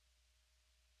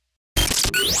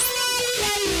The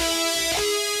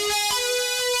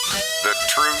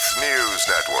Truth News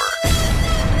Network.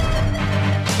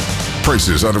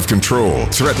 Prices out of control,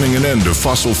 threatening an end to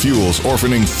fossil fuels,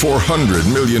 orphaning 400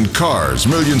 million cars,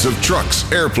 millions of trucks,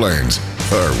 airplanes.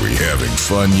 Are we having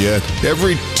fun yet?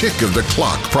 Every tick of the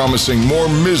clock promising more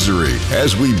misery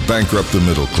as we bankrupt the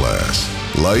middle class.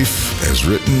 Life as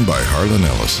written by Harlan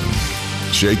Ellison.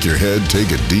 Shake your head,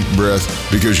 take a deep breath,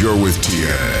 because you're with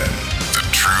TNN, the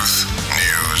Truth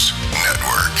News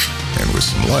Network. And with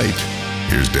some light,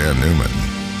 here's Dan Newman.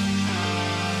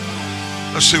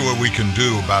 Let's see what we can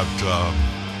do about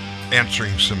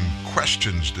answering some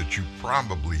questions that you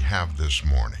probably have this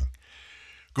morning.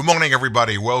 Good morning,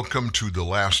 everybody. Welcome to the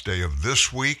last day of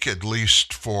this week, at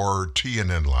least for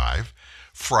TNN Live,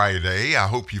 Friday. I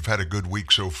hope you've had a good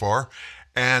week so far,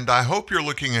 and I hope you're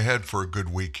looking ahead for a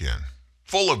good weekend,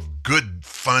 full of good,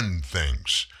 fun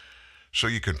things, so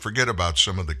you can forget about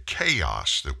some of the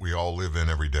chaos that we all live in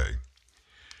every day.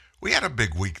 We had a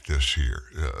big week this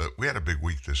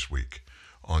week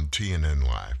on TNN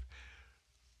Live.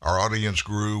 Our audience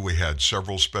grew. We had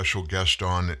several special guests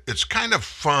on. It's kind of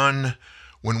fun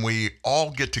when we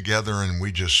all get together and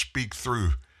we just speak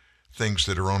through things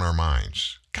that are on our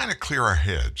minds, kind of clear our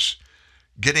heads,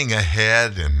 getting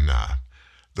ahead in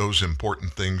those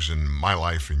important things in my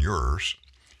life and yours.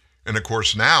 And of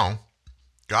course now,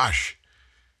 gosh,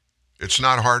 it's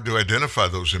not hard to identify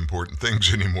those important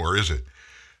things anymore, is it?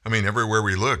 I mean, everywhere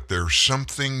we look, there's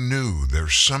something new,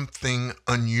 there's something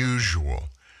unusual,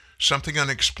 something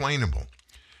unexplainable.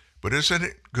 But isn't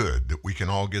it good that we can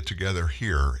all get together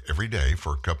here every day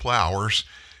for a couple of hours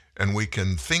and we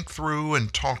can think through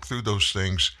and talk through those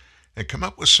things and come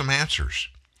up with some answers?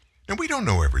 And we don't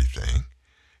know everything.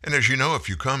 And as you know, if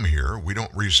you come here, we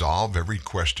don't resolve every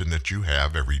question that you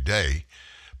have every day,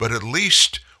 but at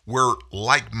least we're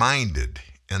like-minded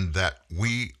in that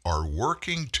we are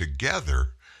working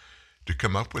together to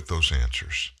come up with those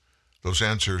answers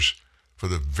for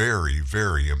the very,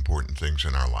 very important things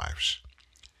in our lives.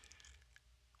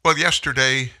 Well,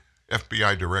 yesterday,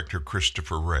 FBI Director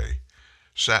Christopher Wray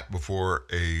sat before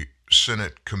a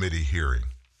Senate committee hearing.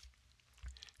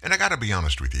 And I got to be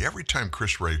honest with you, every time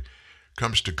Chris Wray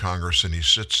comes to Congress and he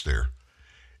sits there,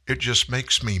 it just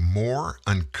makes me more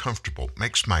uncomfortable,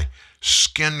 makes my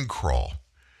skin crawl,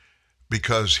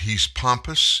 because he's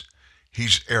pompous,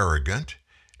 he's arrogant,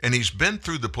 and he's been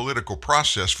through the political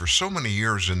process for so many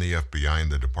years in the FBI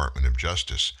and the Department of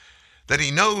Justice that he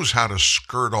knows how to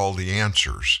skirt all the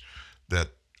answers that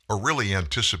are really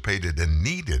anticipated and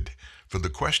needed for the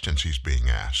questions he's being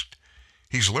asked.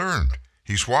 He's learned,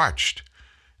 he's watched,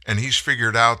 and he's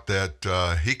figured out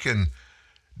that he can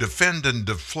defend and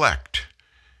deflect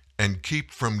and keep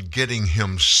from getting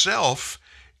himself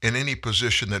in any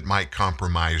position that might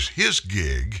compromise his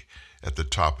gig at the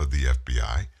top of the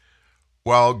FBI,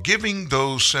 while giving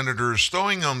those senators,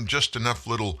 throwing them just enough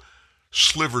little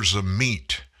slivers of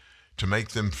meat to make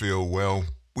them feel, well,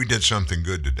 we did something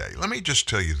good today. Let me just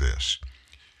tell you this.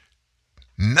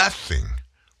 Nothing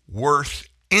worth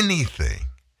anything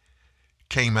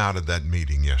came out of that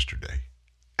meeting yesterday.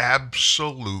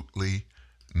 Absolutely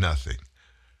nothing.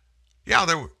 Yeah,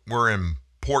 there were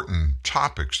important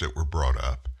topics that were brought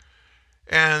up,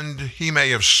 and he may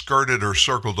have skirted or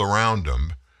circled around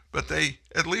them, but they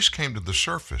at least came to the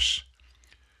surface.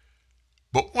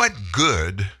 But what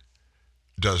good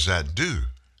does that do?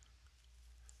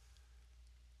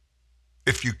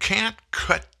 If you can't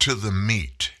cut to the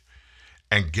meat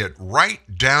and get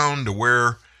right down to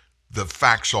where the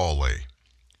facts all lay,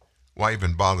 why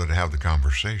even bother to have the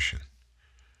conversation?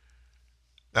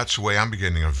 That's the way I'm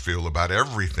beginning to feel about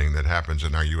everything that happens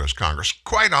in our U.S. Congress.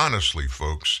 Quite honestly,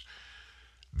 folks,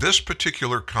 this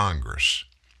particular Congress,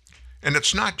 and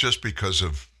it's not just because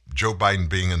of Joe Biden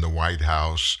being in the White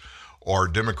House or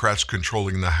Democrats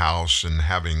controlling the House and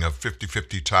having a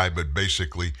 50-50 tie, but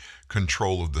basically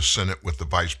control of the Senate with the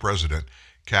vice president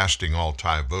casting all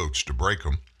tie votes to break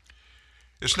them.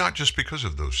 It's not just because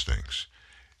of those things.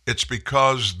 It's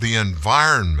because the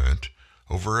environment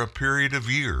over a period of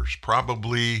years,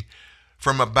 probably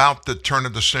from about the turn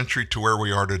of the century to where we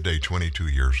are today, 22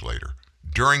 years later,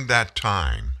 during that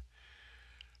time,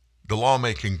 the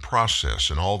lawmaking process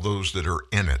and all those that are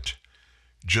in it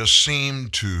just seem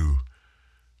to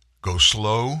go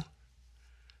slow.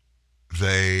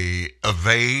 They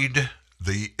evade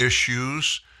the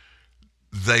issues.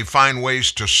 They find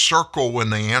ways to circle when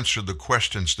they answer the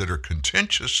questions that are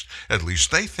contentious. At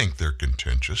least they think they're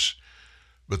contentious.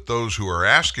 But those who are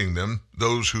asking them,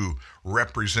 those who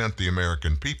represent the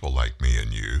American people like me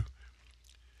and you,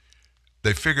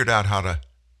 they figured out how to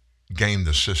game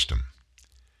the system.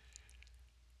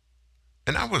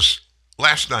 And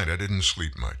last night I didn't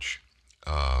sleep much.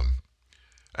 I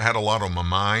had a lot on my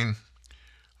mind.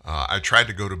 I tried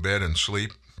to go to bed and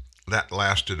sleep. That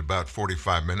lasted about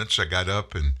 45 minutes. I got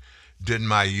up and did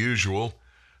my usual.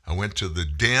 I went to the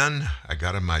den. I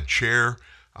got in my chair.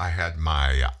 I had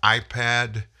my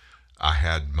iPad. I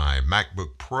had my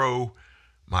MacBook Pro,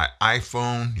 my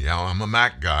iPhone. Yeah, I'm a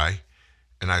Mac guy.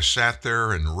 And I sat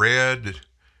there and read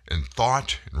and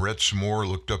thought and read some more,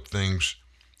 looked up things.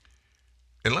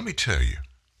 And let me tell you,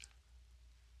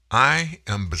 I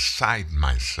am beside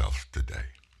myself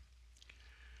today.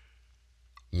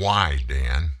 Why,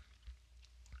 Dan?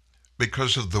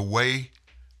 Because of the way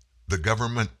the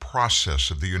government process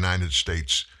of the United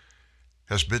States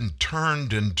has been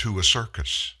turned into a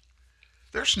circus.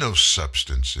 There's no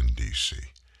substance in D.C.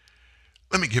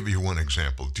 Let me give you one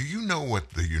example. Do you know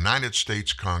what the United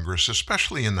States Congress,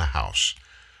 especially in the House,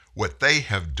 what they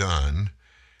have done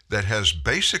that has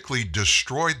basically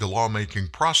destroyed the lawmaking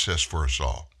process for us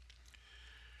all?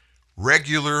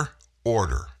 Regular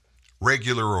order.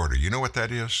 Regular order. You know what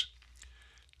that is?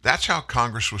 That's how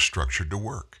Congress was structured to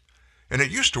work. And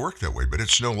it used to work that way, but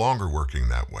it's no longer working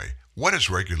that way. What is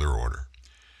regular order?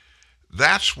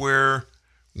 That's where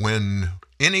when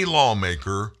any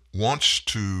lawmaker wants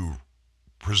to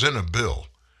present a bill,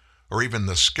 or even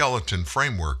the skeleton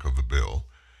framework of a bill,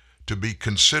 to be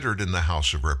considered in the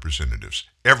House of Representatives,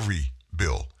 every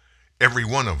bill, every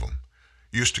one of them,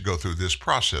 used to go through this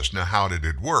process. Now, how did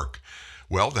it work?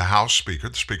 Well, the House Speaker,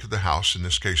 the Speaker of the House, in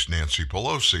this case Nancy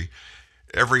Pelosi,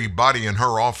 everybody in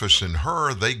her office and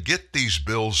they get these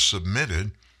bills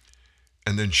submitted,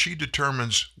 and then she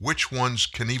determines which ones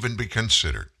can even be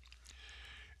considered.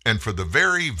 And for the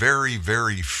very, very,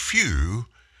 very few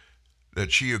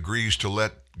that she agrees to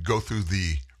let go through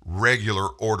the regular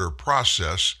order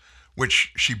process,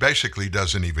 which she basically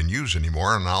doesn't even use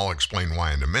anymore, and I'll explain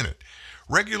why in a minute.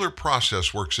 Regular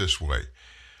process works this way.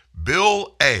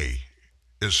 Bill A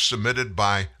is submitted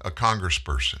by a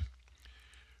congressperson.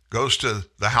 Goes to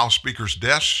the House Speaker's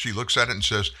desk, she looks at it and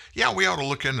says, yeah, we ought to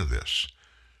look into this.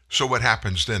 So what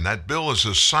happens then? That bill is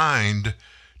assigned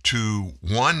to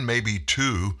one, maybe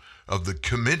two of the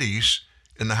committees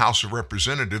in the House of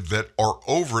Representatives that are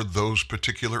over those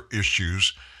particular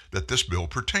issues that this bill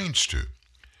pertains to.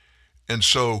 And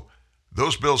so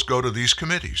those bills go to these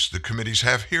committees. The committees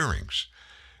have hearings.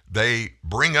 They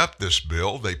bring up this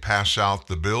bill. They pass out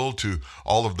the bill to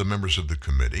all of the members of the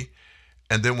committee.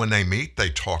 And then when they meet, they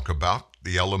talk about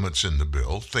the elements in the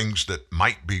bill, things that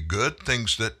might be good,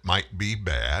 things that might be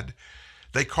bad.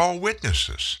 They call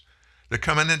witnesses. They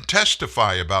come in and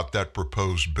testify about that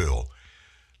proposed bill.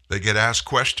 They get asked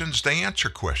questions, they answer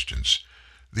questions.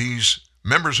 These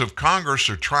members of Congress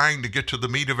are trying to get to the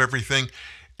meat of everything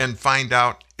and find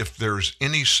out if there's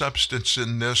any substance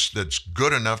in this that's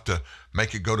good enough to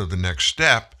make it go to the next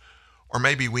step, or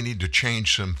maybe we need to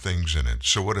change some things in it.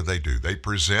 So what do? They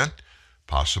present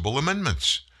possible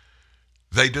amendments.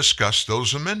 They discuss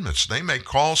those amendments. They may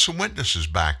call some witnesses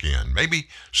back in, maybe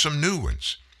some new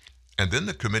ones. And then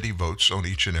the committee votes on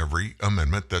each and every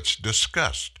amendment that's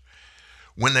discussed.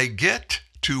 When they get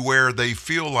to where they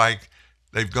feel like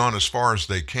they've gone as far as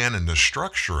they can in the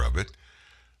structure of it,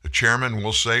 the chairman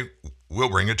will say, we'll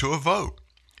bring it to a vote.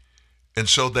 And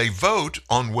so they vote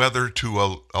on whether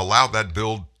to allow that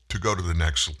bill to go to the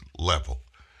next level.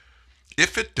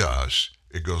 If it does,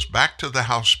 it goes back to the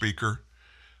House Speaker.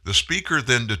 The Speaker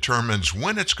then determines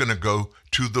when it's going to go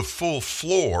to the full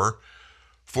floor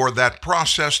for that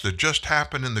process that just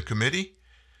happened in the committee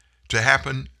to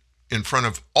happen in front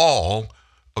of all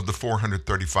of the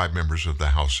 435 members of the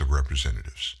House of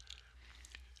Representatives.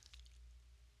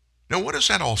 Now, what does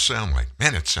that all sound like?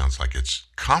 Man, it sounds like it's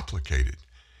complicated.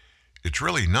 It's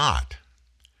really not.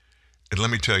 And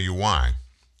let me tell you why.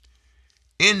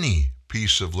 Any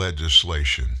piece of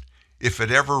legislation, if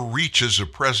it ever reaches a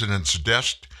president's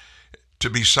desk to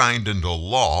be signed into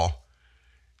law,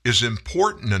 is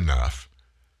important enough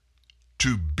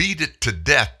to beat it to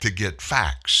death to get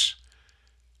facts,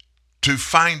 to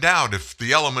find out if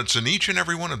the elements in each and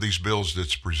every one of these bills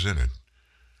that's presented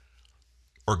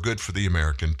are good for the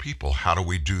American people. How do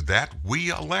we do that? We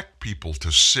elect people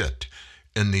to sit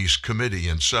in these committee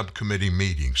and subcommittee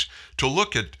meetings to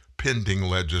look at pending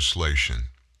legislation.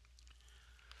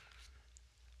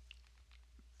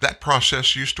 That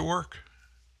process used to work.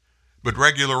 But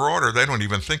regular order, they don't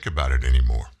even think about it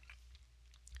anymore.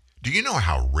 Do you know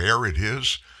how rare it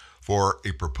is for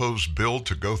a proposed bill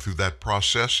to go through that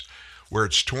process where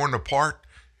it's torn apart?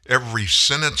 Every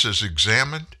sentence is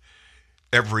examined.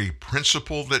 Every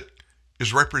principle that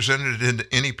is represented in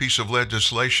any piece of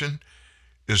legislation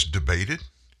is debated.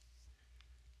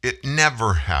 It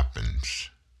never happens.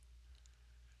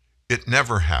 It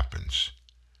never happens.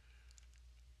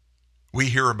 We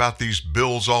hear about these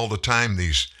bills all the time,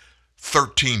 these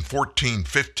 13, 14,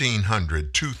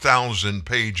 1,500, 2,000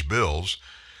 page bills.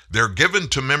 They're given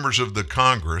to members of the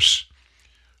Congress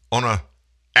on an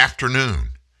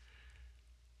afternoon.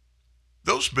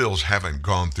 Those bills haven't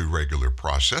gone through regular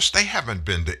process. They haven't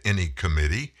been to any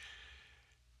committee.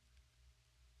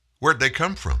 Where'd they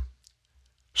come from?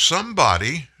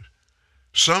 Somebody,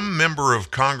 some member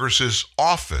of Congress's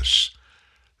office,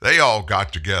 they all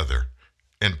got together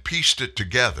and pieced it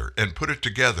together and put it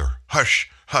together. Hush,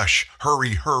 hush,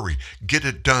 hurry, hurry, get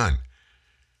it done.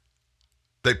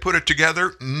 They put it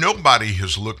together. Nobody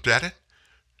has looked at it.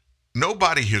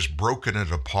 Nobody has broken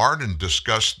it apart and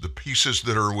discussed the pieces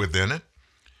that are within it.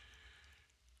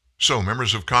 So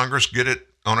members of Congress get it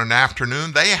on an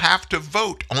afternoon. They have to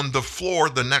vote on the floor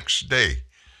the next day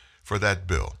for that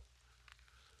bill.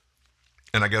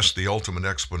 And I guess the ultimate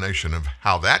explanation of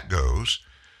how that goes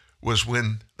was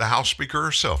when the House Speaker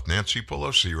herself, Nancy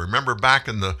Pelosi, remember back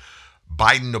in the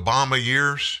Biden-Obama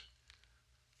years,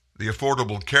 the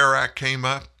Affordable Care Act came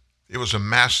up. It was a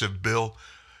massive bill.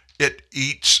 It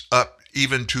eats up,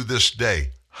 even to this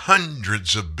day,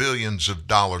 hundreds of billions of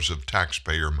dollars of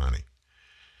taxpayer money.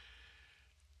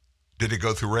 Did it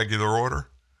go through regular order?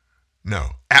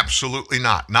 No, absolutely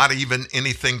not. Not even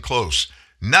anything close.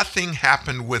 Nothing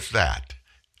happened with that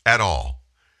at all.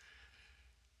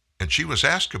 And she was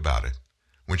asked about it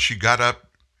when she got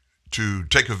up to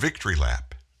take a victory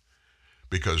lap.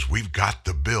 Because we've got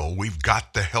the bill, we've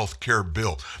got the health care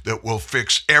bill that will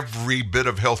fix every bit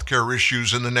of health care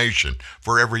issues in the nation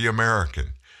for every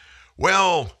American.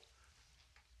 Well,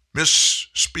 Miss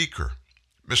Speaker,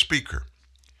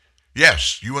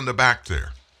 yes, you in the back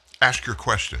there, ask your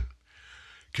question.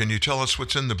 Can you tell us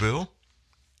what's in the bill?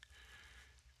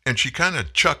 And she kind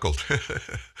of chuckled.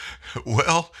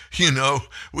 Well,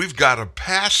 we've got to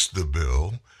pass the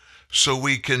bill so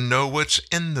we can know what's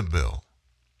in the bill.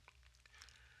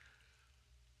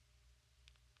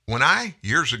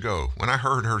 Years ago, when I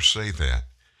heard her say that,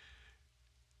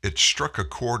 it struck a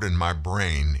chord in my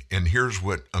brain, and here's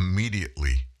what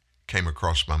immediately came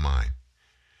across my mind.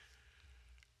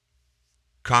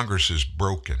 Congress is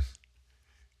broken.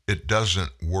 It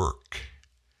doesn't work.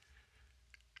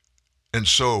 And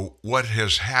so what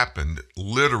has happened,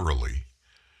 literally,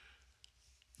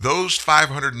 those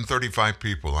 535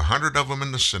 people, 100 of them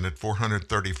in the Senate,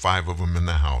 435 of them in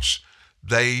the House,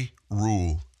 they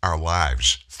rule our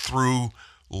lives through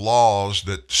laws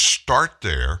that start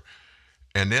there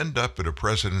and end up at a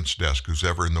president's desk, who's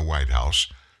ever in the White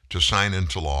House, to sign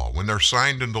into law. When they're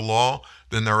signed into law,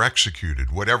 then they're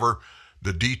executed. Whatever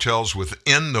the details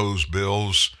within those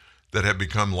bills that have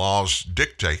become laws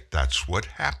dictate, that's what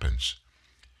happens.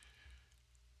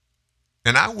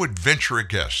 And I would venture a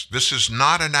guess. This is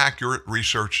not an accurate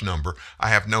research number. I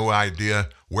have no idea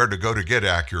where to go to get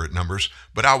accurate numbers,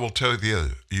 but I will tell you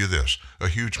this, a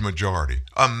huge majority,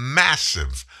 a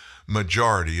massive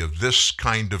majority of this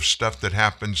kind of stuff that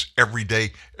happens every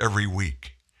day, every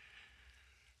week.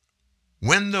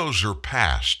 When those are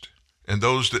passed, and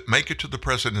those that make it to the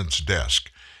president's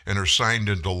desk and are signed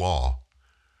into law,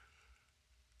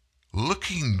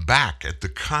 looking back at the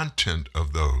content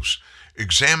of those,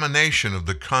 examination of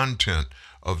the content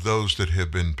of those that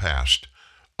have been passed,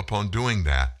 upon doing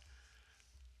that,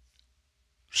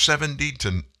 70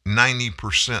 to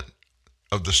 90%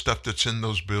 of the stuff that's in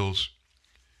those bills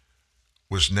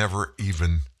was never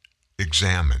even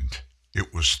examined.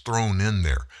 It was thrown in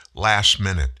there last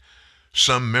minute.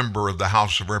 Some member of the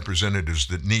House of Representatives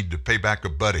that need to pay back a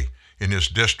buddy in his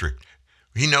district,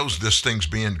 he knows this thing's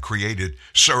being created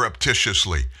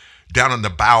surreptitiously down in the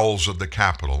bowels of the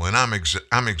Capitol, and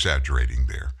I'm exaggerating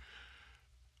there.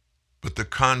 But the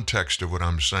context of what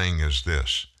I'm saying is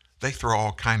this. They throw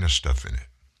all kind of stuff in it.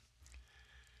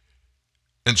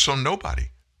 And so nobody,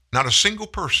 not a single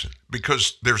person,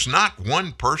 because there's not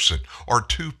one person or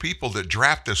two people that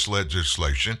draft this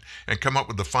legislation and come up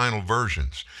with the final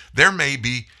versions. There may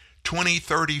be 20,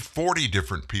 30, 40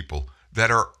 different people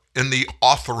that are in the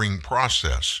authoring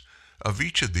process of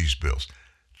each of these bills.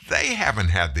 They haven't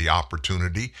had the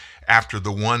opportunity after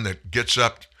the one that gets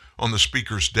up on the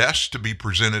speaker's desk to be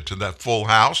presented to that full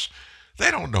House. They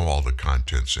don't know all the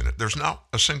contents in it. There's not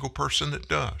a single person that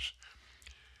does.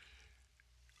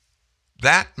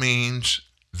 That means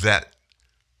that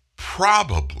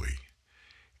probably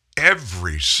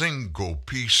every single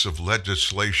piece of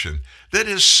legislation that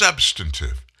is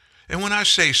substantive, and when I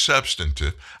say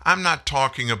substantive, I'm not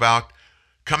talking about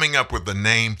coming up with a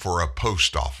name for a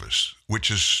post office, which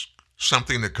is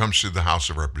something that comes through the House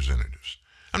of Representatives.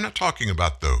 I'm not talking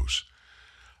about those.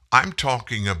 I'm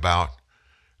talking about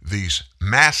these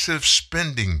massive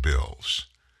spending bills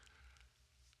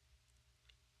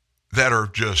that are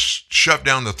just shoved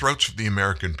down the throats of the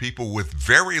American people with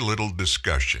very little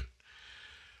discussion.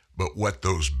 But what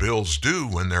those bills do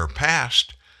when they're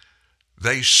passed,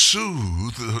 they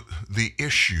soothe the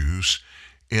issues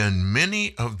in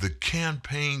many of the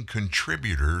campaign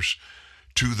contributors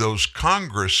to those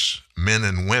congressmen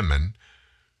and women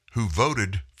who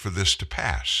voted for this to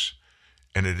pass.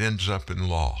 And it ends up in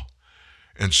law.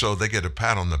 And so they get a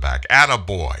pat on the back.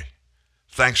 Attaboy.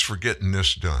 Thanks for getting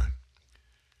this done.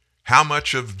 How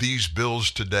much of these bills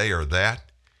today are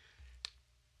that?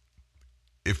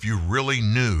 If you really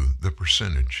knew the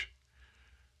percentage,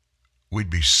 we'd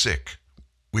be sick.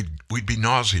 We'd be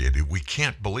nauseated. We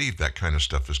can't believe that kind of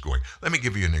stuff is going. Let me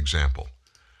give you an example.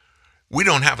 We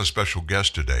don't have a special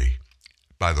guest today,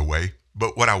 by the way,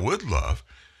 but what I would love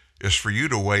is for you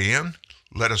to weigh in.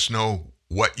 Let us know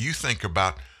what you think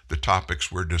about the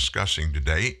topics we're discussing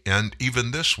today, and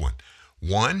even this one.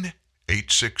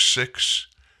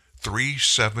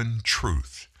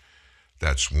 1-866-37-TRUTH.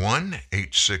 That's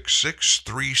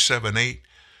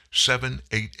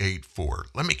 1-866-378-7884.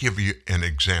 Let me give you an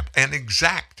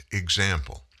exact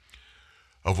example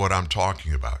of what I'm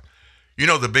talking about. You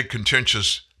know, the big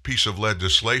contentious piece of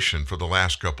legislation for the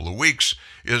last couple of weeks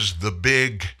is the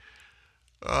big,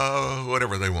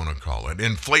 whatever they want to call it,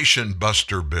 inflation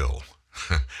buster bill.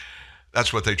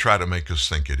 That's what they try to make us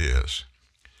think it is.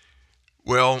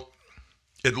 Well,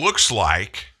 it looks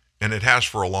like, and it has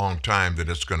for a long time, that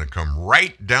it's going to come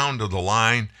right down to the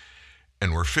line,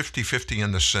 and we're 50-50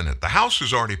 in the Senate. The House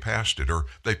has already passed it, or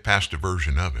they've passed a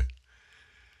version of it.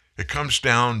 It comes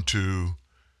down to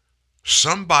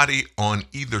somebody on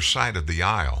either side of the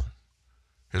aisle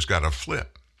has got to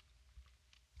flip.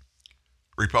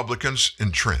 Republicans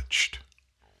entrenched.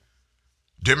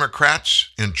 Democrats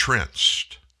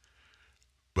entrenched.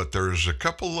 But there's a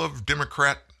couple of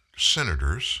Democrat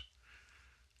senators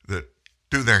that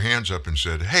threw their hands up and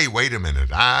said, hey, wait a minute,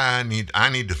 I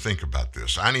need to think about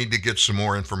this. I need to get some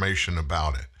more information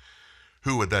about it.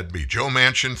 Who would that be? Joe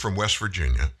Manchin from West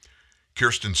Virginia,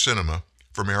 Kyrsten Synema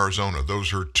from Arizona.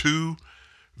 Those are two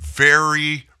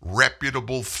very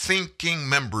reputable thinking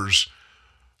members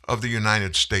of the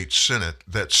United States Senate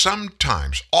that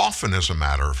sometimes, often as a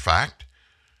matter of fact,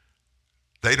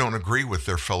 they don't agree with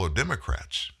their fellow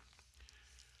Democrats.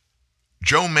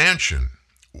 Joe Manchin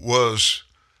was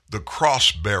the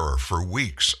cross bearer for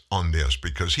weeks on this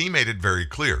because he made it very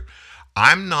clear.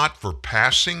 I'm not for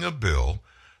passing a bill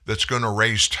that's going to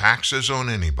raise taxes on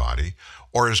anybody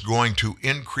or is going to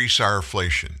increase our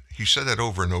inflation. He said that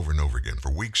over and over and over again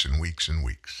for weeks and weeks and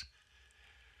weeks.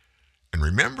 And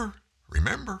remember,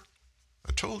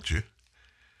 I told you,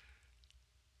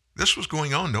 this was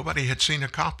going on. Nobody had seen a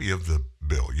copy of the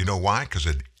bill. You know why? Because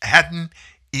it hadn't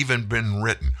even been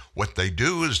written. What they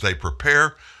do is they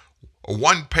prepare a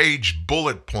one-page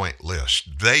bullet point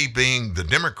list, they being the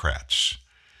Democrats.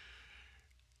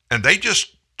 And they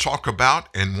just talk about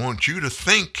and want you to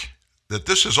think that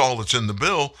this is all that's in the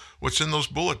bill, what's in those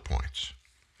bullet points.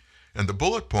 And the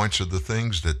bullet points are the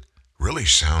things that really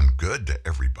sound good to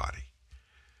everybody.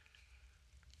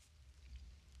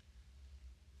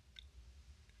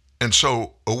 And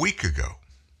so a week ago,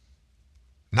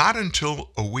 not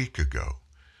until a week ago,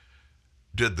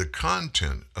 did the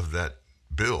content of that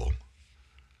bill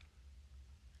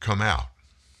come out.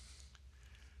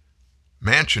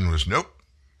 Manchin was, nope,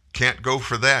 can't go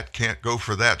for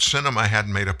that. Synema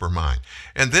hadn't made up her mind.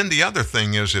 And then the other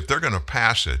thing is, if they're going to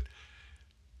pass it,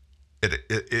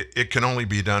 it can only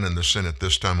be done in the Senate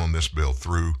this time on this bill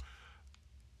through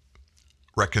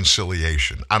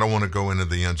reconciliation. I don't want to go into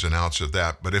the ins and outs of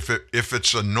that, but if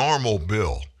it's a normal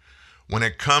bill, when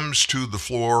it comes to the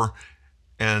floor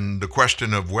and the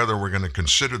question of whether we're going to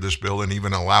consider this bill and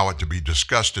even allow it to be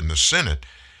discussed in the Senate,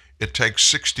 it takes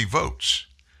 60 votes.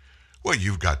 Well,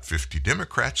 you've got 50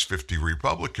 Democrats, 50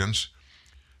 Republicans.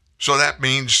 So that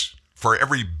means for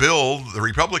every bill the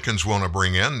Republicans want to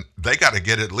bring in, they got to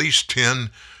get at least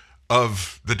 10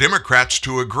 of the Democrats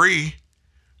to agree,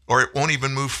 or it won't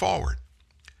even move forward.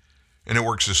 And it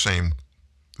works the same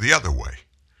the other way.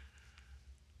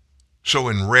 So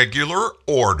in regular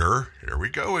order, here we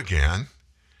go again,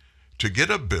 to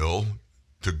get a bill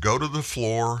to go to the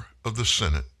floor of the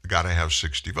Senate, got to have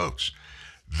 60 votes.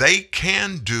 They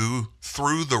can do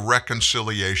through the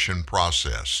reconciliation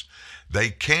process.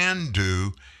 They can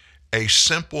do a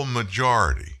simple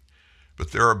majority.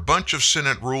 But there are a bunch of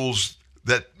Senate rules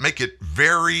that make it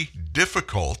very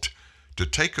difficult to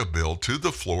take a bill to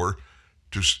the floor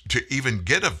to even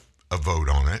get a vote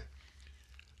on it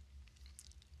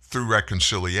through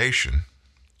reconciliation.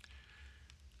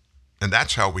 And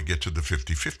that's how we get to the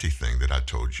 50-50 thing that I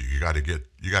told you. You got to get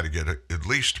at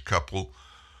least a couple.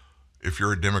 If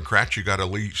you're a Democrat, you got to at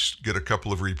least get a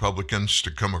couple of Republicans to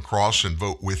come across and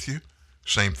vote with you.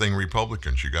 Same thing,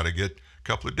 Republicans. You got to get a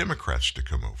couple of Democrats to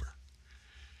come over.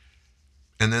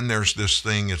 And then there's this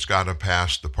thing, it's got to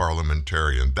pass the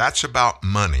parliamentarian. That's about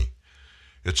money.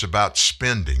 It's about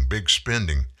spending, big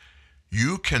spending.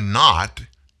 You cannot,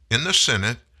 in the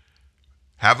Senate,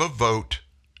 have a vote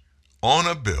on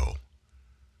a bill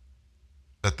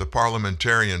that the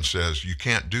parliamentarian says you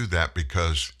can't do that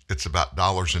because it's about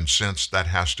dollars and cents. That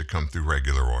has to come through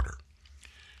regular order.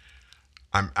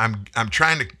 I'm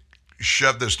trying to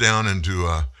shove this down into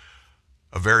a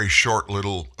very short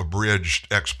little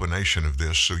abridged explanation of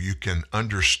this so you can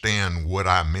understand what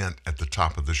I meant at the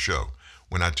top of the show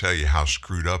when I tell you how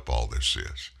screwed up all this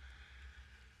is.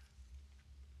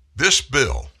 This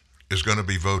bill is going to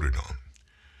be voted on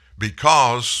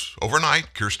because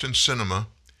overnight, Kyrsten Sinema,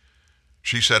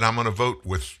 she said, I'm going to vote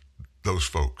with those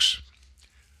folks.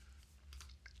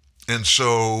 And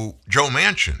so Joe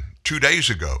Manchin, 2 days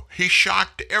ago, he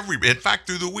shocked everybody. In fact,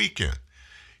 through the weekend,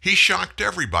 he shocked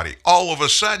everybody. All of a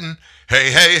sudden,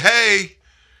 hey,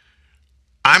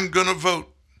 I'm going to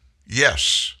vote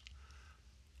yes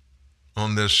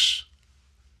on this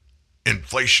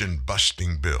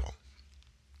inflation-busting bill.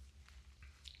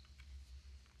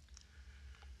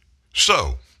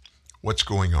 So, what's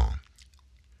going on?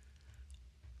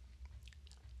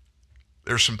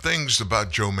 There's some things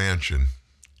about Joe Manchin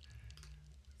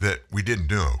that we didn't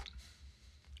know,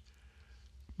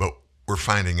 but we're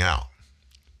finding out.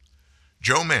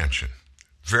 Joe Manchin,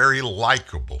 very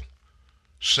likable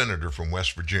senator from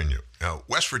West Virginia. Now,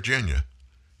 West Virginia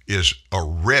is a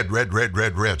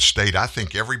red state. I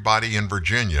think everybody in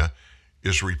Virginia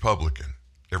is Republican.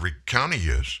 Every county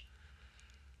is.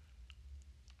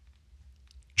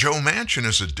 Joe Manchin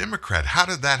is a Democrat. How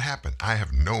did that happen? I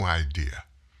have no idea.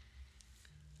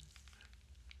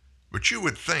 But you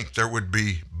would think there would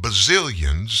be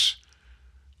bazillions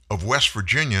of West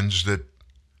Virginians that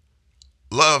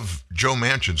love Joe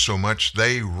Manchin so much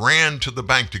they ran to the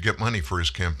bank to get money for his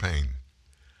campaign.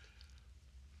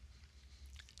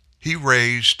 He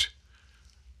raised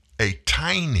a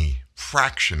tiny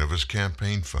fraction of his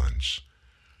campaign funds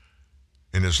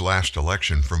in his last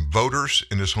election from voters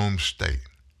in his home state.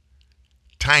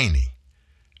 Tiny.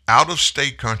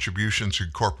 Out-of-state contributions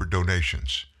and corporate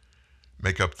donations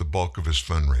make up the bulk of his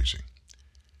fundraising.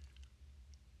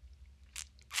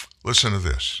 Listen to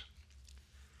this.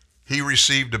 He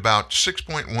received about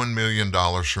 $6.1 million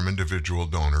from individual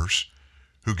donors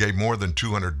who gave more than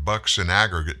 $200 in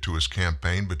aggregate to his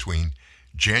campaign between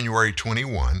January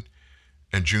 21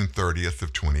 and June 30th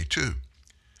of 22.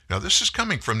 Now, this is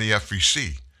coming from the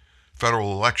FEC,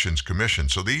 Federal Elections Commission,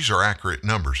 so these are accurate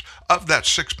numbers. Of that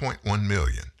 $6.1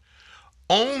 million,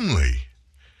 only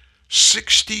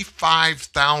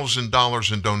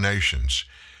 $65,000 in donations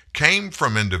came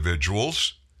from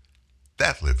individuals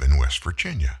that live in West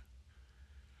Virginia.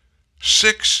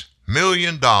 $6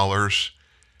 million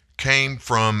came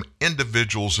from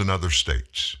individuals in other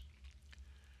states.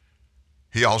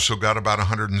 He also got about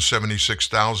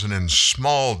 $176,000 in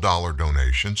small dollar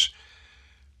donations,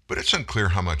 but it's unclear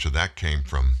how much of that came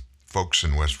from folks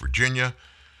in West Virginia,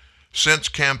 since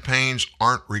campaigns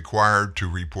aren't required to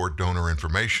report donor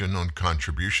information on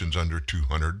contributions under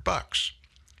 $200.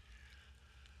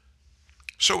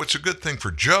 So it's a good thing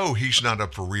for Joe he's not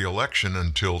up for re-election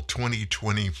until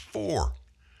 2024.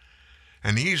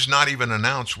 And he's not even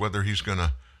announced whether he's going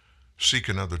to seek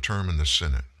another term in the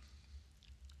Senate.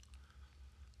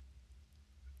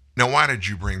 Now, why did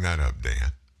you bring that up,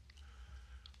 Dan?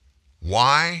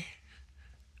 Why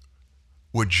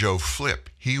would Joe flip?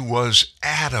 He was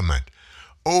adamant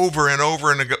over and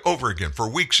over and over again for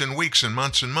weeks and weeks and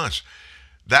months.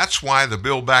 That's why the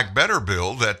Build Back Better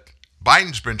bill that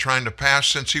Biden's been trying to pass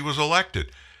since he was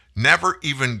elected never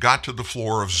even got to the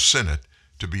floor of the Senate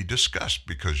to be discussed,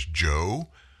 because Joe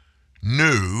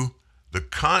knew the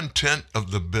content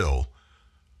of the bill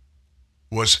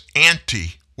was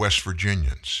anti-West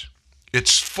Virginians.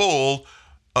 It's full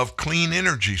of clean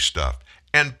energy stuff.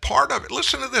 And part of it,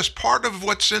 listen to this, part of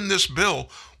what's in this bill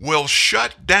will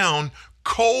shut down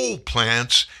coal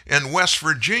plants in West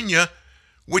Virginia,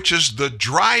 which is the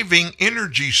driving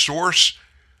energy source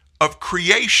of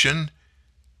creation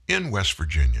in West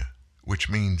Virginia, which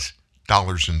means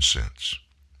dollars and cents.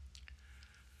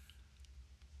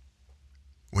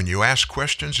 When you ask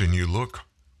questions and you look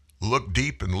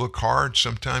deep and look hard,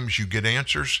 sometimes you get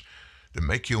answers that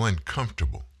make you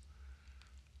uncomfortable.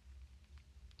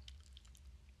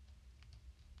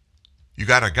 You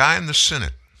got a guy in the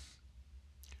Senate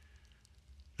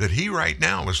that he right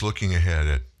now is looking ahead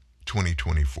at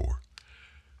 2024.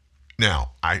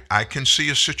 Now, I can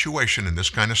see a situation, and this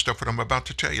kind of stuff that I'm about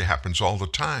to tell you happens all the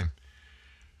time.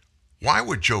 Why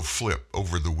would Joe flip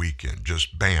over the weekend,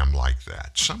 just bam like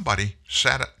that? Somebody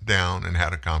sat down and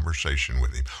had a conversation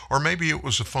with him. Or maybe it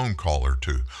was a phone call or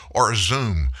two, or a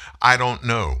Zoom. I don't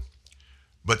know.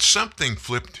 But something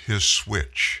flipped his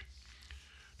switch.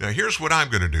 Now, here's what I'm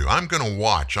going to do. I'm going to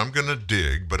watch. I'm going to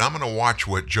dig, but I'm going to watch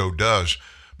what Joe does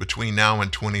between now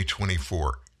and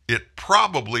 2024. It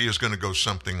probably is going to go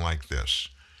something like this.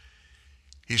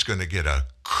 He's going to get a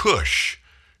cush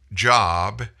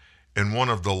job in one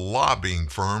of the lobbying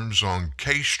firms on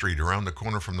K Street around the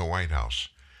corner from the White House,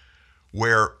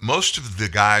 where most of the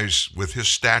guys with his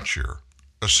stature,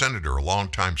 a senator, a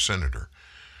longtime senator,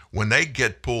 when they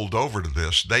get pulled over to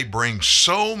this, they bring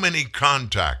so many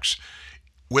contacts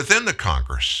within the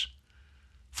Congress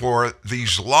for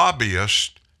these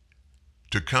lobbyists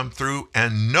to come through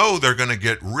and know they're going to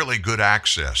get really good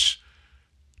access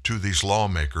to these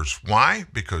lawmakers. Why?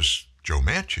 Because Joe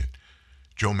Manchin,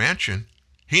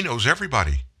 he knows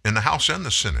everybody in the House and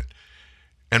the Senate,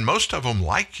 and most of them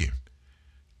like him.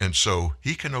 And so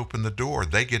he can open the door.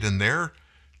 They get in there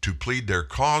to plead their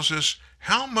causes.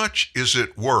 How much is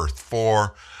it worth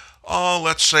for,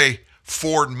 let's say,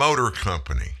 Ford Motor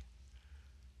Company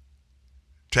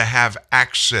to have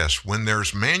access when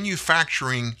there's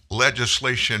manufacturing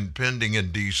legislation pending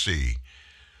in D.C.?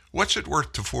 What's it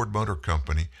worth to Ford Motor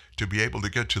Company to be able to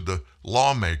get to the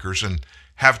lawmakers and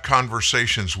have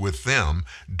conversations with them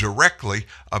directly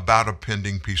about a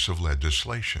pending piece of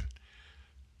legislation?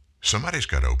 Somebody's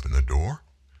got to open the door.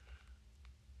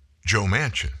 Joe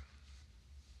Manchin.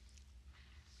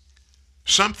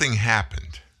 Something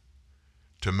happened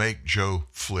to make Joe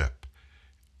flip.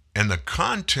 And the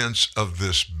contents of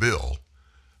this bill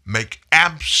make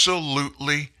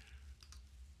absolutely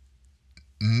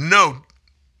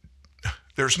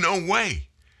there's no way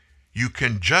you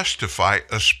can justify,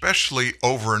 especially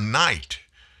overnight,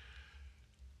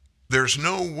 there's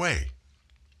no way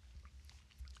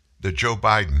that Joe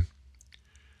Biden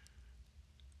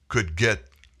could get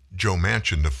Joe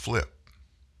Manchin to flip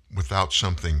without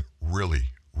something really,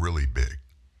 really big.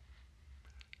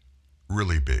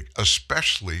 Really big,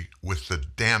 especially with the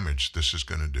damage this is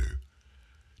going to do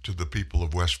to the people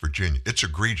of West Virginia. It's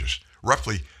egregious.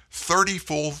 Roughly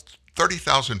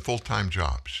 30,000 full-time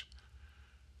jobs,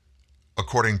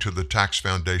 according to the Tax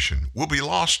Foundation, will be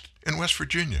lost in West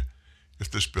Virginia if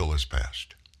this bill is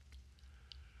passed.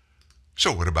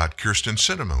 So what about Kyrsten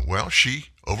Sinema? Well, she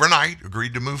overnight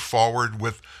agreed to move forward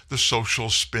with the social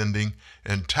spending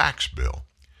and tax bill.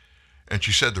 And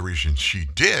she said the reason she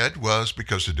did was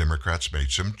because the Democrats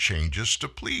made some changes to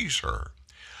please her.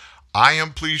 I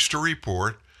am pleased to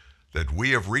report that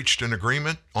we have reached an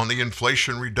agreement on the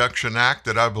Inflation Reduction Act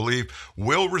that I believe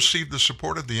will receive the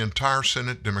support of the entire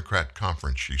Senate Democrat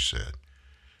conference, she said.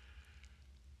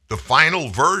 The final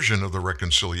version of the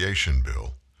reconciliation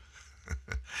bill,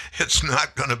 it's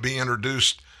not going to be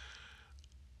introduced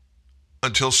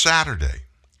until Saturday.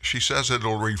 She says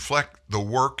it'll reflect the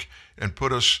work and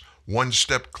put us one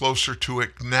step closer to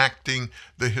enacting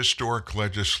the historic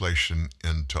legislation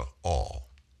into law.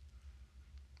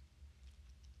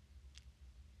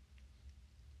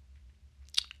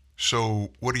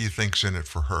 So what do you think's in it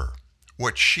for her?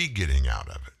 What's she getting out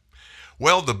of it?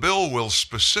 Well, the bill will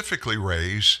specifically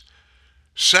raise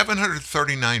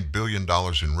 $739 billion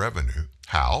in revenue.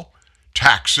 How?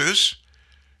 Taxes.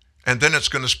 And then it's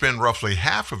going to spend roughly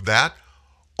half of that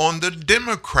on the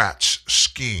Democrats'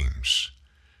 schemes.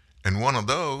 And one of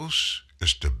those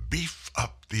is to beef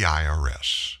up the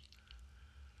IRS.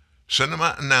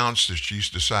 Synema announced that she's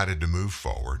decided to move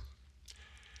forward.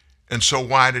 And so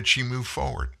why did she move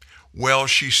forward? Well,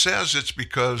 she says it's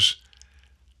because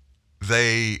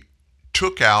they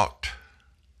took out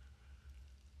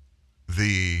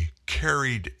the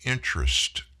carried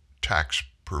interest tax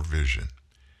provision.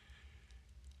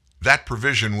 That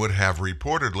provision would have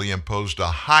reportedly imposed a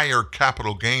higher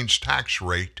capital gains tax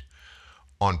rate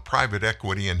on private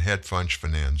equity and hedge fund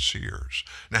financiers.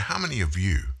 Now, how many of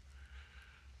you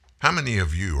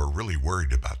are really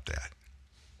worried about that?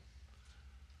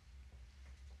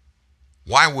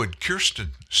 Why would Kyrsten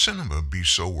Sinema be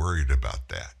so worried about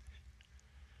that?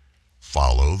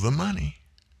 Follow the money.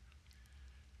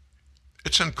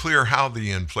 It's unclear how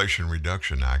the Inflation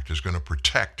Reduction Act is going to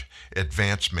protect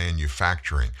advanced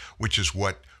manufacturing, which is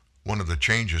what one of the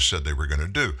changes said they were going to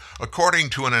do. According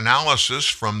to an analysis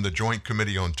from the Joint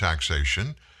Committee on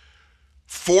Taxation,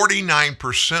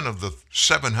 49% of the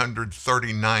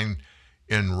 739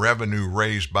 in revenue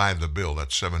raised by the bill,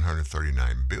 that's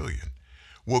 $739 billion,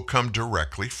 will come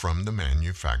directly from the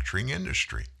manufacturing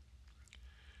industry.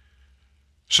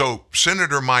 So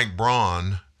Senator Mike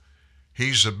Braun,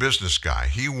 he's a business guy.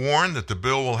 He warned that the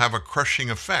bill will have a crushing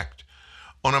effect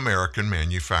on American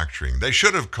manufacturing. They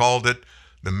should have called it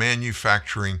the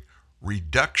Manufacturing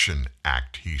Reduction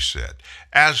Act, he said.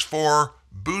 As for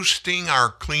boosting our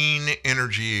clean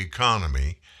energy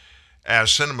economy,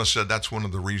 as Synema said, that's one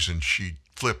of the reasons she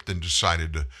flipped and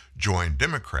decided to join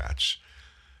Democrats.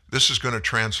 This is going to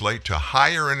translate to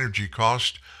higher energy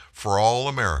costs for all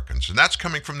Americans, and that's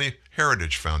coming from the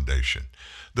Heritage Foundation.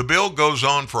 The bill goes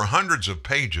on for hundreds of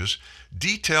pages,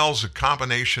 details a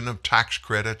combination of tax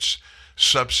credits,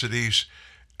 subsidies,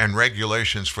 and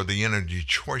regulations for the energy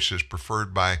choices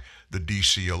preferred by the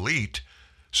DC elite,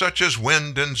 such as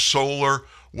wind and solar,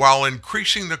 while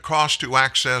increasing the cost to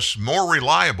access more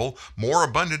reliable, more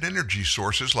abundant energy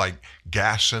sources like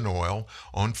gas and oil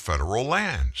on federal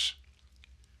lands.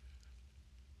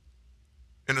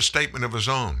 In a statement of his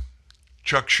own,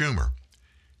 Chuck Schumer,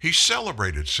 he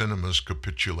celebrated Synema's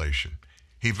capitulation.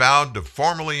 He vowed to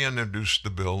formally introduce the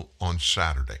bill on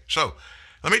Saturday. So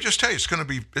let me just tell you, it's going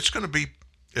to be,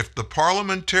 if the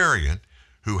parliamentarian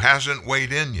who hasn't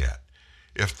weighed in yet,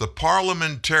 if the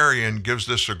parliamentarian gives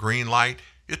this a green light,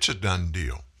 it's a done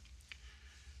deal.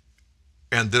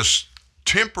 And this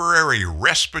temporary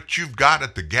respite you've got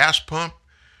at the gas pump,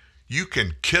 you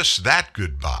can kiss that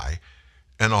goodbye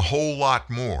and a whole lot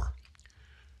more.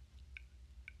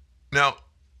 Now,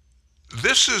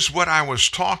 this is what I was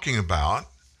talking about.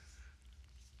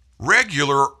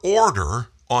 Regular order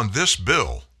on this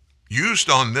bill, used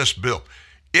on this bill,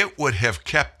 it would have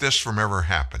kept this from ever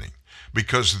happening.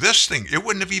 Because this thing, it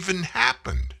wouldn't have even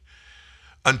happened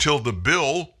until the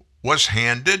bill was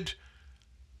handed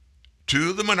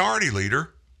to the minority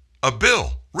leader, a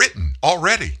bill written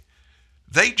already.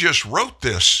 They just wrote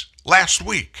this last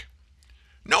week.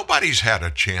 Nobody's had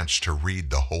a chance to read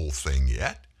the whole thing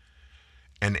yet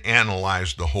and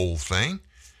analyze the whole thing.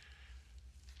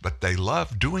 But they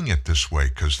love doing it this way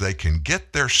because they can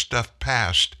get their stuff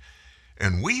passed.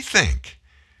 And we think,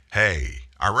 hey,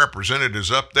 our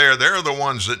representatives up there, they're the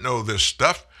ones that know this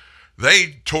stuff.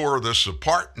 They tore this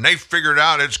apart and they figured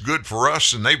out it's good for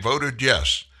us and they voted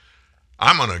yes.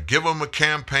 I'm going to give them a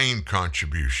campaign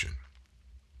contribution.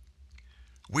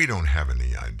 We don't have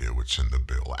any idea what's in the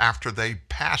bill after they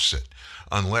pass it,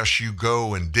 unless you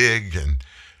go and dig and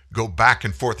go back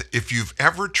and forth. If you've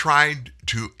ever tried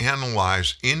to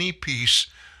analyze any piece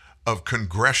of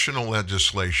congressional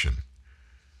legislation,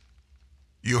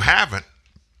 you haven't.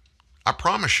 I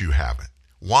promise you haven't.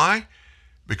 Why?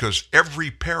 Because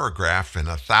every paragraph in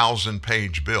a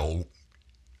 1,000-page bill,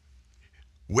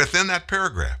 within that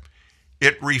paragraph,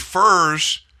 it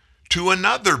refers to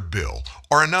another bill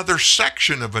or another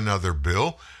section of another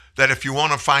bill that if you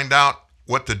want to find out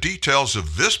what the details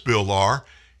of this bill are,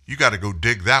 you got to go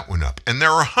dig that one up. And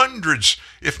there are hundreds,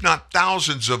 if not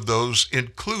thousands of those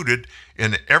included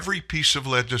in every piece of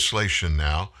legislation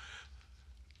now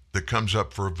that comes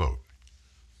up for a vote.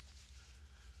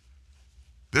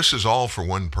 This is all for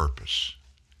one purpose.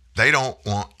 They don't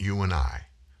want you and I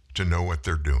to know what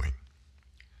they're doing.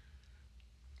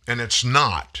 And it's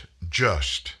not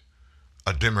just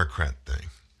a Democrat thing.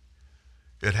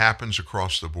 It happens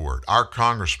across the board. Our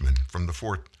congressman from the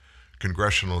 4th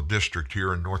Congressional District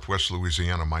here in Northwest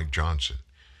Louisiana, Mike Johnson,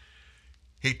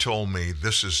 he told me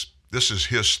this is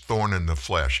his thorn in the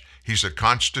flesh. He's a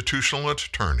constitutional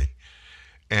attorney,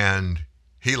 and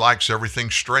he likes everything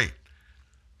straight.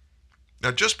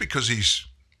 Now, just because he's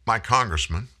my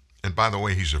congressman, and by the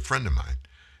way, he's a friend of mine,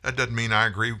 that doesn't mean I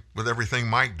agree with everything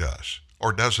Mike does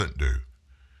or doesn't do.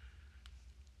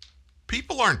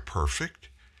 People aren't perfect,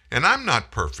 and I'm not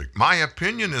perfect. My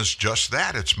opinion is just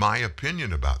that. It's my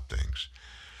opinion about things.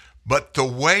 But the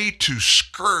way to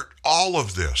skirt all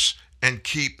of this and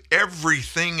keep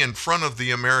everything in front of the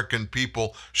American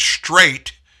people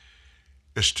straight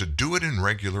is to do it in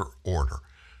regular order.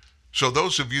 So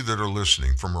those of you that are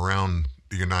listening from around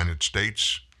the United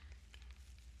States,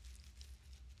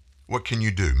 what can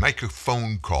you do? Make a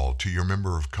phone call to your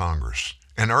member of Congress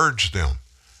and urge them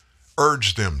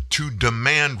to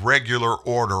demand regular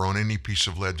order on any piece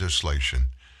of legislation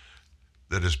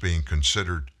that is being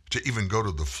considered to even go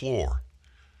to the floor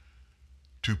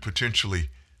to potentially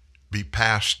be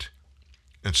passed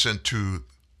and sent to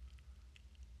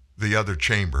the other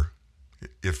chamber.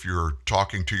 If you're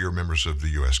talking to your members of the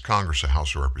U.S. Congress, the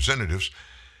House of Representatives,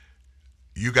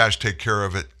 you guys take care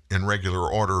of it in regular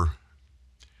order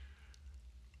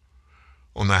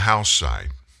on the House side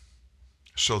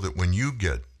so that when you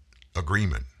get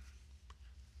agreement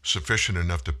sufficient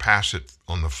enough to pass it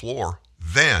on the floor,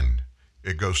 then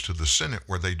it goes to the Senate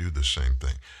where they do the same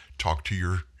thing. Talk to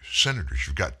your senators.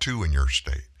 You've got 2 in your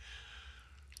state.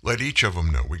 Let each of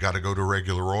them know we got to go to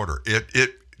regular order.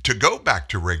 To go back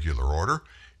to regular order,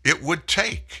 it would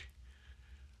take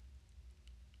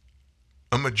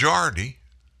a majority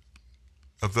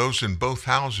of those in both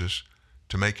houses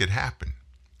to make it happen.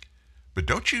 But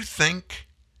don't you think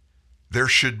there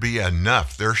should be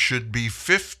enough? There should be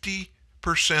 50%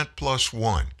 plus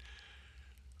 1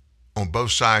 on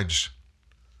both sides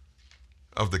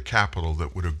of the Capitol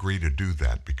that would agree to do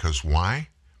that. Because why?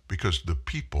 Because the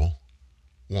people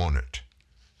want it.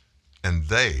 And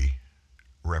they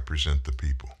represent the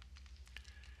people.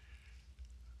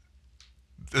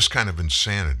 This kind of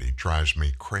insanity drives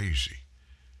me crazy.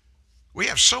 We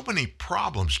have so many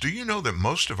problems. Do you know that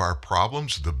most of our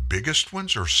problems, the biggest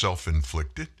ones, are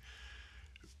self-inflicted?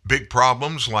 Big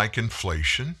problems like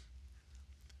inflation,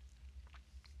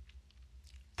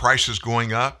 prices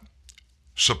going up,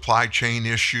 supply chain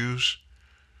issues,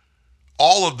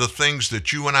 all of the things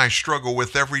that you and I struggle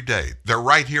with every day. They're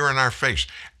right here in our face.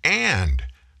 And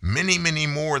many, many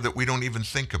more that we don't even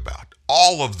think about.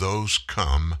 All of those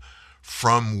come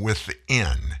from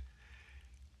within.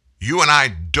 You and I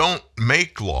don't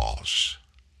make laws.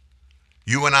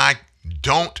 You and I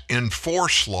don't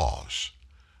enforce laws.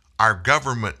 Our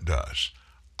government does.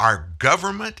 Our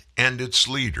government and its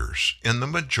leaders, in the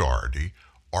majority,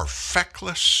 are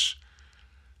feckless.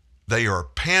 They are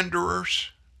panderers.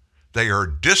 They are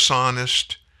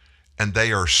dishonest. And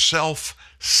they are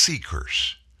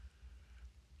self-seekers.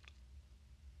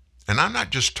 And I'm not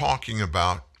just talking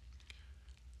about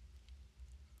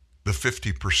the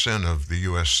 50% of the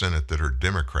U.S. Senate that are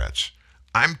Democrats.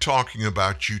 I'm talking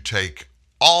about you take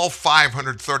all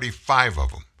 535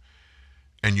 of them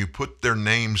and you put their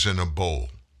names in a bowl.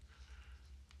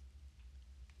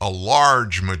 A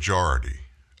large majority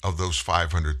of those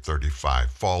 535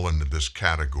 fall into this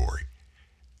category,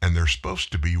 and they're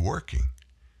supposed to be working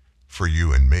for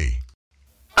you and me.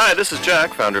 Hi, this is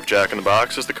Jack, founder of Jack in the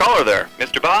Box. Is the caller there?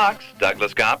 Mr. Box,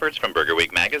 Douglas Gompers from Burger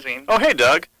Week magazine. Oh, hey,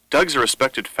 Doug. Doug's a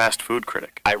respected fast food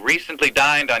critic. I recently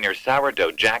dined on your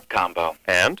sourdough jack combo.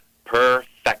 And?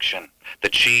 Perfection. The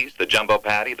cheese, the jumbo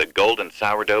patty, the golden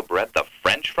sourdough bread, the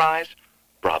French fries.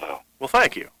 Bravo. Well,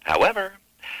 thank you. However,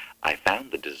 I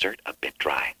found the dessert a bit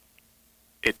dry.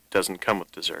 It doesn't come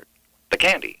with dessert. The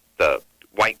candy, the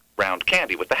white round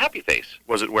candy with the happy face.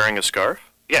 Was it wearing a scarf?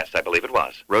 Yes, I believe it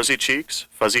was. Rosy cheeks?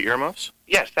 Fuzzy earmuffs?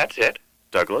 Yes, that's it.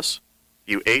 Douglas,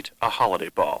 you ate a holiday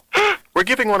ball. We're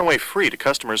giving one away free to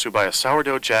customers who buy a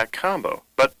sourdough jack combo.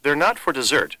 But they're not for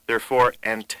dessert. They're for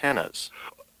antennas.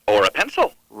 Or a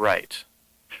pencil. Right.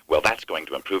 Well, that's going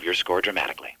to improve your score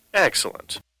dramatically.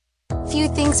 Excellent. Few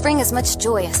things bring as much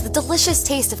joy as the delicious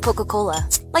taste of Coca-Cola.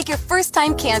 Like your first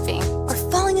time camping or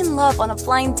falling in love on a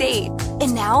blind date.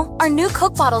 And now, our new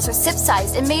Coke bottles are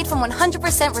sip-sized and made from 100%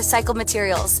 recycled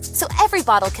materials. So every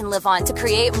bottle can live on to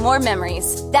create more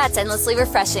memories. That's endlessly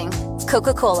refreshing.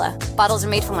 Coca-Cola. Bottles are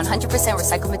made from 100%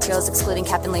 recycled materials excluding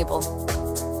cap and label.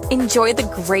 Enjoy the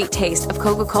great taste of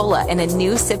Coca-Cola in a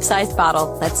new sip-sized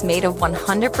bottle that's made of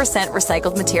 100%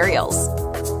 recycled materials.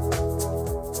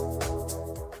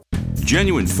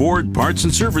 Genuine Ford Parts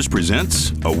and Service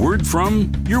presents A Word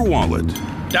from Your Wallet.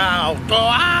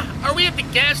 Are we at the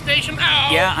gas station?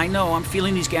 Yeah, I know. I'm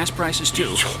feeling these gas prices,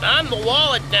 too. I'm the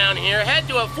wallet down here. Head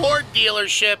to a Ford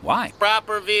dealership. Why?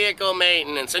 Proper vehicle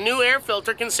maintenance. A new air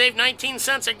filter can save 19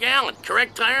 cents a gallon.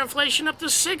 Correct tire inflation up to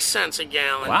 6 cents a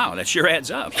gallon. Wow, that sure adds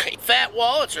up. Fat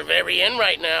wallets are very in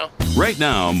right now. Right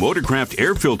now, Motorcraft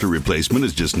air filter replacement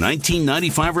is just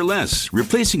 $19.95 or less.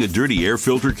 Replacing a dirty air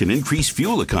filter can increase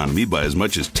fuel economy by as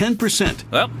much as 10%.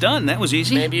 Well, done. That was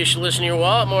easy. Maybe you should listen to your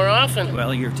wallet more often.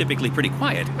 Well, you're typically pretty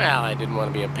quiet. Well, I didn't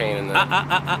want to be a pain in the...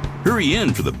 Hurry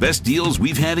in for the best deals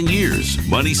we've had in years.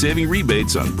 Money-saving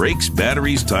rebates on brakes,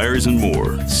 batteries, tires, and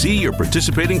more. See your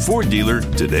participating Ford dealer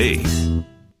today.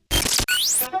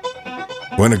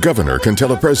 When a governor can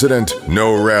tell a president,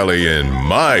 no rally in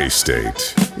my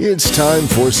state, it's time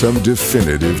for some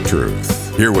definitive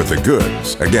truth. Here with the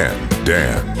goods, again,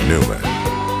 Dan Newman.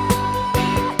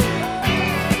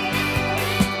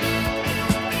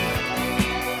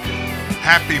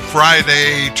 Happy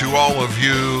Friday to all of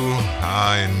you.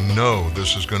 I know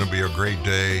this is going to be a great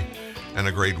day and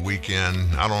a great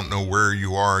weekend. I don't know where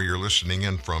you are, you're listening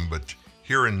in from, but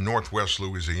here in Northwest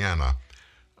Louisiana,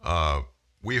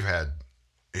 we've had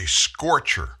a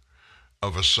scorcher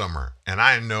of a summer. And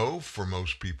I know for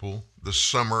most people, the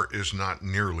summer is not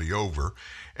nearly over.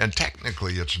 And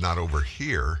technically, it's not over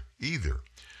here either.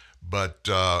 But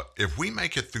if we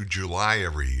make it through July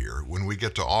every year, when we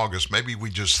get to August, maybe we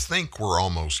just think we're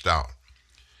almost out.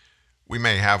 We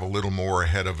may have a little more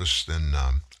ahead of us than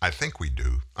I think we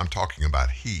do. I'm talking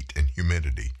about heat and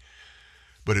humidity.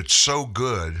 But it's so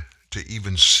good to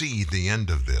even see the end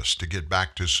of this, to get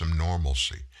back to some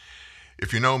normalcy.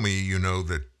 If you know me, you know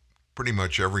that pretty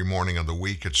much every morning of the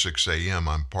week at 6 a.m.,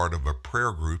 I'm part of a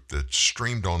prayer group that's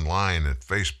streamed online at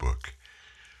Facebook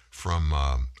from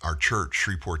our church,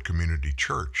 Shreveport Community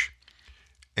Church.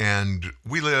 And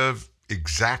we live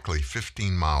exactly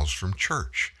 15 miles from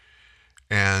church.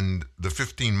 And the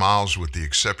 15 miles, with the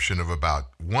exception of about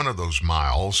one of those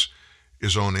miles,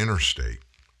 is on interstate.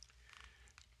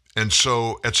 And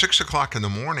so at 6 o'clock in the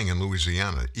morning in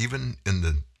Louisiana, even in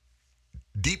the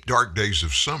deep, dark days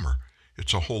of summer,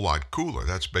 it's a whole lot cooler.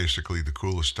 That's basically the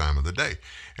coolest time of the day.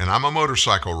 And I'm a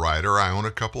motorcycle rider. I own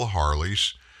a couple of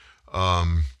Harleys.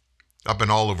 I've been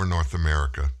all over North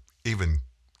America, even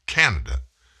Canada,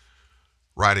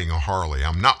 riding a Harley.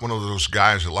 I'm not one of those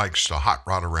guys that likes to hot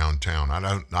rod around town.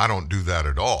 I don't do that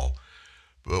at all.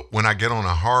 But when I get on a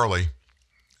Harley,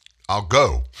 I'll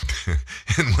go.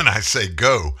 And when I say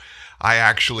go, I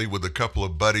actually, with a couple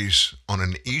of buddies on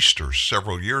an Easter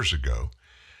several years ago,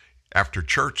 after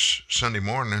church Sunday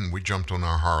morning, we jumped on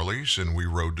our Harleys and we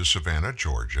rode to Savannah,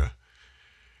 Georgia.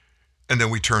 And then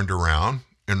we turned around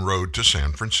and rode to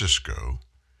San Francisco.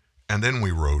 And then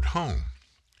we rode home.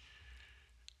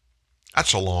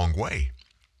 That's a long way.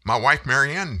 My wife,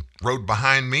 Marianne, rode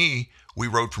behind me. We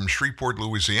rode from Shreveport,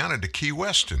 Louisiana to Key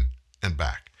West and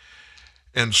back.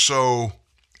 And so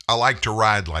I like to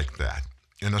ride like that,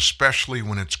 and especially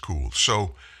when it's cool.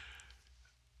 So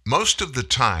most of the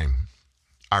time,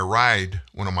 I ride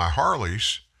one of my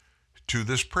Harleys to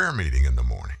this prayer meeting in the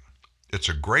morning. It's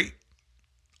a great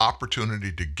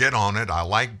opportunity to get on it. I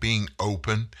like being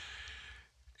open,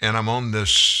 and I'm on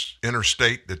this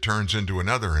interstate that turns into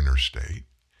another interstate,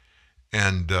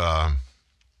 and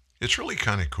it's really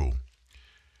kind of cool.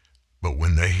 But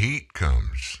when the heat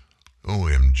comes,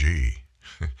 OMG.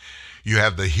 You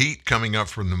have the heat coming up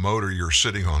from the motor you're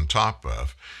sitting on top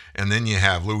of, and then you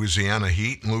have Louisiana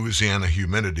heat and Louisiana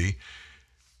humidity.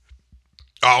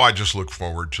 Oh, I just look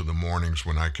forward to the mornings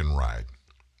when I can ride.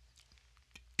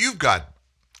 You've got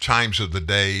times of the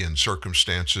day and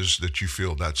circumstances that you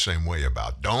feel that same way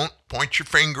about. Don't point your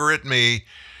finger at me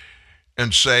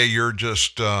and say you're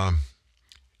just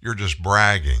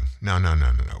bragging. No.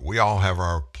 We all have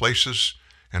our places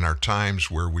and our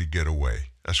times where we get away.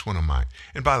 That's one of mine.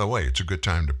 And by the way, it's a good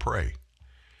time to pray.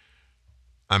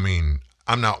 I mean,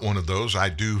 I'm not one of those. I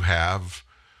do have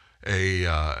a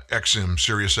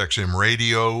Sirius XM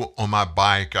radio on my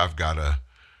bike. I've got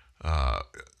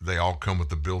they all come with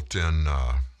the built-in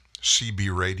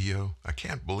CB radio. I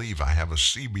can't believe I have a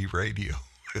CB radio.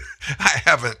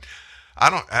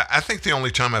 I think the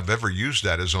only time I've ever used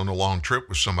that is on a long trip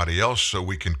with somebody else so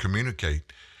we can communicate,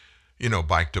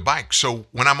 bike to bike. So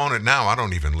when I'm on it now, I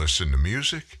don't even listen to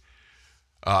music.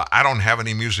 I don't have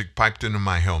any music piped into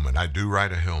my helmet. I do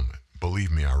ride a helmet.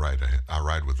 Believe me, I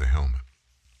ride with a helmet.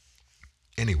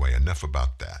 Anyway, enough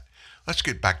about that. Let's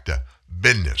get back to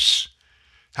business.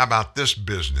 How about this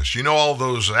business? You know all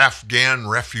those Afghan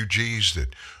refugees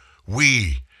that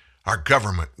our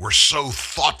government, we're so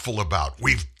thoughtful about.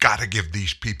 We've got to give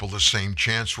these people the same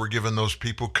chance we're giving those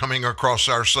people coming across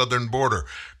our southern border.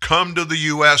 Come to the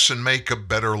U.S. and make a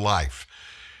better life.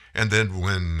 And then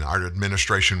when our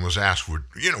administration was asked, we're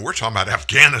talking about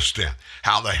Afghanistan.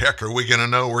 How the heck are we going to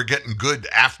know we're getting good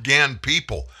Afghan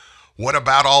people? What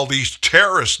about all these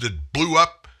terrorists that blew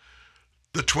up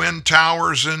the Twin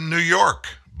Towers in New York?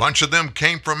 A bunch of them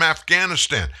came from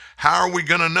Afghanistan. How are we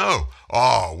going to know?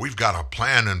 Oh, we've got a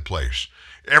plan in place.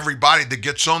 Everybody that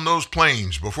gets on those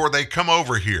planes before they come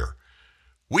over here,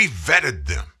 we vetted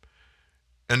them.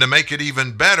 And to make it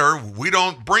even better, we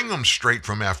don't bring them straight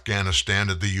from Afghanistan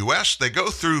to the U.S. They go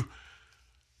through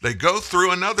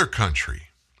another country,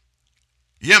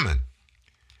 Yemen.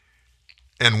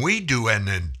 And we do an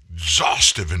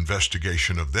exhaustive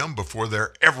investigation of them before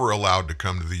they're ever allowed to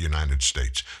come to the United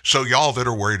States. So y'all that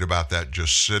are worried about that,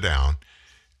 just sit down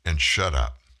and shut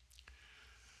up.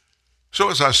 So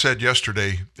as I said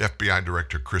yesterday, FBI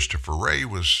Director Christopher Wray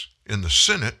was in the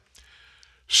Senate.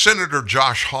 Senator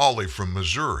Josh Hawley from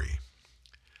Missouri,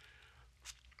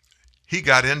 he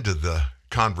got into the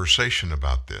conversation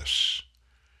about this.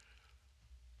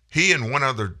 He and one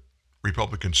other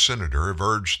Republican senator have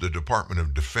urged the Department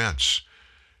of Defense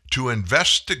to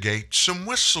investigate some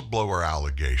whistleblower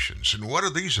allegations. And what are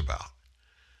these about?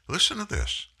 Listen to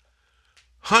this.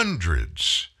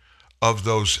 Hundreds of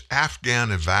those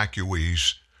Afghan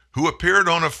evacuees who appeared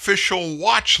on official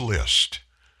watch list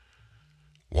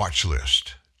watch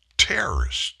list,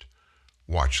 terrorist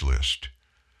watch list,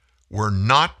 were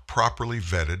not properly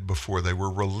vetted before they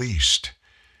were released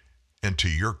into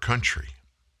your country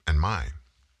and mine.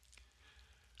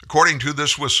 According to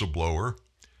this whistleblower,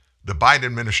 the Biden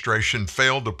administration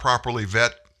failed to properly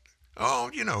vet,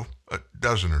 a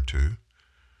dozen or two,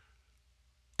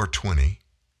 or 20,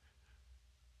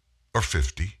 or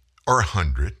 50, or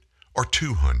 100, or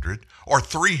 200, or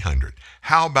 300.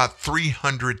 How about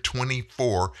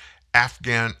 324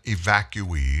 Afghan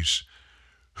evacuees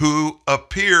who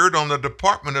appeared on the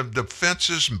Department of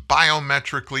Defense's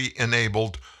biometrically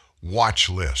enabled watch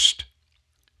list?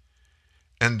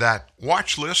 And that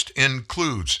watch list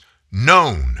includes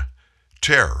known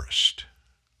terrorists.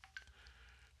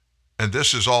 And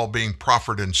this is all being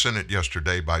proffered in Senate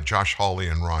yesterday by Josh Hawley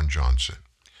and Ron Johnson.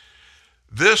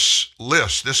 This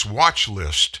list, this watch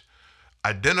list,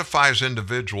 identifies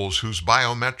individuals whose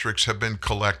biometrics have been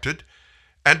collected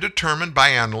and determined by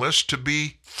analysts to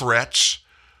be threats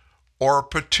or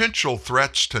potential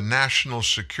threats to national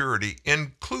security,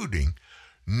 including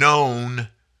known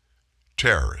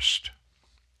terrorists.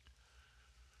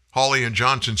 Hawley and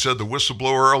Johnson said the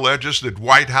whistleblower alleges that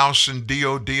White House and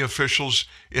DOD officials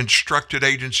instructed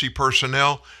agency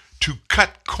personnel to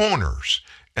cut corners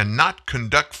and not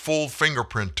conduct full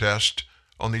fingerprint tests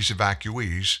on these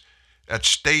evacuees at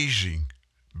staging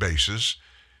bases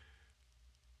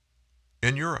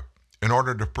in Europe in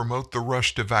order to promote the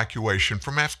rushed evacuation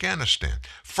from Afghanistan.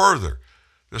 Further,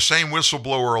 the same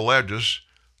whistleblower alleges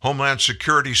Homeland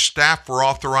Security staff were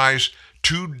authorized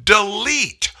to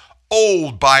delete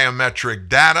old biometric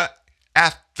data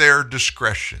at their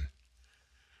discretion.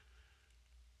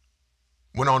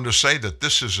 Went on to say that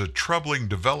this is a troubling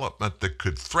development that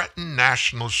could threaten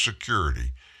national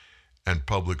security and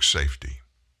public safety.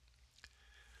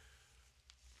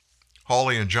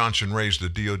 Hawley and Johnson raised the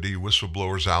DOD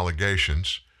whistleblower's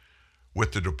allegations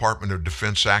with the Department of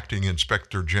Defense Acting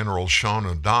Inspector General Sean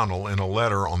O'Donnell in a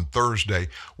letter on Thursday.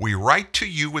 We write to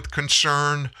you with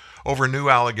concern over new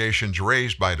allegations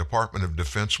raised by Department of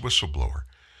Defense whistleblower.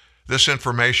 This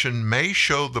information may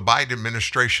show the Biden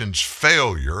administration's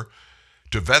failure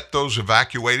to vet those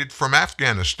evacuated from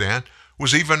Afghanistan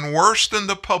was even worse than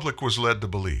the public was led to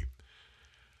believe.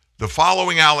 The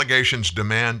following allegations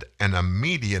demand an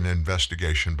immediate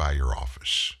investigation by your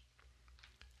office.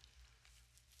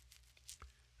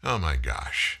 Oh my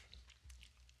gosh.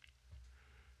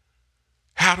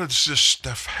 How does this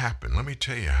stuff happen? Let me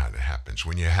tell you how it happens.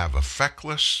 When you have a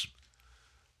feckless,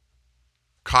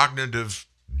 cognitive,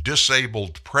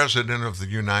 disabled president of the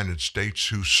United States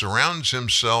who surrounds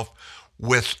himself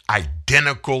with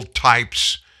identical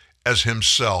types as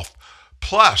himself,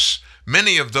 plus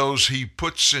many of those he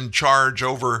puts in charge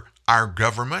over our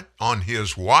government on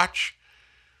his watch,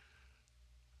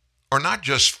 are not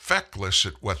just feckless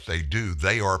at what they do,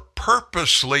 they are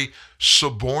purposely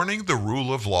suborning the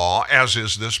rule of law, as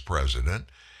is this president,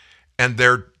 and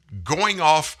they're going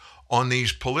off on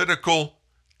these political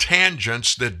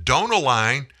tangents that don't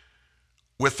align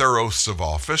with their oaths of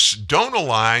office, don't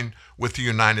align with the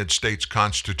United States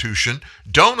Constitution,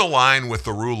 don't align with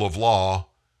the rule of law,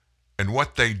 and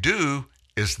what they do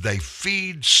is they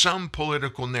feed some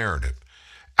political narrative.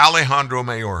 Alejandro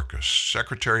Mayorkas,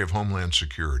 Secretary of Homeland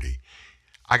Security.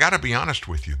 I got to be honest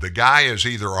with you. The guy is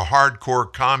either a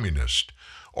hardcore communist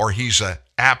or he's an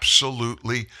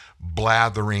absolutely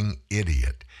blathering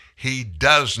idiot. He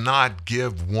does not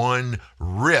give one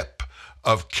rip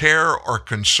of care or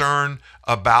concern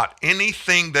about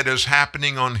anything that is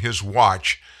happening on his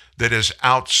watch that is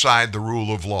outside the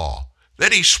rule of law,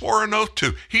 that he swore an oath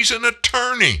to. He's an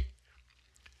attorney,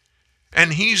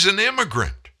 and he's an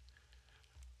immigrant.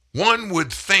 One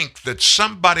would think that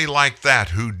somebody like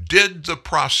that who did the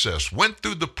process, went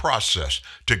through the process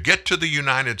to get to the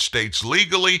United States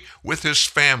legally with his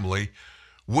family,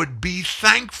 would be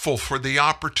thankful for the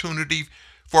opportunity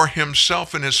for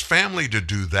himself and his family to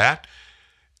do that,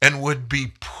 and would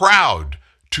be proud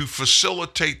to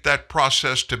facilitate that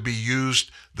process to be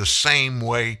used the same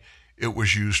way it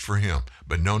was used for him.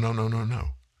 But no.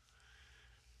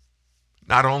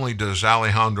 Not only does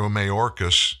Alejandro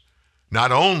Mayorkas,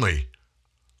 not only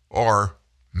are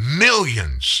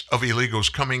millions of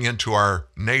illegals coming into our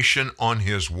nation on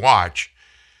his watch,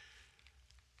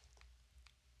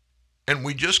 and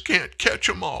we just can't catch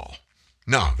them all.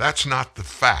 No, that's not the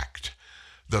fact.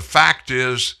 The fact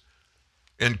is,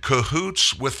 in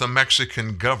cahoots with the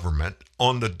Mexican government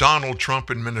on the Donald Trump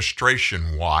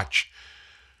administration watch,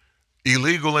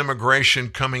 illegal immigration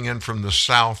coming in from the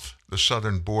south, the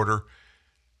southern border,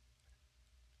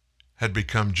 had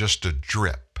become just a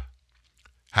drip.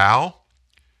 How?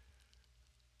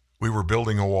 We were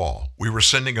building a wall. We were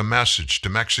sending a message to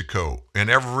Mexico and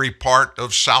every part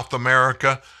of South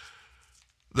America,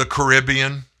 the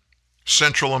Caribbean,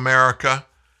 Central America.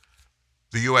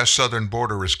 The U.S. southern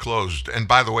border is closed. And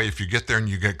by the way, if you get there and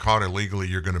you get caught illegally,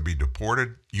 you're going to be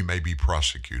deported. You may be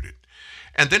prosecuted.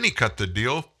 And then he cut the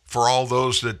deal for all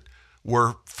those that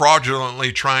were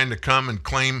fraudulently trying to come and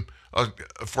claim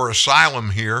for asylum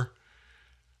here.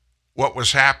 What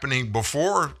was happening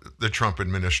before the Trump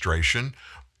administration,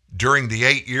 during the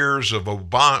 8 years of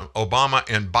Obama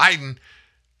and Biden,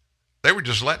 they were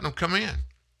just letting them come in.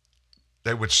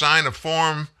 They would sign a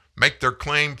form, make their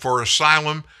claim for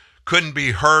asylum, couldn't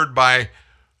be heard by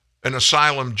an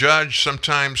asylum judge,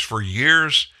 sometimes for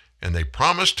years, and they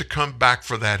promised to come back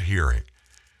for that hearing.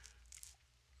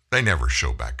 They never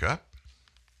show back up.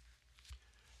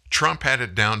 Trump had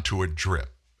it down to a drip.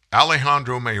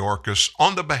 Alejandro Mayorkas,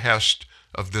 on the behest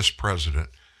of this president,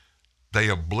 they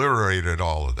obliterated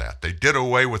all of that. They did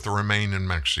away with the Remain in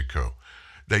Mexico.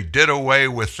 They did away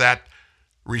with that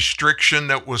restriction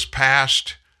that was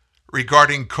passed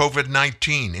regarding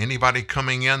COVID-19. Anybody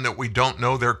coming in that we don't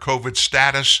know their COVID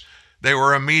status, they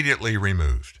were immediately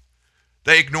removed.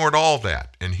 They ignored all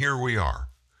that, and here we are.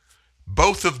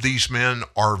 Both of these men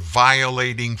are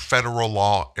violating federal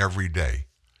law every day.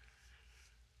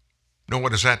 Now,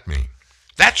 what does that mean?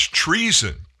 That's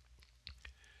treason.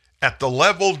 At the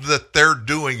level that they're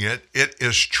doing it, it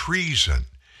is treason.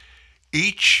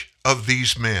 Each of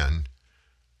these men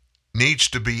needs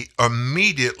to be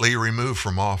immediately removed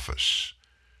from office.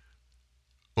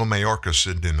 Well, Mayorkas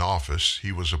isn't in office.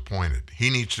 He was appointed. He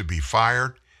needs to be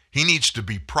fired. He needs to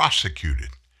be prosecuted.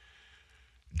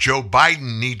 Joe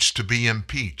Biden needs to be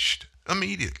impeached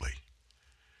immediately.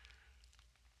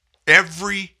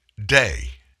 Every day,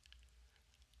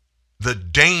 the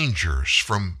dangers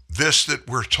from this that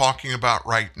we're talking about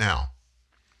right now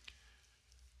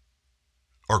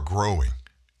are growing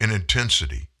in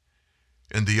intensity,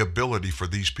 and the ability for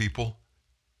these people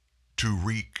to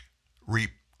reap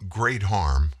great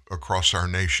harm across our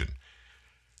nation.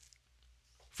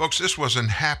 Folks, this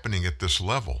wasn't happening at this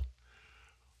level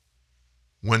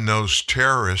when those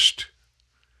terrorists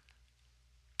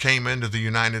came into the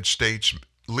United States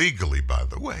legally, by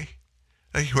the way.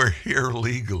 They were here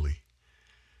legally.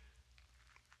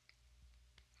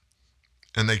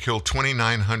 And they killed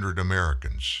 2,900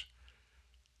 Americans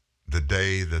the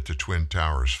day that the Twin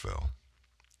Towers fell.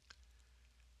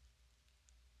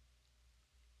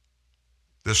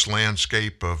 This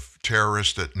landscape of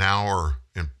terrorists that now are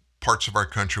in parts of our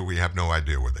country, we have no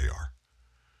idea where they are.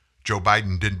 Joe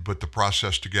Biden didn't put the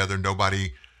process together.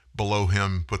 Nobody below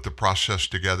him put the process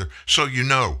together. So you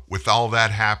know, with all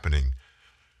that happening,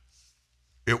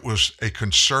 it was a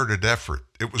concerted effort.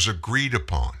 It was agreed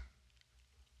upon.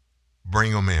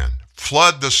 Bring them in.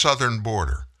 Flood the southern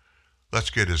border. Let's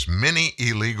get as many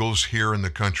illegals here in the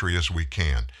country as we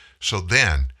can. So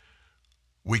then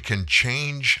we can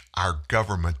change our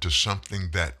government to something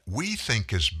that we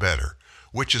think is better,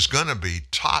 which is going to be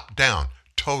top down,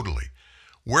 totally.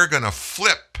 We're going to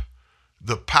flip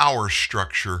the power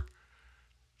structure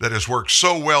that has worked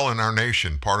so well in our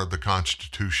nation, part of the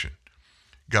Constitution.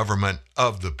 Government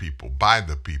of the people, by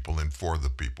the people, and for the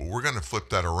people. We're going to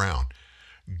flip that around.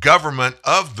 Government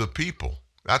of the people.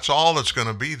 That's all that's going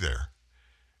to be there.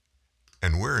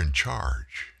 And we're in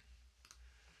charge.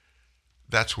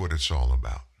 That's what it's all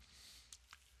about.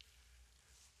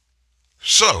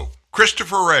 So,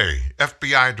 Christopher Wray,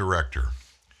 FBI director,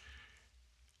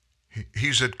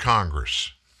 he's at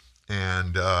Congress,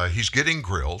 and he's getting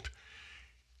grilled.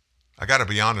 I got to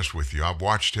be honest with you. I've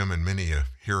watched him in many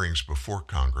hearings before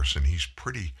Congress, and he's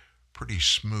pretty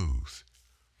smooth.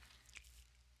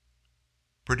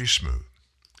 Pretty smooth.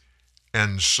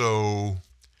 And so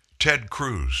Ted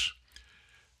Cruz,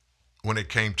 when it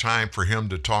came time for him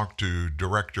to talk to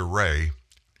Director Wray,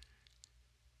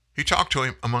 he talked to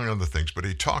him, among other things, but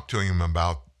he talked to him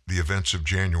about the events of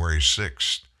January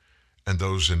 6th and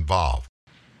those involved.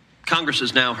 Congress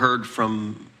has now heard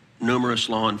from numerous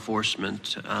law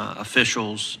enforcement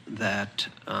officials that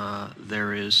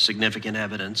there is significant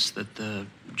evidence that the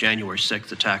January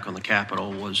 6th attack on the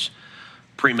Capitol was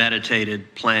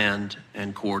premeditated, planned,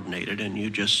 and coordinated. And you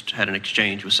just had an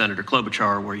exchange with Senator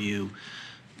Klobuchar where you,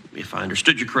 if I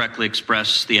understood you correctly,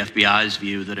 expressed the FBI's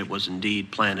view that it was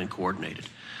indeed planned and coordinated.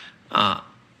 I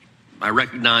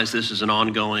recognize this is an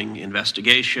ongoing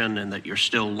investigation and that you're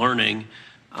still learning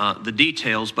the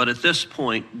details, but at this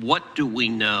point, what do we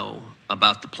know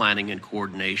about the planning and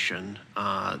coordination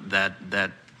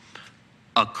that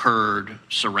occurred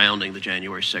surrounding the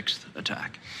January 6th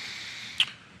attack?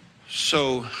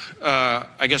 So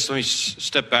I guess let me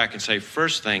step back and say,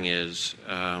 first thing is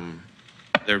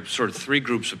there are sort of three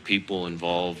groups of people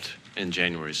involved in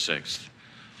January 6th.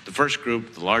 The first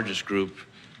group, the largest group,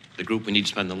 the group we need to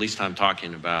spend the least time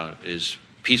talking about is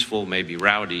peaceful, maybe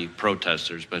rowdy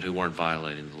protesters, but who weren't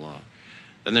violating the law.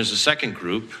 Then there's a second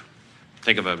group,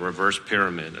 think of a reverse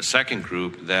pyramid, a second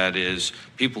group that is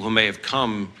people who may have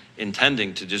come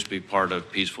intending to just be part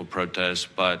of peaceful protests,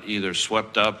 but either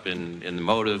swept up in the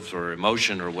motives or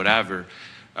emotion or whatever,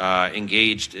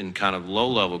 engaged in kind of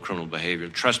low-level criminal behavior,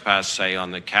 trespass, say, on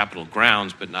the Capitol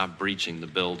grounds, but not breaching the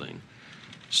building.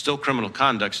 Still criminal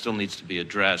conduct, still needs to be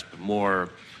addressed, but more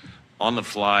on the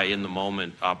fly, in the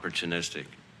moment, opportunistic.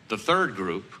 The third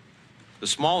group, the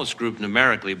smallest group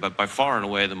numerically, but by far and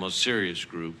away the most serious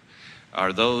group,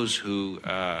 are those who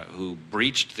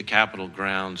breached the Capitol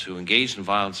grounds, who engaged in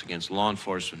violence against law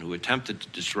enforcement, who attempted to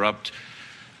disrupt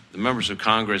the members of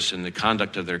Congress in the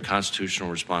conduct of their constitutional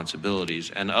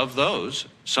responsibilities. And of those,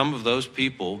 some of those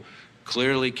people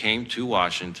clearly came to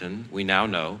Washington, we now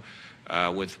know,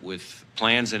 with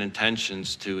plans and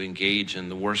intentions to engage in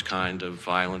the worst kind of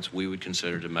violence we would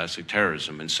consider domestic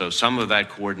terrorism. And so some of that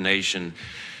coordination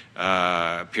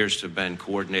appears to have been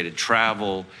coordinated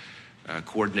travel,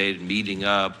 coordinated meeting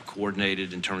up,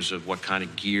 coordinated in terms of what kind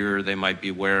of gear they might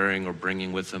be wearing or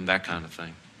bringing with them, that kind of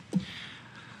thing.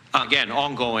 Again,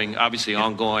 ongoing, obviously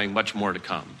ongoing, much more to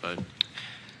come. But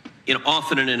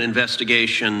often in an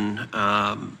investigation,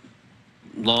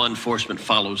 law enforcement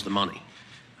follows the money.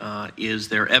 Is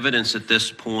there evidence at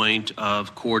this point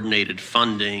of coordinated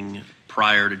funding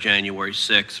prior to January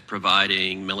 6th,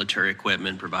 providing military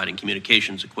equipment, providing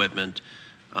communications equipment,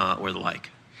 or the like?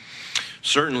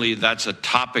 Certainly, that's a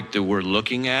topic that we're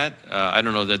looking at. I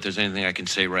don't know that there's anything I can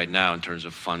say right now in terms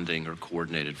of funding or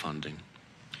coordinated funding.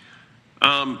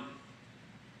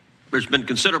 There's been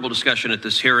considerable discussion at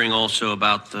this hearing also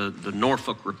about the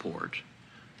Norfolk report.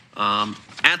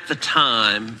 At the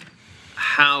time,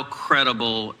 how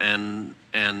credible and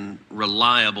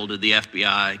reliable did the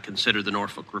FBI consider the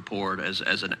Norfolk report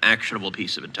as an actionable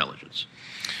piece of intelligence?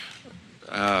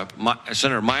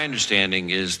 Senator, my understanding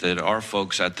is that our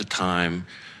folks at the time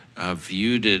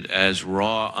viewed it as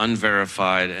raw,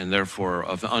 unverified, and therefore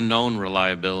of unknown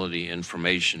reliability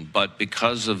information. But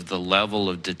because of the level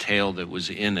of detail that was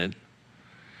in it,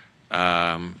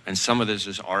 and some of this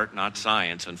is art, not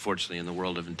science, unfortunately, in the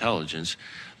world of intelligence,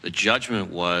 the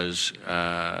judgment was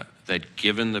that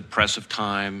given the press of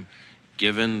time,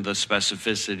 given the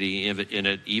specificity in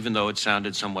it, even though it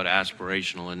sounded somewhat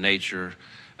aspirational in nature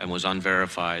and was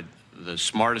unverified, the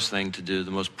smartest thing to do,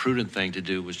 the most prudent thing to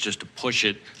do was just to push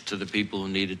it to the people who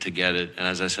needed to get it. And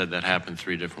as I said, that happened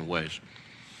three different ways.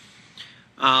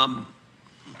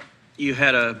 You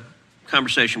had a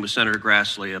conversation with Senator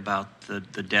Grassley about the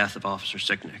death of Officer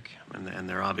Sicknick, and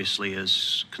there obviously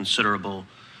is considerable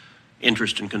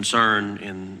interest and concern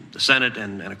in the Senate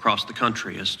and across the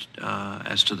country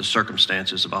as to the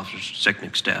circumstances of Officer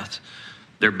Sicknick's death.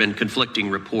 There have been conflicting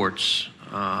reports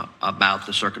about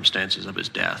the circumstances of his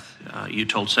death. You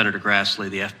told Senator Grassley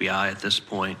the FBI at this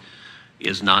point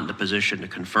is not in a position to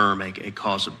confirm a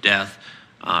cause of death.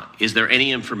 Is there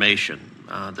any information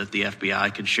that the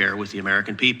FBI can share with the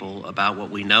American people about what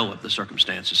we know of the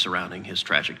circumstances surrounding his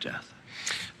tragic death?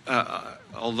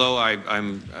 Although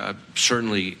I'm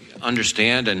certainly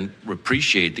understand and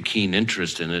appreciate the keen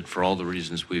interest in it for all the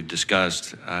reasons we've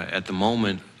discussed, at the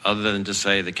moment, other than to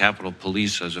say the Capitol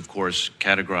Police has, of course,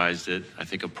 categorized it, I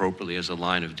think appropriately, as a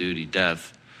line of duty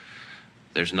death,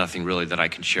 there's nothing really that I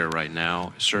can share right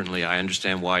now. Certainly, I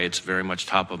understand why it's very much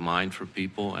top of mind for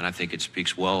people, and I think it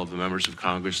speaks well of the members of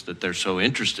Congress that they're so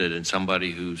interested in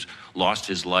somebody who's lost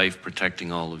his life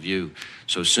protecting all of you.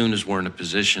 So as soon as we're in a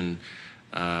position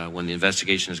when the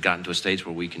investigation has gotten to a stage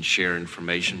where we can share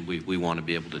information, we want to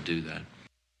be able to do that.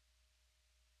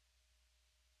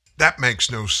 That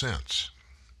makes no sense.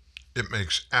 It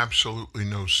makes absolutely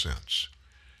no sense.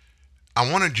 I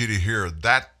wanted you to hear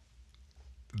that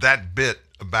bit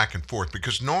of back and forth,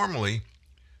 because normally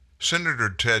Senator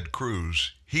Ted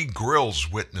Cruz, he grills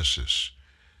witnesses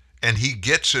and he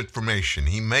gets information.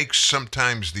 He makes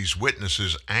sometimes these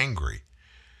witnesses angry.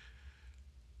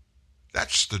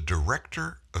 That's the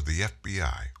director of the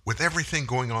FBI, with everything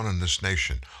going on in this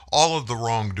nation, all of the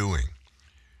wrongdoing.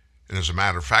 And as a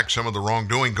matter of fact, some of the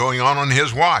wrongdoing going on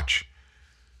his watch.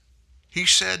 He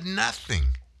said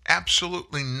nothing,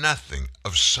 absolutely nothing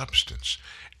of substance.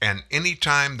 And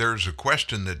anytime there's a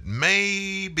question that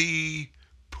may be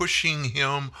pushing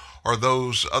him or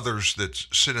those others that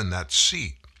sit in that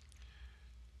seat,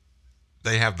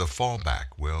 they have the fallback.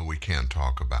 Well, we can't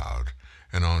talk about,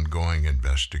 an ongoing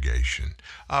investigation.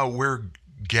 We're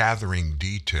gathering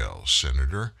details,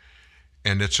 Senator,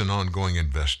 and it's an ongoing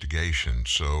investigation.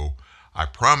 So I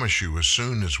promise you, as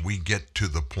soon as we get to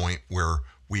the point where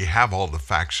we have all the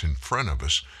facts in front of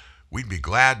us, we'd be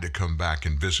glad to come back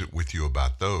and visit with you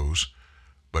about those.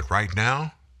 But right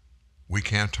now, we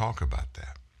can't talk about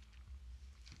that.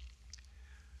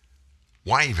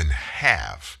 Why even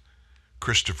have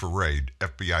Christopher Wray,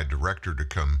 FBI director, to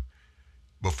come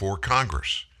before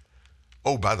Congress?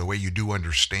 Oh, by the way, you do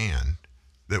understand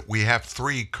that we have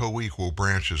 3 co-equal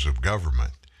branches of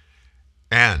government,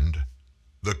 and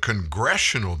the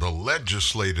congressional, the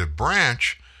legislative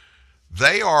branch,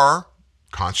 they are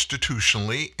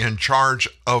constitutionally in charge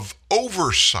of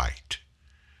oversight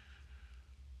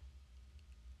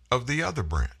of the other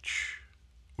branch,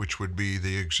 which would be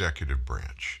the executive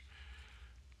branch.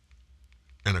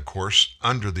 And of course,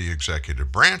 under the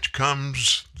executive branch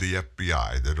comes the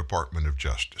FBI, the Department of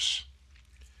Justice.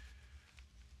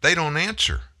 They don't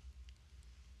answer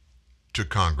to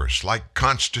Congress like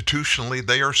constitutionally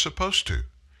they are supposed to.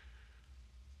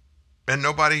 And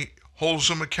nobody holds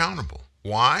them accountable.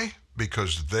 Why?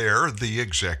 Because they're the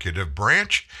executive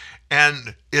branch,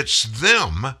 and it's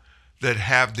them that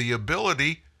have the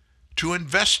ability to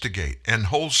investigate and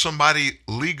hold somebody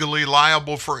legally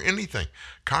liable for anything.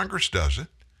 Congress doesn't.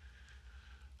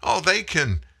 Oh, they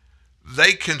can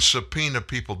subpoena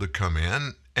people to come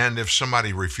in, and if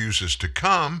somebody refuses to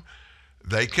come,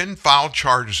 they can file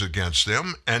charges against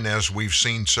them. And as we've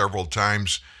seen several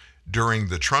times during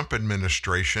the Trump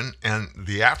administration and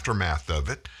the aftermath of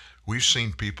it, we've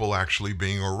seen people actually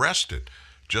being arrested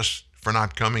just for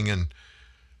not coming and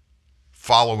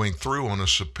following through on a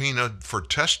subpoena for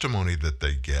testimony that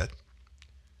they get.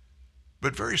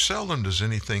 But very seldom does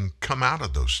anything come out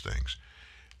of those things.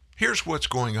 Here's what's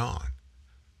going on.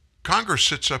 Congress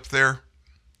sits up there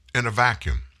in a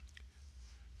vacuum.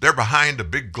 They're behind a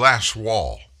big glass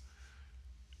wall.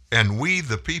 And we,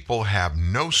 the people, have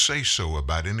no say-so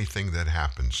about anything that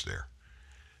happens there.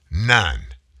 None.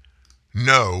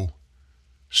 No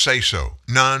say-so.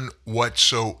 None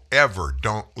whatsoever.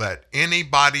 Don't let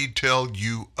anybody tell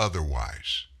you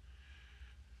otherwise.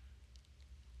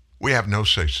 We have no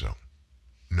say-so.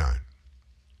 None.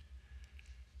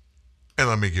 And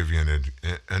let me give you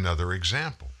another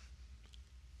example.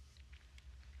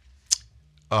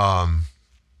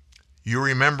 You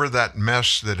remember that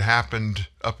mess that happened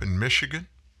up in Michigan?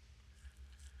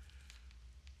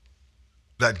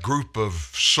 That group of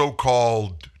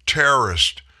so-called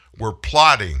terrorists were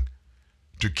plotting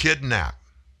to kidnap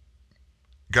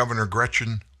Governor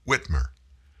Gretchen Whitmer.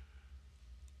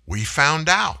 We found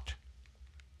out.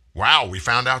 Wow, we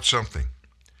found out something.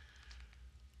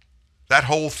 That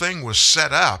whole thing was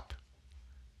set up.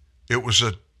 It was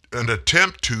an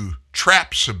attempt to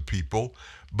trap some people,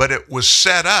 but it was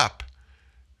set up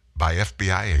by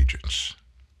FBI agents.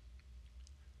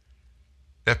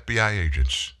 FBI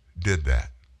agents did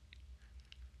that.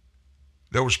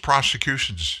 There was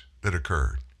prosecutions that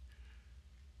occurred.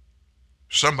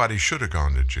 Somebody should have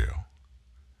gone to jail.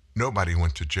 Nobody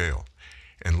went to jail.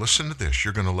 And listen to this.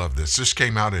 You're going to love this. This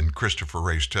came out in Christopher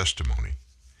Wray's testimony.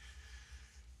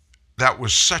 That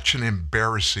was such an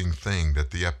embarrassing thing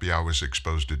that the FBI was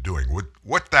exposed to doing.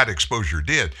 What that exposure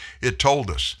did, it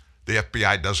told us the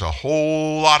FBI does a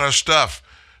whole lot of stuff.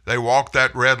 They walk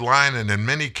that red line, and in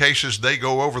many cases they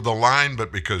go over the line,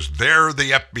 but because they're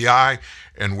the FBI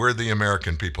and we're the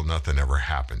American people, nothing ever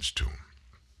happens to them.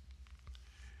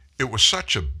 It was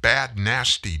such a bad,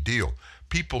 nasty deal.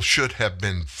 People should have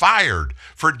been fired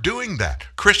for doing that.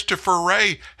 Christopher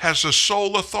Wray has the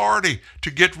sole authority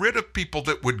to get rid of people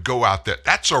that would go out there.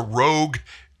 That's a rogue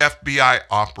FBI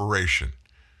operation.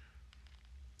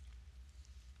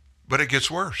 But it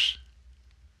gets worse.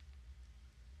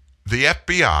 The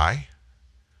FBI,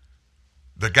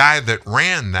 the guy that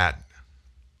ran that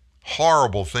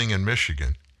horrible thing in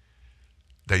Michigan,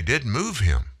 they did move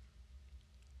him.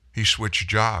 He switched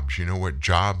jobs. You know what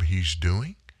job he's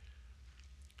doing?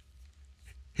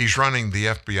 He's running the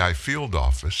FBI field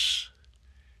office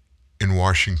in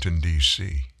Washington,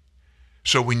 D.C.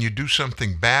 So when you do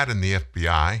something bad in the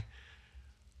FBI,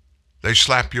 they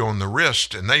slap you on the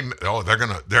wrist and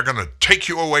they're gonna take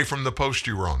you away from the post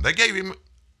you were on. They gave him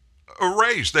a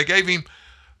raise. They gave him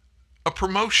a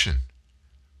promotion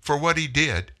for what he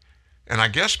did. And I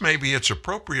guess maybe it's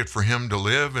appropriate for him to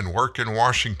live and work in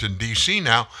Washington, D.C.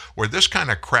 now, where this kind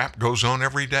of crap goes on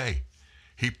every day.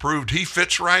 He proved he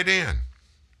fits right in.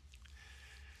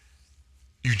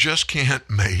 You just can't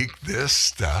make this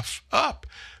stuff up.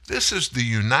 This is the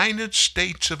United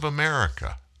States of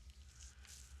America.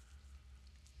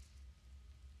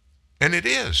 And it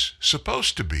is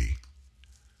supposed to be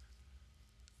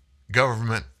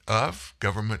government of,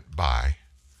 government by,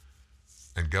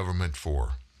 and government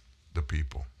for the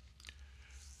people.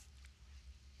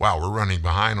 Wow, we're running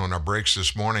behind on our breaks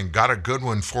this morning. Got a good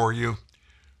one for you.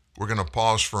 We're going to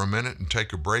pause for a minute and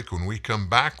take a break. When we come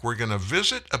back, we're going to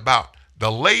visit about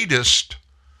the latest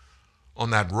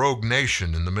on that rogue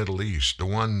nation in the Middle East, the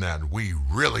one that we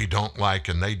really don't like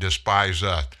and they despise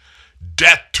us.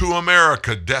 Death to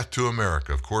America, death to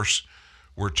America. Of course,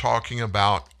 we're talking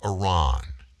about Iran.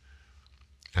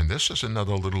 And this is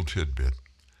another little tidbit.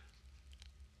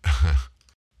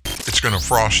 It's going to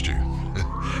frost you.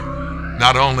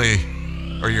 Not only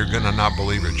are you going to not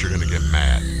believe it, you're going to get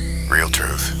mad. Real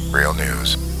truth, real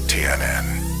news.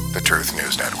 TNN, the Truth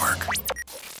News Network.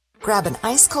 Grab an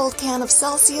ice-cold can of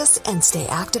Celsius and stay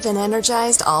active and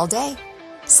energized all day.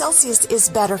 Celsius is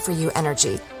better for you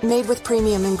energy, made with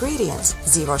premium ingredients,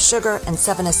 0 sugar, and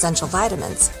 7 essential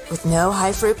vitamins, with no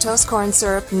high fructose corn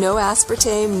syrup, no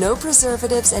aspartame, no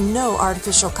preservatives, and no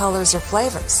artificial colors or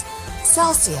flavors.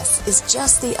 Celsius is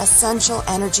just the essential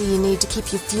energy you need to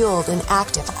keep you fueled and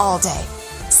active all day.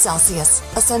 Celsius,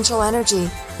 essential energy.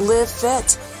 Live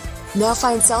fit. Now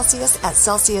find Celsius at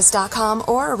Celsius.com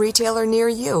or a retailer near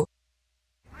you.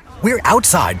 We're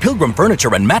outside Pilgrim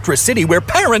Furniture and Mattress City where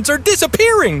parents are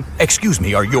disappearing. Excuse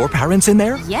me, are your parents in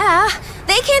there? Yeah.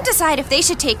 They can't decide if they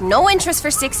should take no interest for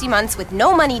 60 months with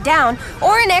no money down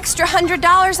or an extra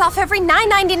 $100 off every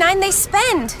 $9.99 they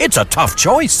spend. It's a tough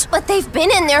choice. But they've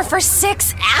been in there for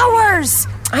 6 hours.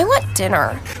 I want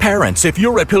dinner. Parents, if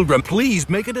you're at Pilgrim, please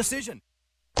make a decision.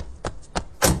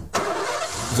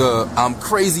 I'm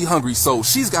crazy hungry, so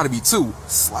she's got to be too.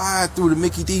 Slide through the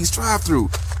Mickey D's drive-thru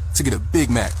to get a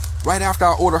Big Mac. Right after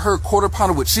I order her quarter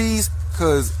pounder with cheese,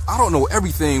 cause I don't know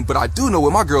everything, but I do know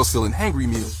what my girl's feeling hangry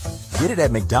meal. Get it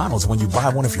at McDonald's when you buy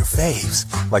one of your faves,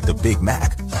 like the Big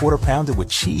Mac, quarter pounder with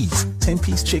cheese,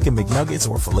 10-piece chicken McNuggets,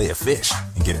 or filet of fish,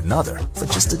 and get another for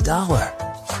just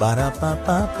 $1.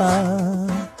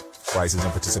 Ba-da-ba-ba-ba. Prices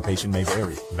and participation may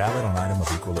vary. Valid on item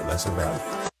of equal or lesser value.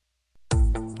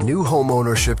 New home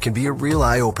ownership can be a real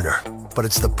eye-opener, but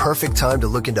it's the perfect time to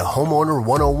look into Homeowner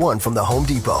 101 from the Home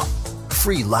Depot.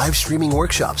 Free live streaming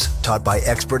workshops taught by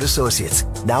expert associates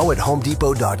now at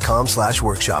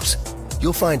homedepot.com/workshops.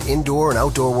 You'll find indoor and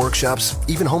outdoor workshops,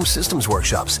 even home systems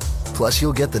workshops. Plus,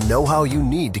 you'll get the know-how you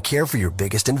need to care for your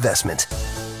biggest investment.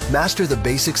 Master the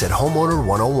basics at Homeowner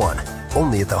 101,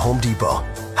 only at the Home Depot.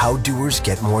 How doers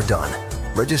get more done.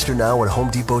 Register now at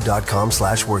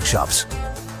homedepot.com/workshops.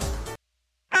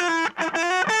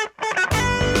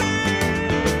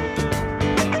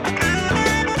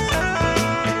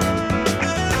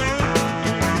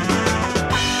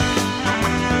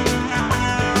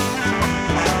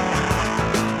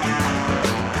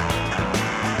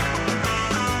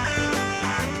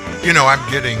 You know, I'm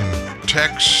getting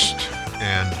text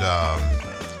and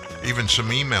even some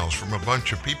emails from a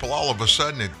bunch of people. All of a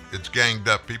sudden, it's ganged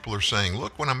up. People are saying,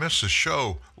 look, when I miss a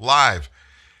show live,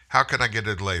 how can I get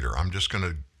it later? I'm just going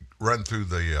to run through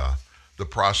the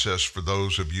process for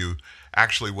those of you.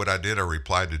 Actually, what I did, I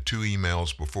replied to 2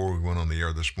 emails before we went on the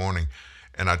air this morning,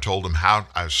 and I told them how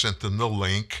I sent them the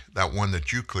link, that one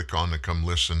that you click on to come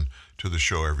listen to the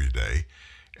show every day.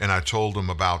 And I told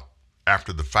them about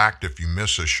after the fact, if you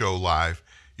miss a show live,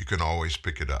 you can always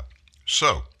pick it up.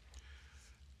 So,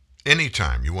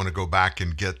 anytime you want to go back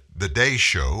and get the day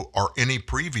show or any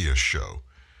previous show,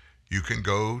 you can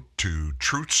go to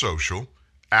Truth Social,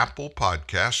 Apple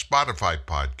Podcasts, Spotify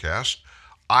Podcasts,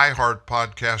 iHeart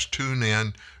Podcast,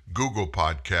 TuneIn, Google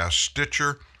Podcasts,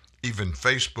 Stitcher, even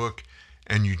Facebook,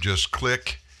 and you just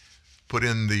click, put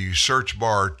in the search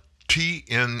bar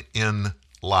TNN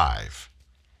Live.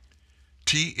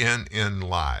 TNN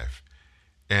Live,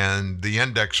 and the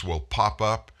index will pop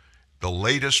up. The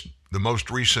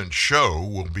most recent show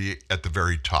will be at the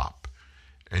very top,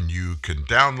 and you can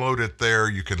download it there.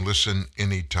 You can listen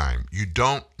anytime. You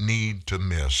don't need to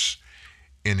miss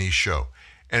any show,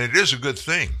 and it is a good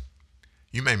thing.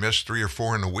 You may miss 3 or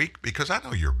 4 in a week because I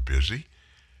know you're busy.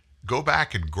 Go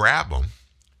back and grab them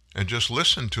and just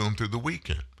listen to them through the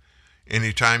weekend.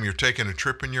 Anytime you're taking a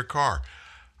trip in your car.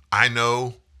 I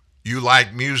know you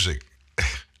like music.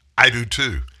 I do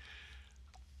too.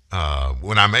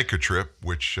 When I make a trip,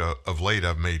 which of late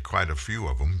I've made quite a few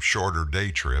of them, shorter day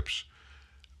trips,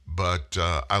 but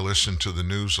I listen to the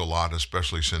news a lot,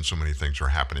 especially since so many things are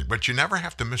happening. But you never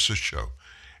have to miss a show.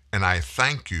 And I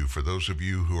thank you for those of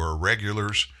you who are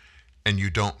regulars and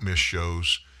you don't miss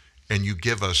shows and you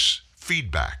give us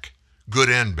feedback,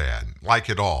 good and bad, like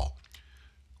it all.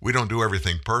 We don't do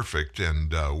everything perfect,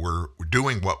 and we're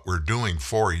doing what we're doing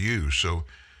for you. So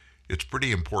it's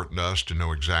pretty important to us to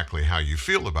know exactly how you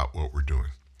feel about what we're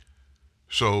doing.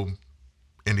 So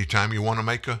anytime you want to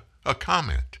make a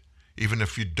comment, even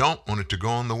if you don't want it to go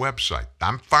on the website,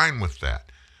 I'm fine with that.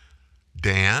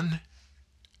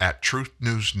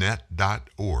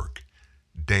 Dan@truthnewsnet.org.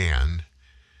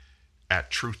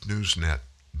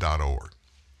 Dan@truthnewsnet.org.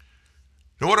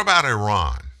 Now, what about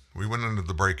Iran? We went into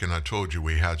the break and I told you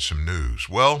we had some news.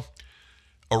 Well,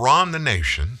 Iran, the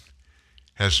nation,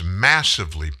 has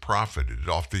massively profited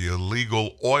off the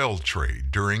illegal oil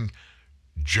trade during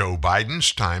Joe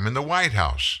Biden's time in the White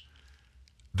House.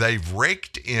 They've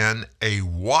raked in a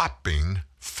whopping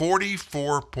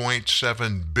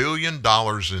 $44.7 billion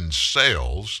in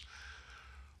sales,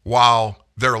 while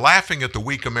they're laughing at the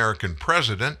weak American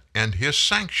president and his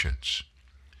sanctions.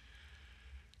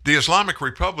 The Islamic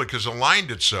Republic has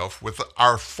aligned itself with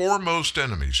our foremost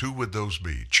enemies. Who would those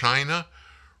be? China,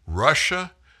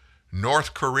 Russia,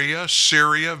 North Korea,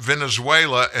 Syria,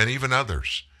 Venezuela, and even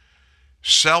others.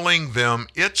 Selling them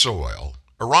its oil,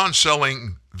 Iran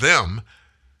selling them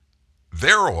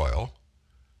their oil.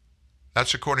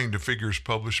 That's according to figures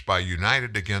published by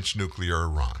United Against Nuclear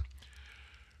Iran.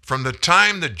 From the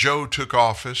time that Joe took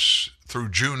office through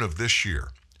June of this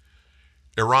year,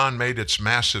 Iran made its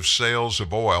massive sales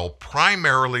of oil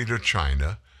primarily to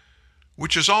China,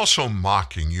 which is also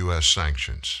mocking U.S.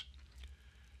 sanctions.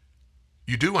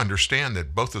 You do understand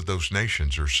that both of those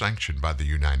nations are sanctioned by the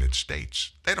United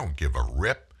States. They don't give a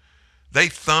rip. They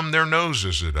thumb their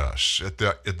noses at us, at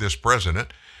this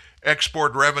president.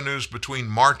 Export revenues between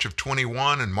March of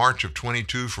 21 and March of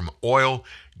 22 from oil,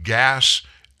 gas,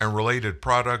 and related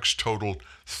products totaled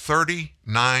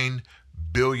 $39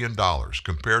 billion,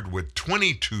 compared with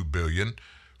 $22 billion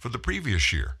for the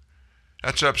previous year.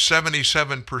 That's up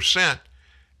 77%,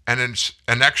 and it's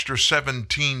an extra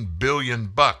 $17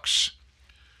 billion.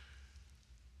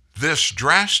 This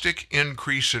drastic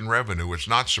increase in revenue is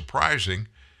not surprising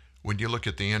when you look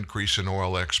at the increase in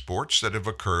oil exports that have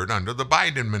occurred under the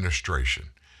Biden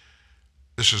administration.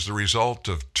 This is the result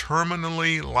of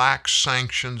terminally lax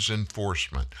sanctions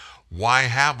enforcement. Why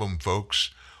have them,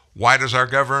 folks? Why does our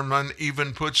government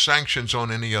even put sanctions on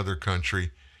any other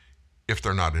country if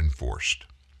they're not enforced?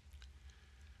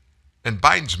 And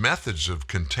Biden's methods of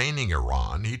containing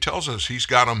Iran, he tells us he's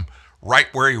got them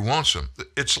right where he wants them.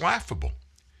 It's laughable.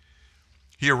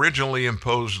 He originally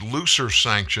imposed looser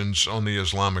sanctions on the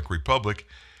Islamic Republic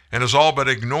and has all but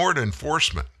ignored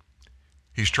enforcement.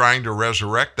 He's trying to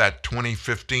resurrect that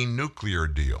 2015 nuclear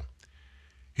deal.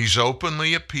 He's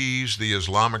openly appeased the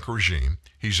Islamic regime.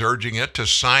 He's urging it to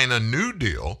sign a new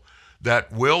deal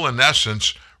that will, in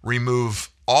essence, remove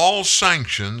all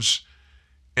sanctions,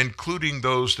 including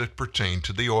those that pertain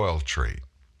to the oil trade.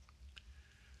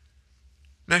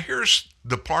 Now, here's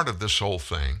the part of this whole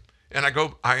thing. And I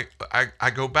go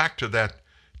back to that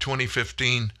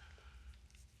 2015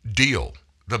 deal,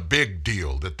 the big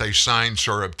deal that they signed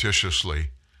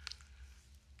surreptitiously.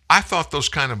 I thought those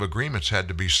kind of agreements had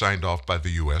to be signed off by the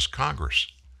U.S. Congress.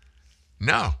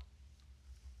 No.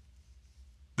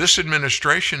 This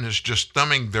administration is just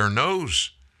thumbing their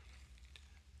nose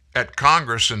at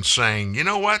Congress and saying, you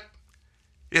know what?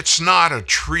 It's not a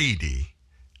treaty.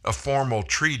 A formal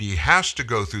treaty has to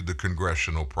go through the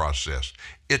congressional process.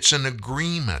 It's an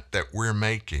agreement that we're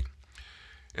making.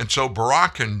 And so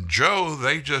Barack and Joe,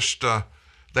 they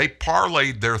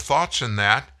parlayed their thoughts in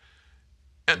that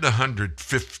and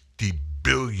 $150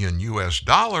 billion US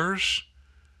dollars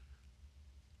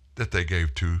that they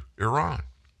gave to Iran.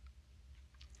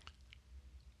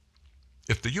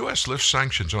 If the U.S. lifts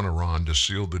sanctions on Iran to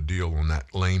seal the deal on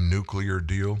that lame nuclear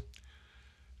deal,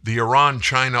 the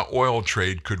Iran-China oil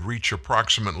trade could reach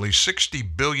approximately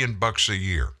 $60 billion a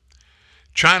year.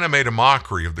 China made a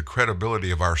mockery of the credibility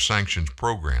of our sanctions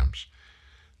programs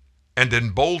and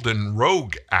emboldened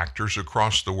rogue actors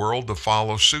across the world to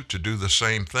follow suit to do the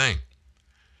same thing.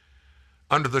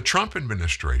 Under the Trump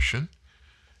administration,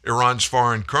 Iran's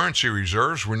foreign currency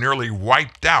reserves were nearly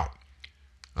wiped out.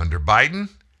 Under Biden,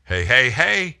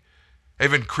 they've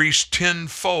increased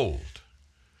tenfold.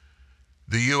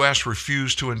 The U.S.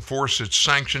 refused to enforce its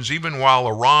sanctions even while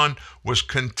Iran was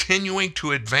continuing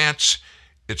to advance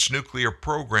its nuclear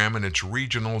program and its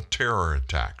regional terror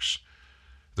attacks.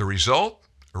 The result?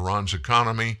 Iran's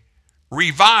economy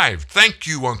revived. Thank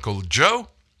you, Uncle Joe.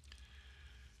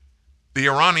 The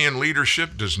Iranian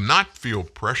leadership does not feel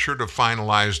pressure to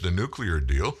finalize the nuclear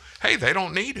deal. Hey, they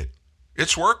don't need it.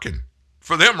 It's working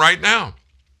for them right now.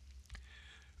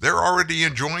 They're already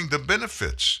enjoying the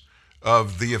benefits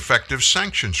of the effective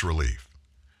sanctions relief.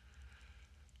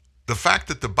 The fact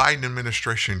that the Biden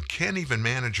administration can't even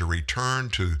manage a return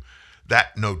to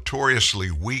that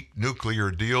notoriously weak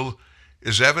nuclear deal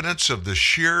is evidence of the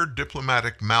sheer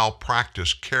diplomatic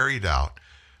malpractice carried out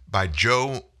by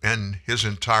Joe and his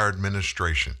entire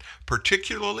administration,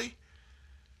 particularly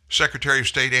Secretary of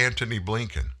State Antony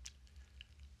Blinken.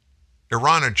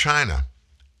 Iran and China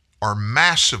are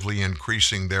massively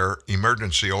increasing their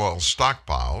emergency oil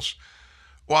stockpiles,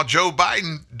 while Joe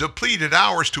Biden depleted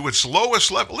ours to its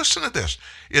lowest level. Listen to this.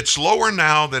 It's lower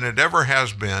now than it ever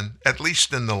has been, at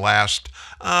least in the last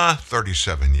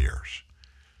 37 years.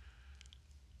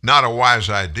 Not a wise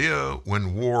idea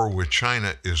when war with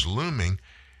China is looming.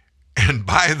 And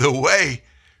by the way,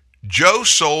 Joe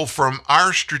sold from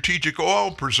our strategic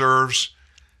oil preserves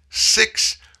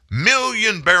 6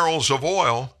 million barrels of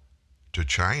oil to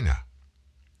China.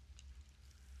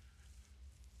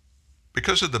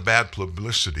 Because of the bad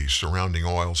publicity surrounding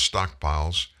oil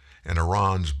stockpiles and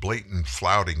Iran's blatant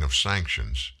flouting of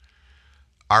sanctions,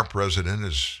 our president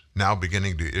is now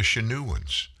beginning to issue new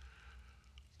ones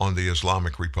on the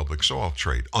Islamic Republic's oil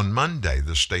trade. On Monday,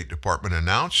 the State Department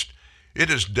announced it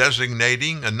is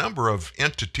designating a number of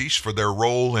entities for their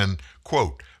role in,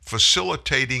 quote,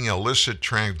 facilitating illicit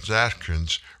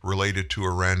transactions related to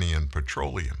Iranian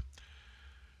petroleum.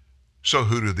 So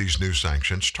who do these new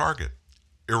sanctions target?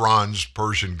 Iran's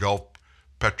Persian Gulf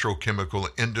Petrochemical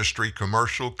Industry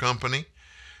Commercial Company,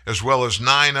 as well as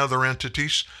 9 other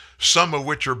entities, some of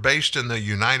which are based in the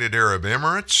United Arab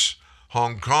Emirates,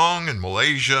 Hong Kong, and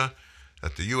Malaysia,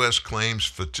 that the U.S. claims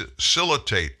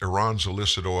facilitate Iran's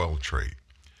illicit oil trade.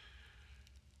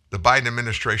 The Biden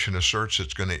administration asserts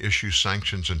it's going to issue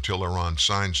sanctions until Iran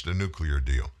signs the nuclear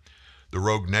deal. The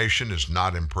rogue nation is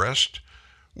not impressed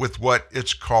with what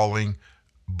it's calling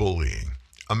bullying.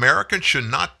 Americans should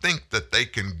not think that they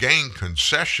can gain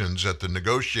concessions at the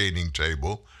negotiating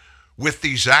table with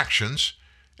these actions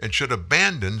and should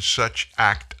abandon such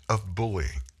act of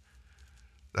bullying.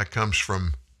 That comes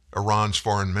from Iran's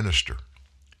foreign minister.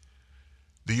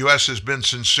 The U.S. has been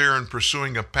sincere in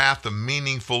pursuing a path of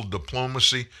meaningful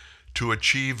diplomacy to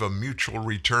achieve a mutual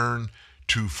return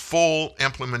to full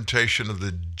implementation of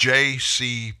the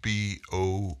JCPOA.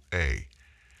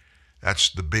 That's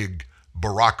the big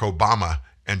Barack Obama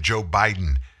and Joe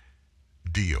Biden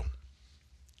deal.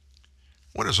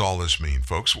 What does all this mean,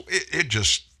 folks? It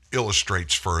just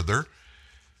illustrates further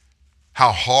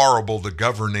how horrible the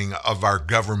governing of our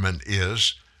government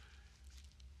is.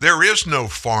 There is no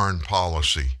foreign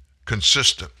policy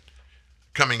consistent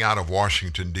coming out of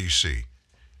Washington, D.C.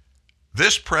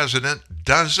 This president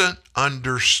doesn't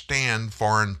understand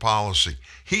foreign policy.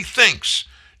 He thinks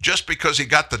just because he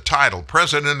got the title,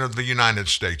 President of the United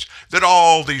States, that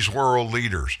all these world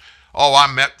leaders,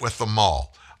 I met with them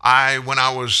all. When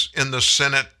I was in the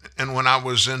Senate and when I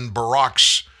was in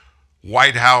Barack's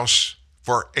White House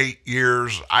for 8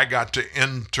 years, I got to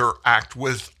interact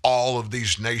with all of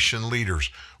these nation leaders.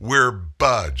 We're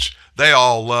buds. They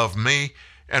all love me,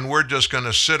 and we're just going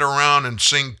to sit around and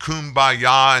sing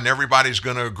Kumbaya, and everybody's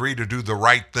going to agree to do the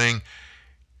right thing,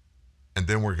 and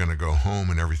then we're going to go home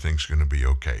and everything's going to be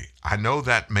okay. I know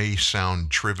that may sound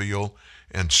trivial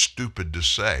and stupid to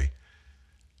say,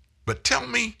 but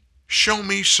show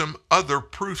me some other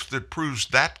proof that proves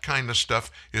that kind of stuff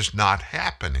is not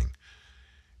happening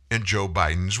in Joe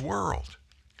Biden's world.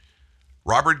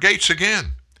 Robert Gates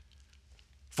again,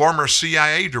 former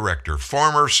CIA director,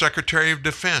 former Secretary of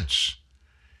Defense.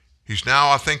 He's now,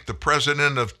 I think, the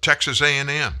president of Texas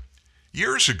A&M.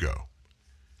 Years ago,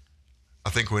 I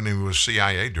think when he was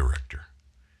CIA director,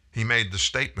 he made the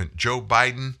statement, Joe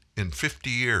Biden in 50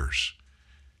 years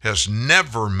has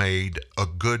never made a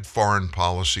good foreign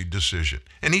policy decision.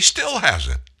 And he still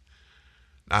hasn't.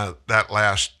 Now,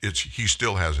 he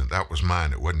still hasn't. That was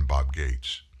mine. It wasn't Bob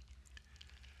Gates.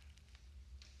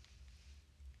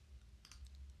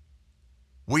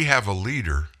 We have a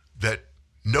leader that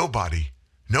no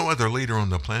other leader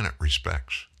on the planet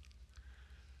respects.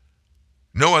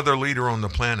 No other leader on the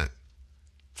planet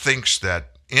thinks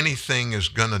that anything is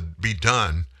going to be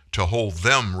done to hold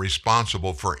them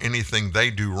responsible for anything they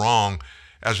do wrong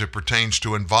as it pertains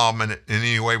to involvement in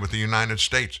any way with the United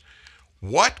States.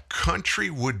 What country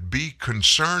would be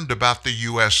concerned about the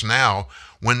U.S. now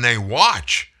when they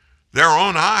watch their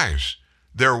own eyes?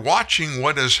 They're watching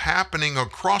what is happening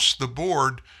across the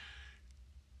board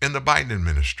in the Biden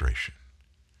administration.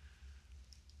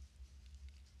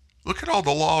 Look at all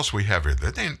the laws we have here.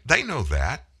 They know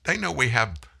that. They know we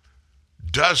have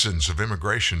dozens of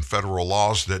immigration federal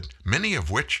laws, that many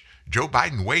of which Joe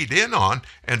Biden weighed in on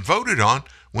and voted on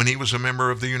when he was a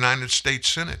member of the United States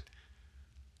Senate.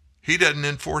 He doesn't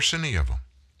enforce any of them.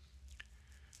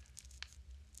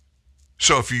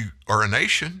 So if you are a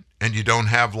nation and you don't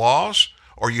have laws,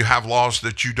 or you have laws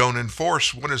that you don't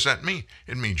enforce, what does that mean?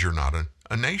 It means you're not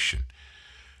a nation.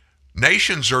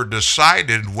 Nations are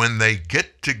decided when they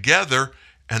get together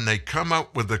and they come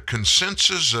up with a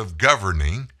consensus of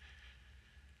governing,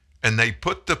 and they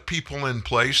put the people in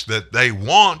place that they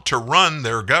want to run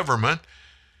their government,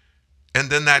 and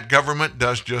then that government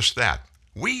does just that.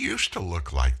 We used to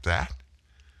look like that.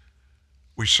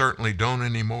 We certainly don't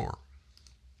anymore.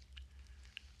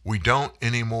 We don't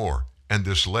anymore. And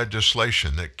this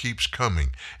legislation that keeps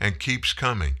coming and keeps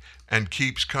coming and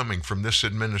keeps coming from this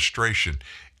administration,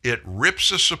 it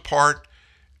rips us apart,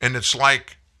 and it's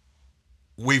like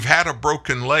we've had a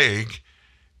broken leg,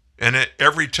 and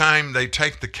every time they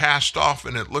take the cast off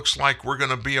and it looks like we're going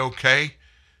to be okay,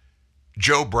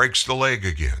 Joe breaks the leg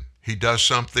again. He does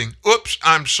something, oops,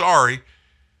 I'm sorry,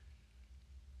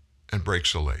 and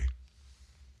breaks the leg.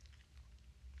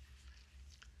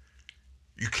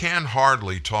 You can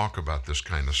hardly talk about this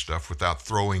kind of stuff without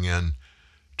throwing in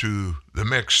to the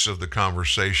mix of the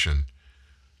conversation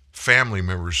family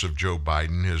members of Joe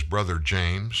Biden, his brother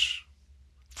James,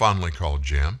 fondly called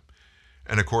Jim,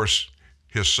 and of course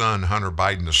his son Hunter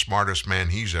Biden, the smartest man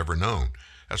he's ever known.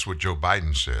 That's what Joe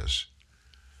Biden says.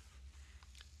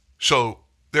 So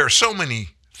there are so many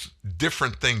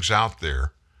different things out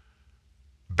there,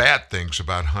 bad things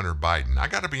about Hunter Biden. I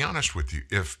got to be honest with you.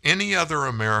 If any other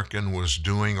American was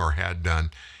doing or had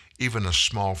done even a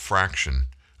small fraction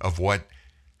of what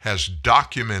has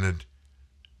documented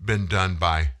been done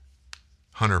by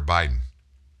Hunter Biden,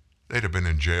 they'd have been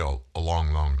in jail a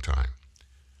long, long time.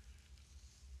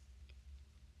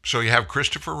 So you have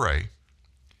Christopher Wray,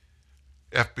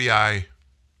 FBI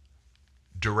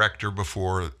director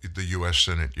before the U.S.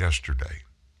 Senate yesterday.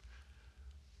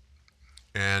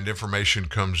 And information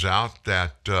comes out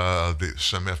that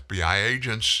some FBI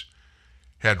agents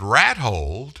had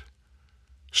rat-holed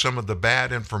some of the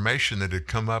bad information that had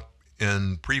come up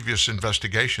in previous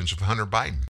investigations of Hunter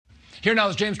Biden. Here now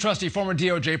is James Trusty, former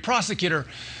DOJ prosecutor.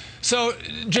 So,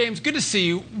 James, good to see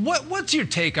you. What's your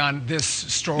take on this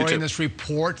story and this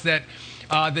report that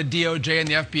the DOJ and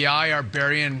the FBI are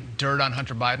burying dirt on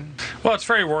Hunter Biden? Well, it's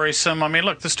very worrisome. I mean,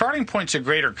 look, the starting point's a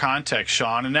greater context,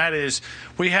 Sean, and that is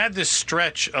we had this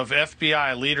stretch of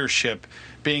FBI leadership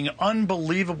being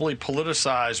unbelievably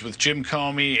politicized with Jim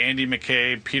Comey, Andy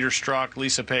McCabe, Peter Strzok,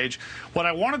 Lisa Page. What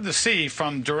I wanted to see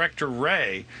from Director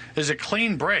Wray is a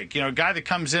clean break. You know, a guy that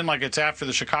comes in like it's after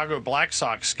the Chicago Black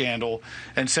Sox scandal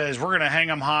and says, we're going to hang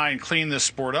them high and clean this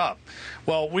sport up.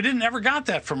 Well, we didn't ever got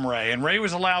that from Wray, and Wray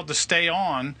was allowed to stay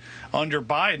on under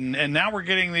Biden, and now we're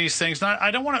getting these things. Now,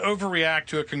 I don't want to overreact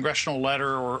to a congressional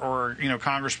letter or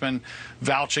congressman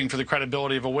vouching for the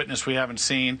credibility of a witness we haven't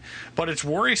seen, but it's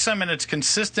worrisome and it's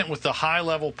consistent with the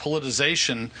high-level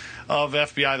politicization of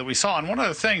FBI that we saw. And one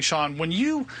other thing, Sean, when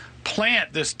you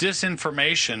plant this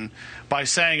disinformation by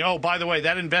saying, oh, by the way,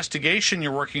 that investigation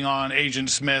you're working on, Agent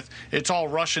Smith, it's all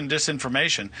Russian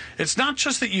disinformation. It's not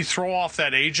just that you throw off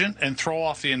that agent and throw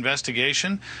off the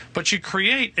investigation, but you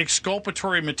create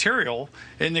exculpatory material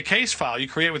in the case file. You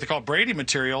create what they call Brady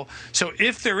material. So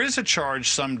if there is a charge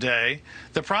someday,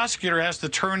 the prosecutor has to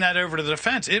turn that over to the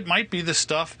defense. It might be the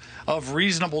stuff of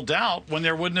reasonable doubt when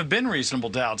there wouldn't have been reasonable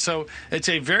doubt. So it's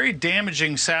a very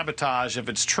damaging sabotage if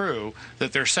it's true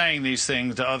that they're saying these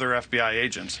things to other FBI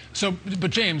agents. So,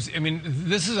 but James, I mean,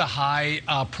 this is a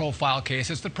high-profile case.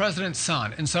 It's the president's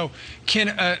son. And so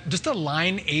can just a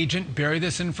line agent bury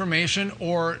this information,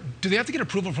 or do they have to get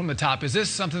approval from the top? Is this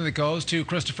something that goes to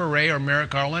Christopher Wray or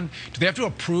Merrick Garland? Do they have to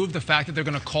approve the fact that they're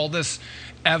going to call this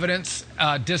evidence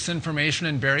disinformation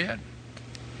and bury it?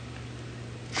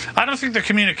 I don't think the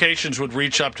communications would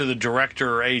reach up to the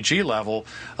director or AG level.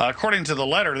 According to the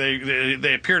letter,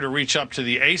 they appear to reach up to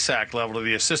the ASAC level, to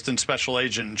the assistant special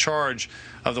agent in charge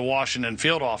of the Washington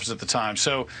field office at the time.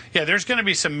 So, yeah, there's going to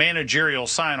be some managerial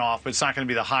sign-off, but it's not going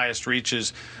to be the highest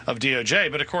reaches of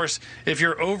DOJ. But, of course, if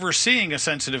you're overseeing a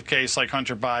sensitive case like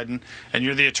Hunter Biden and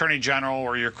you're the Attorney General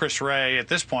or you're Chris Wray at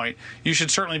this point, you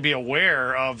should certainly be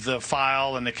aware of the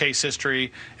file and the case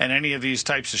history and any of these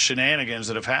types of shenanigans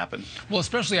that have happened. Well,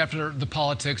 especially after the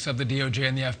politics of the DOJ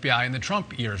and the FBI in the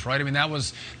Trump years, right? I mean,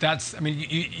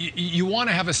 you want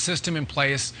to have a system in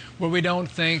place where we don't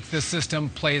think the system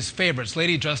plays favorites.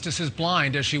 Lady Justice is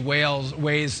blind as she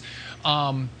weighs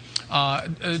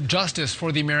justice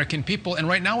for the American people. And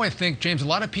right now, I think, James, a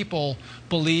lot of people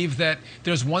believe that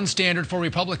there's one standard for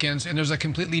Republicans and there's a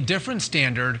completely different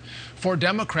standard for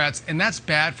Democrats, and that's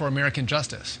bad for American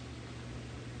justice.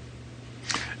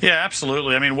 Yeah,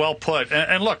 absolutely. I mean, well put.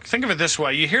 And look, think of it this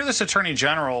way. You hear this Attorney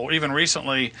General, even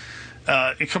recently,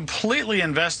 completely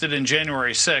invested in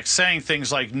January 6th, saying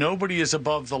things like, nobody is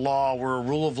above the law, we're a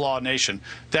rule of law nation.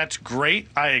 That's great.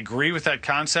 I agree with that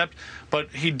concept. But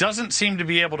he doesn't seem to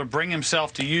be able to bring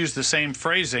himself to use the same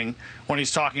phrasing when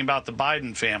he's talking about the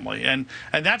Biden family. And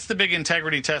that's the big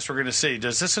integrity test we're going to see.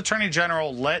 Does this Attorney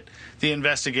General let the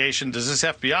investigation, does this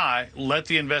FBI let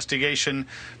the investigation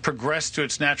progress to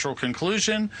its natural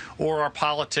conclusion, or are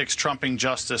politics trumping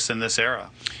justice in this era?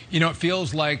 You know, it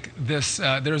feels like this.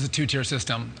 There's a two-tier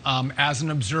system. As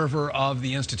an observer of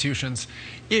the institutions,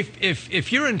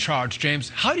 if you're in charge,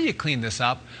 James, how do you clean this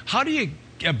up? How do you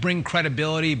bring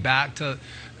credibility back to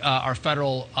our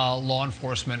federal law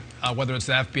enforcement, whether it's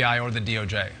the FBI or the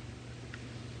DOJ?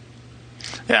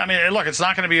 Yeah, I mean, look, it's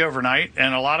not going to be overnight,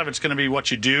 and a lot of it's going to be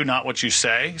what you do, not what you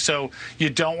say. So you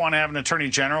don't want to have an attorney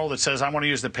general that says, I want to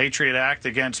use the Patriot Act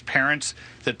against parents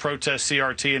that protest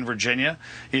CRT in Virginia.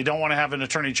 You don't want to have an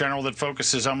attorney general that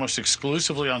focuses almost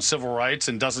exclusively on civil rights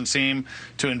and doesn't seem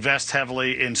to invest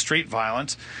heavily in street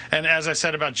violence. And as I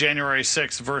said about January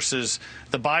 6th versus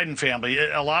the Biden family,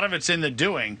 a lot of it's in the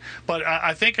doing. But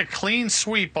I think a clean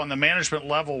sweep on the management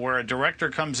level where a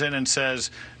director comes in and says,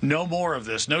 no more of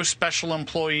this, no special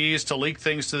employees to leak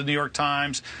things to the New York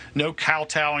Times, no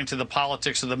kowtowing to the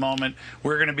politics of the moment.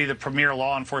 We're going to be the premier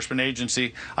law enforcement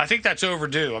agency. I think that's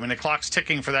overdue. I mean, the clock's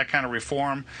ticking for that kind of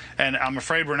reform, and I'm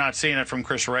afraid we're not seeing it from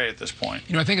Chris Wray at this point.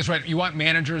 You know, I think it's right. You want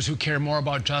managers who care more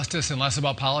about justice and less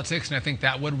about politics, and I think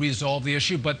that would resolve the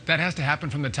issue, but that has to happen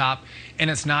from the top, and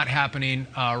it's not happening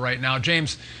right now.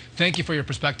 James, thank you for your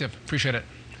perspective. Appreciate it.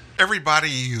 Everybody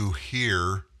you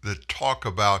hear that talk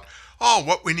about, oh,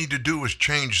 what we need to do is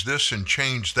change this and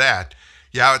change that.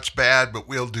 Yeah, it's bad, but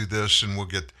we'll do this and we'll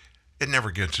get... It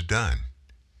never gets done.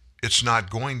 It's not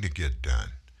going to get done.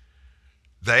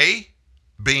 They,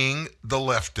 being the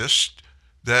leftists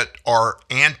that are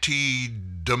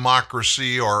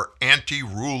anti-democracy or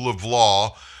anti-rule of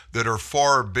law, that are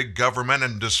for big government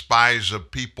and despise a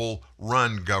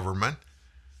people-run government,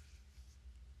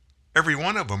 every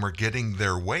one of them are getting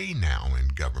their way now in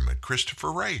government.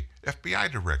 Christopher Wray,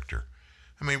 FBI director.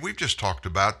 I mean, we've just talked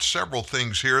about several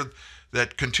things here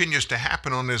that continues to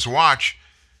happen on his watch.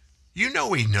 You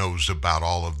know he knows about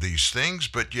all of these things,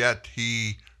 but yet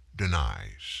he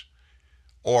denies.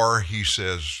 Or he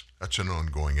says, that's an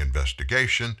ongoing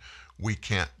investigation. We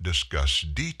can't discuss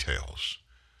details.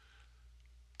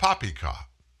 Poppycock.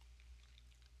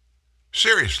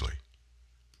 Seriously.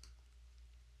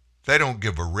 They don't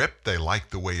give a rip. They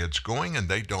like the way it's going, and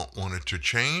they don't want it to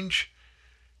change.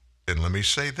 And let me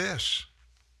say this.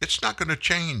 It's not going to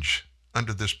change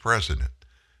under this president.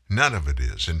 None of it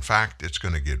is. In fact, it's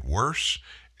going to get worse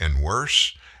and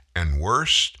worse and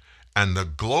worse. And the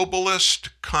globalist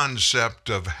concept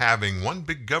of having one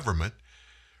big government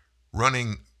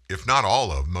running, if not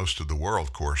all of, most of the world,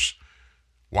 of course,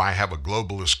 why have a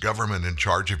globalist government in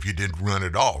charge if you didn't run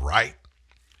it all, right?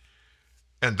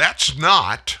 And that's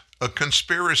not a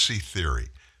conspiracy theory.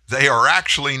 They are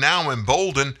actually now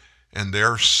emboldened, and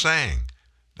they're saying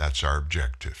that's our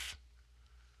objective.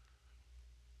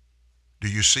 Do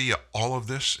you see all of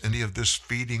this, any of this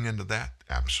feeding into that?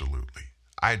 Absolutely.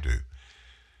 I do.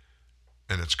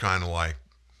 And it's kind of like,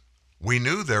 we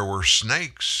knew there were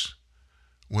snakes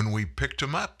when we picked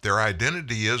them up. Their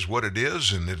identity is what it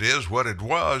is, and it is what it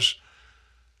was.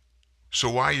 So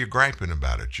why are you griping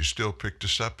about it? You still picked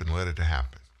us up and let it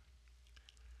happen.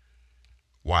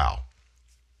 Wow.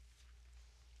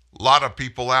 A lot of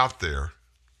people out there,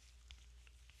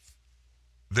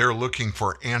 they're looking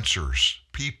for answers,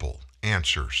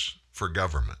 answers for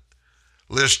government.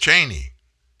 Liz Cheney,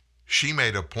 she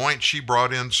made a point. She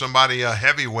brought in somebody, a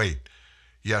heavyweight,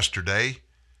 yesterday.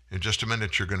 In just a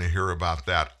minute, you're going to hear about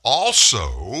that.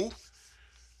 Also,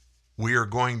 we are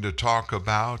going to talk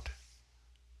about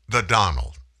the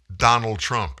Donald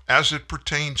Trump, as it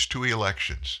pertains to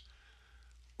elections.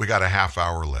 We got a half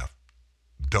hour left.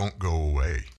 Don't go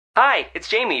away. Hi, it's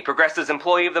Jamie, Progressive's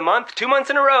Employee of the Month, 2 months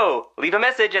in a row. Leave a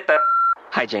message at the...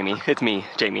 Hi, Jamie. It's me,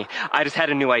 Jamie. I just had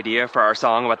a new idea for our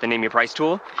song about the Name Your Price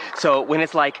tool. So when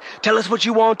it's like, tell us what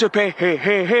you want to pay, hey,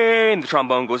 hey, hey, and the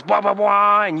trombone goes, blah, blah,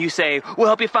 blah, and you say, we'll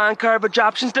help you find coverage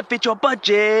options to fit your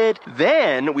budget.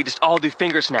 Then we just all do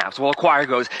finger snaps while a choir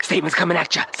goes, savings coming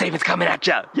at ya, savings coming at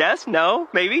ya. Yes? No?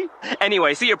 Maybe?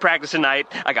 Anyway, see your practice tonight.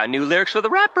 I got new lyrics for the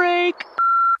rap break.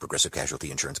 Progressive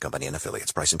Casualty Insurance Company and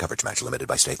Affiliates. Price and coverage match limited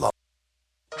by state law.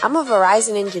 I'm a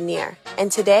Verizon engineer, and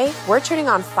today we're turning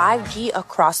on 5G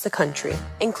across the country,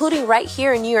 including right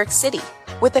here in New York City.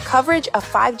 With the coverage of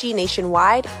 5G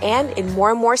nationwide and in more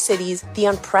and more cities, the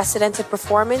unprecedented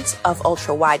performance of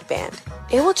ultra-wideband.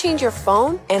 It will change your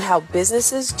phone and how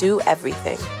businesses do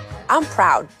everything. I'm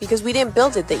proud because we didn't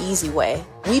build it the easy way.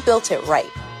 We built it right.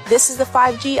 This is the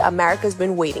 5G America's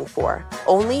been waiting for.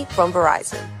 Only from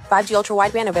Verizon. 5G Ultra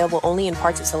Wideband available only in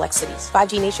parts of select cities.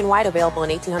 5G nationwide available in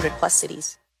 1,800 plus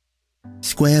cities.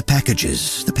 Square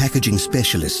Packages, the packaging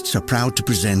specialists, are proud to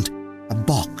present a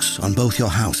box on both your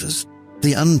houses.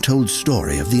 The untold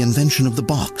story of the invention of the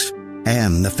box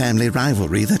and the family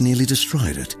rivalry that nearly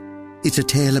destroyed it. It's a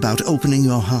tale about opening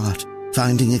your heart,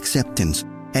 finding acceptance,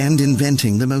 and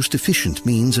inventing the most efficient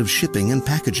means of shipping and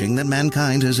packaging that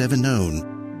mankind has ever known.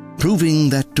 Proving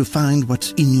that to find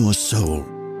what's in your soul,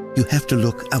 you have to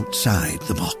look outside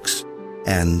the box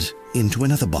and into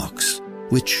another box,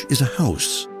 which is a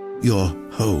house, your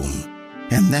home.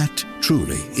 And that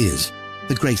truly is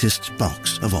the greatest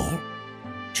box of all.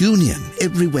 Tune in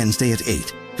every Wednesday at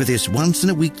 8 for this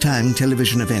once-in-a-week time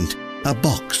television event, A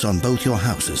Box on Both Your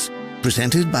Houses,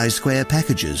 presented by Square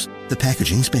Packages, the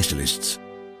packaging specialists.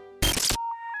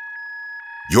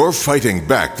 You're fighting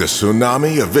back the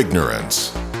tsunami of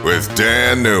ignorance with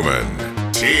Dan Newman,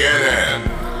 TNN,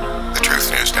 the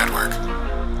Truth News Network.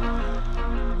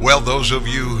 Well, those of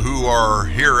you who are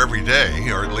here every day,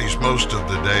 or at least most of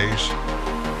the days,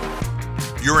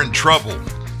 you're in trouble.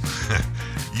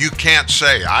 You can't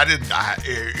say, I didn't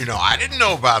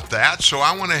know about that, so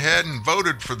I went ahead and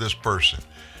voted for this person.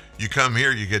 You come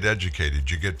here, you get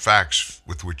educated, you get facts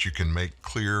with which you can make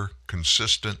clear,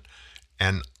 consistent,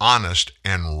 and honest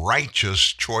and righteous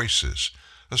choices,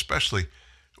 especially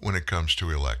when it comes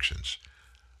to elections.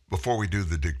 Before we do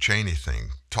the Dick Cheney thing,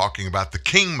 talking about the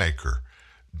kingmaker,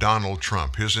 Donald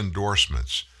Trump, his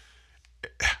endorsements.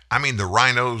 I mean, the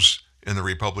rhinos in the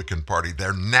Republican Party,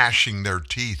 they're gnashing their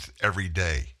teeth every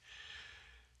day.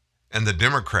 And the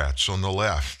Democrats on the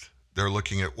left, they're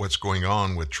looking at what's going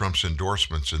on with Trump's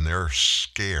endorsements and they're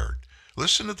scared.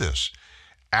 Listen to this.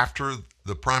 After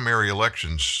the primary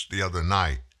elections the other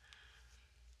night,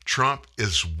 Trump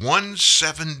is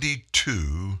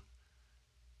 172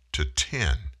 to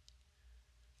 10.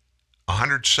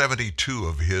 172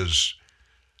 of his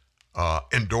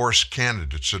endorsed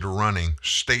candidates that are running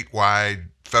statewide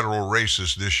federal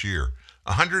races this year.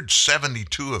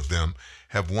 172 of them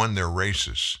have won their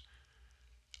races.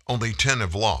 Only 10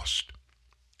 have lost.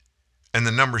 And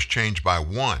the numbers changed by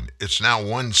 1. It's now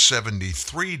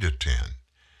 173 to 10.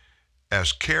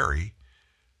 As Kerry,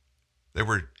 they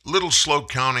were a little slow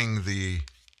counting the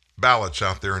ballots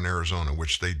out there in Arizona,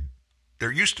 which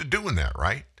they're used to doing that,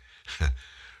 right?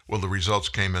 Well, the results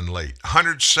came in late.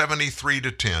 173 to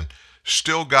 10.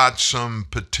 Still got some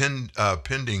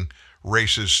pending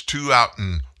races, 2 out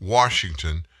in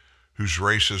Washington, whose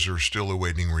races are still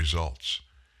awaiting results.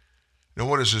 Now,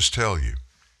 what does this tell you?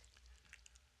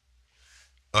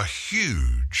 A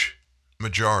huge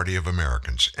majority of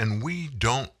Americans, and we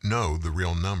don't know the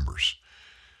real numbers.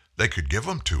 They could give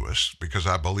them to us because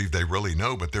I believe they really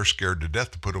know, but they're scared to death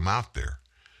to put them out there.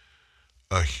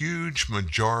 A huge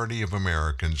majority of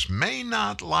Americans may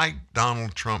not like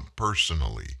Donald Trump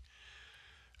personally,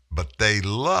 but they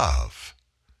love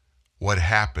what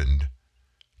happened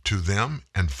to them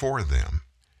and for them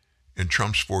in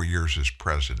Trump's 4 years as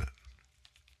president.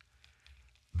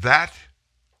 That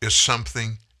is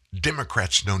something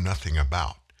Democrats know nothing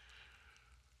about.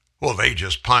 Well, they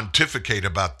just pontificate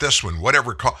about this one,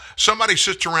 whatever. Somebody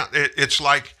sits around, it's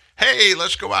like, hey,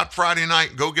 let's go out Friday night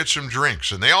and go get some drinks.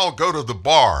 And they all go to the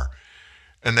bar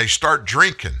and they start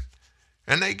drinking.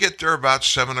 And they get there about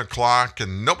 7 o'clock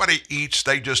and nobody eats.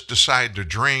 They just decide to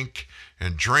drink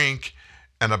and drink.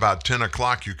 And about 10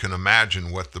 o'clock, you can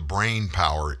imagine what the brain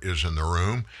power is in the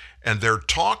room. And they're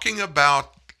talking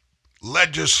about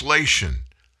legislation,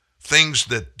 things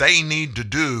that they need to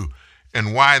do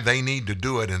and why they need to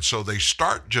do it. And so they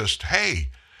start just, hey,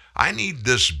 I need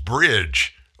this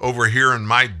bridge over here in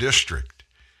my district.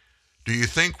 Do you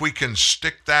think we can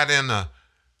stick that in a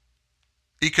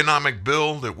economic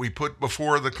bill that we put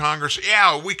before the Congress?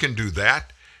 Yeah, we can do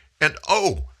that. And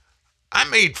I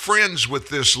made friends with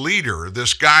this leader,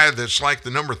 this guy that's like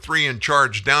the number 3 in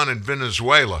charge down in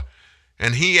Venezuela.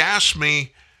 And he asked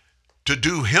me to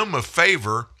do him a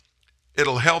favor.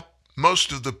 It'll help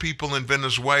most of the people in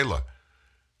Venezuela.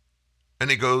 And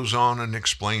he goes on and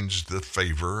explains the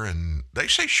favor, and they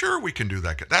say, sure, we can do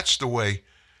that. That's the way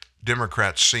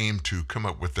Democrats seem to come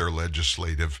up with their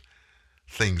legislative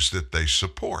things that they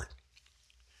support.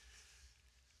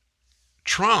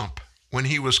 Trump, when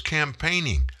he was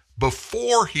campaigning,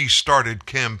 before he started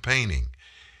campaigning,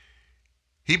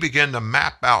 he began to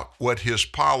map out what his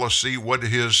policy, what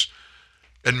his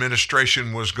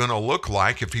administration was going to look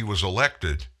like if he was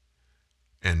elected.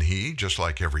 And he, just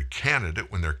like every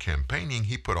candidate when they're campaigning,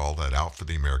 he put all that out for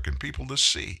the American people to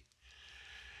see.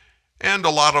 And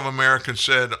a lot of Americans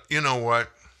said, you know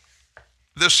what?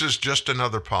 This is just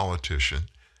another politician.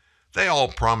 They all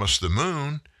promise the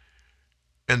moon,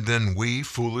 and then we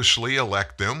foolishly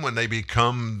elect them when they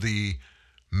become the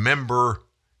member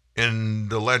in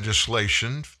the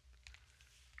legislation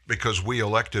because we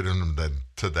elected them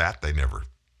to that.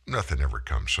 Nothing ever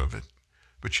comes of it.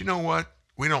 But you know what?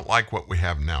 We don't like what we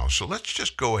have now. So let's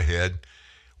just go ahead.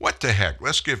 What the heck?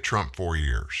 Let's give Trump 4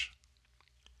 years.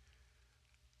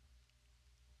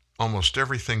 Almost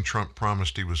everything Trump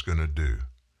promised he was going to do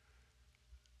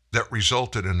that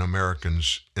resulted in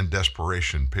Americans in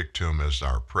desperation picked him as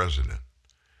our president.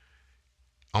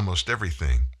 Almost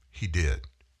everything he did.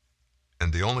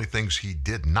 And the only things he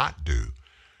did not do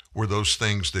were those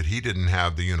things that he didn't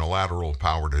have the unilateral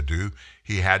power to do.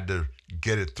 He had to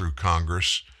get it through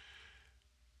Congress.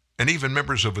 And even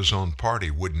members of his own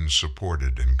party wouldn't support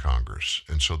it in Congress.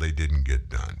 And so they didn't get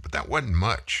done. But that wasn't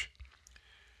much.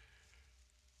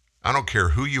 I don't care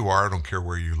who you are. I don't care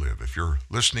where you live. If you're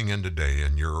listening in today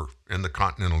and you're in the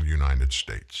continental United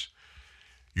States,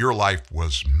 your life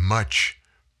was much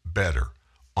better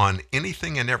on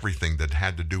anything and everything that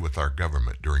had to do with our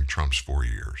government during Trump's 4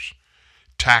 years.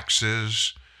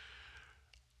 Taxes,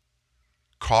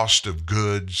 cost of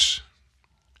goods,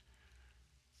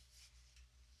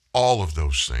 all of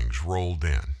those things rolled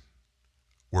in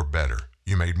were better.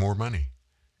 You made more money.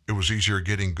 It was easier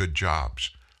getting good jobs.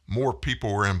 More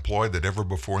people were employed than ever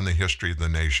before in the history of the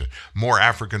nation. More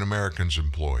African Americans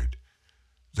employed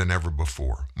than ever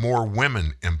before. More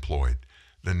women employed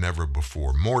than ever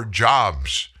before. More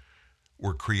jobs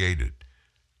were created.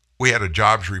 We had a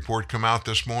jobs report come out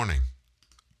this morning.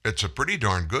 It's a pretty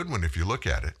darn good one if you look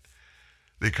at it.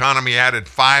 The economy added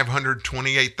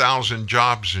 528,000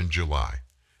 jobs in July,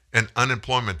 and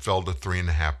unemployment fell to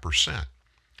 3.5%.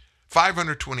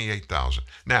 528,000.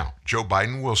 Now, Joe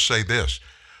Biden will say this.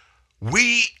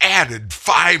 We added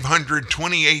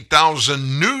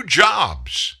 528,000 new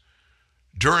jobs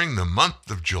during the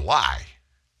month of July.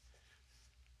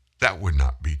 That would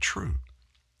not be true.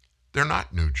 They're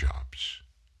not new jobs.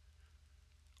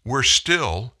 We're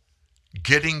still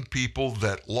getting people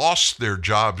that lost their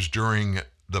jobs during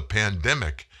the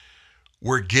pandemic.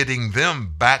 We're getting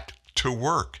them back to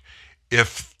work.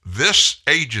 If this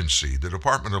agency, the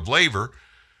Department of Labor,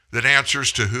 that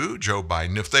answers to who? Joe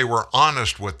Biden. If they were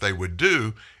honest, what they would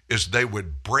do is they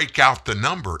would break out the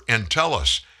number and tell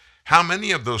us how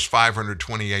many of those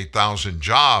 528,000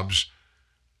 jobs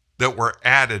that were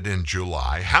added in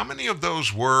July, how many of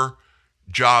those were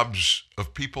jobs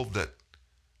of people that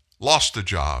lost the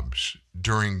jobs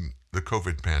during the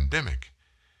COVID pandemic,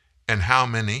 and how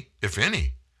many, if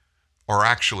any, are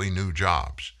actually new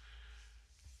jobs?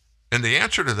 And the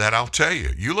answer to that, I'll tell you,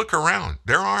 you look around,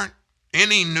 there aren't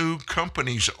any new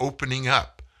companies opening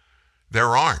up.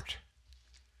 There aren't.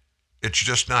 It's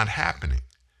just not happening.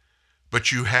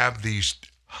 But you have these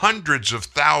hundreds of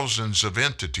thousands of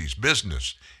entities,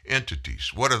 business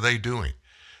entities. What are they doing?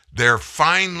 They're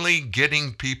finally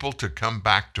getting people to come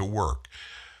back to work.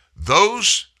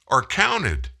 Those are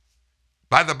counted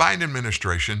by the Biden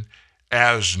administration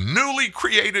as newly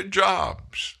created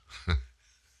jobs.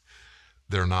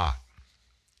 They're not.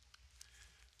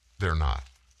 They're not.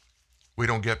 We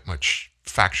don't get much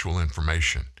factual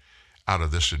information out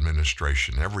of this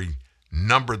administration. Every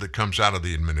number that comes out of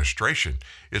the administration,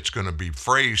 it's going to be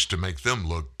phrased to make them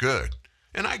look good.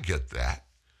 And I get that.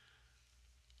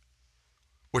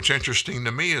 What's interesting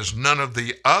to me is none of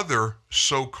the other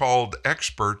so-called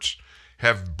experts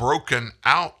have broken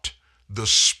out the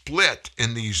split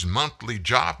in these monthly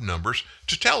job numbers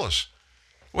to tell us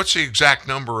what's the exact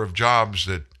number of jobs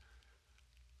that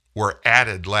were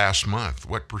added last month.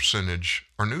 What percentage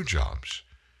are new jobs?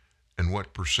 And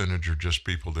what percentage are just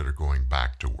people that are going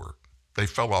back to work? They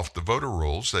fell off the voter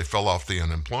rolls. They fell off the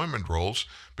unemployment rolls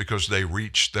because they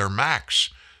reached their max.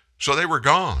 So they were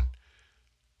gone.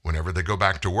 Whenever they go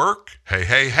back to work,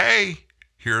 hey,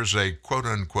 here's a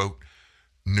quote-unquote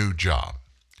new job.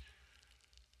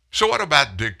 So what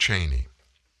about Dick Cheney?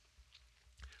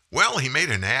 Well, he made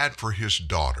an ad for his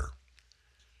daughter,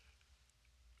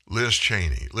 Liz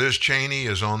Cheney. Liz Cheney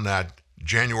is on that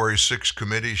January 6th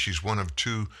committee. She's one of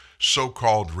two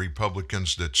so-called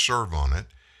Republicans that serve on it.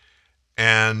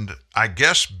 And I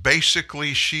guess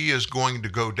basically she is going to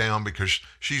go down because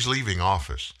she's leaving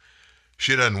office.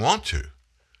 She doesn't want to.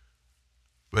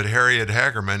 But Harriet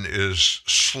Hagerman is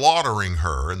slaughtering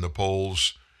her in the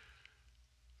polls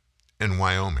in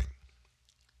Wyoming.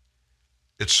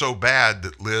 It's so bad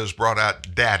that Liz brought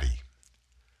out Daddy,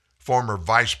 former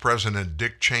Vice President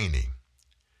Dick Cheney,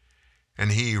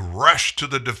 and he rushed to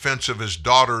the defense of his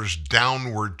daughter's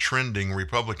downward trending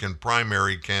Republican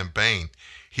primary campaign.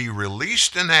 He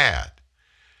released an ad.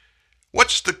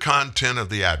 What's the content of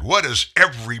the ad? What is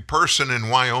every person in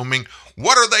Wyoming,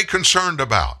 what are they concerned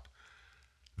about?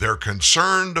 They're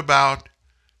concerned about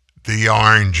the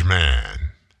Orange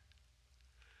Man.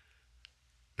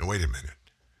 Now, wait a minute.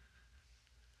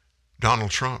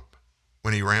 Donald Trump,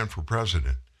 when he ran for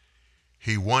president,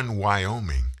 he won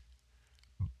Wyoming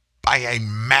by a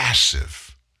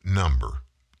massive number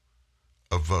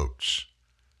of votes.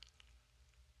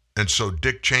 And so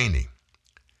Dick Cheney,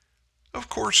 of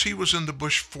course, he was in the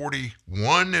Bush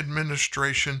 41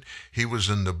 administration. He was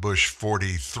in the Bush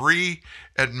 43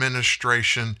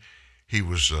 administration. He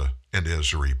was and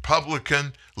is a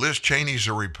Republican. Liz Cheney's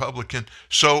a Republican.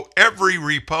 So every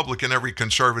Republican, every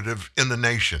conservative in the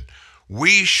nation,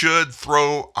 we should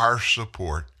throw our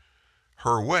support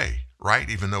her way, right?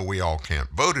 Even though we all can't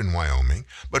vote in Wyoming.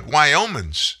 But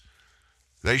Wyomans,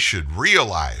 they should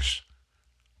realize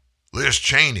Liz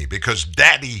Cheney, because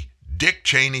Daddy Dick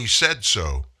Cheney said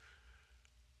so,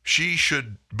 she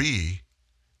should be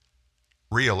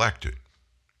reelected.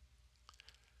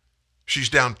 She's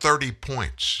down 30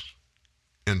 points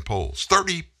in polls,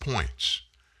 30 points.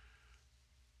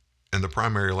 And the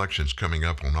primary election's coming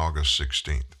up on August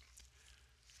 16th.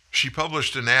 She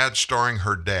published an ad starring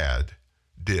her dad,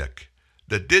 Dick,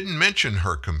 that didn't mention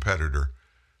her competitor,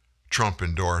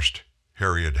 Trump-endorsed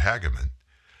Harriet Hageman.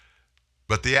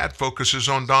 But the ad focuses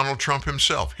on Donald Trump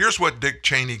himself. Here's what Dick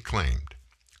Cheney claimed.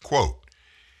 Quote,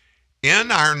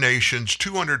 "In our nation's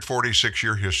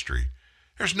 246-year history,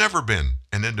 there's never been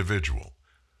an individual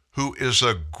who is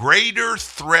a greater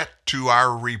threat to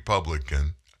our republic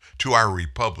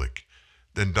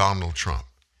than Donald Trump.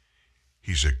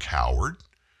 He's a coward,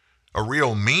 a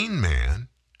real mean man.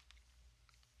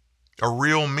 A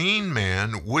real mean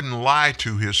man wouldn't lie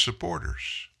to his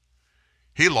supporters.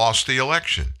 He lost the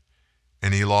election,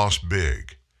 and he lost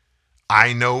big.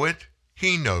 I know it,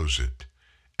 he knows it,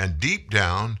 and deep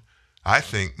down, I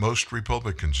think most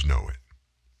Republicans know it."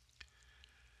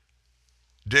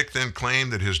 Dick then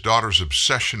claimed that his daughter's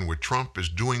obsession with Trump is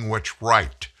doing what's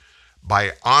right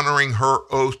by honoring her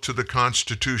oath to the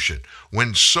Constitution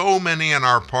when so many in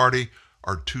our party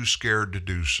are too scared to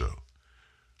do so.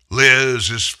 Liz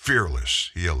is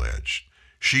fearless, he alleged.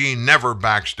 She never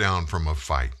backs down from a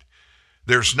fight.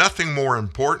 There's nothing more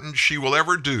important she will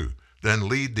ever do than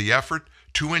lead the effort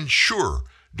to ensure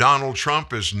Donald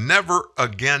Trump is never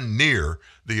again near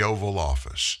the Oval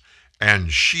Office,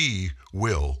 and she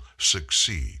will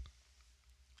succeed.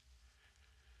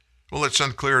 Well, it's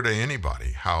unclear to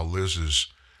anybody how Liz is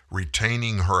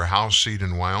retaining her House seat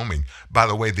in Wyoming. By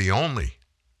the way, the only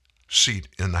seat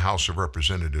in the House of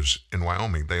Representatives in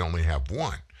Wyoming, they only have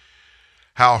one.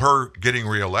 How her getting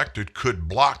reelected could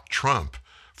block Trump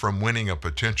from winning a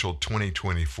potential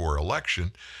 2024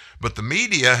 election, but the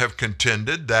media have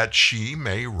contended that she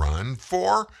may run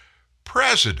for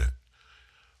president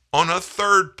on a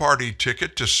third-party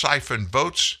ticket to siphon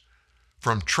votes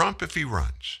from Trump if he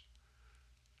runs.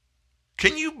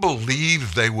 Can you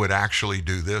believe they would actually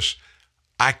do this?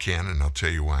 I can, and I'll tell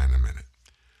you why in a minute.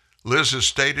 Liz has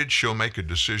stated she'll make a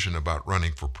decision about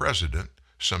running for president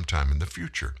sometime in the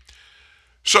future.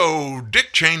 So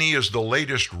Dick Cheney is the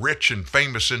latest rich and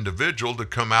famous individual to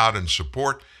come out and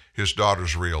support his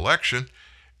daughter's reelection.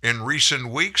 In recent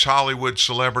weeks, Hollywood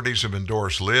celebrities have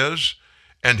endorsed Liz,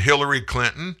 and Hillary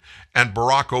Clinton and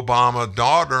Barack Obama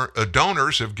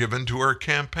donors have given to her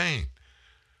campaign.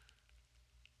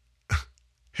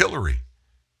 Hillary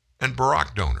and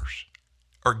Barack donors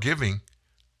are giving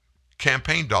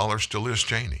campaign dollars to Liz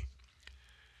Cheney.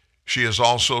 She has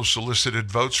also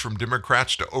solicited votes from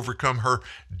Democrats to overcome her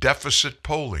deficit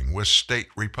polling with state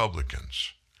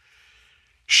Republicans.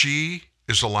 She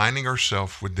is aligning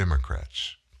herself with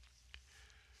Democrats.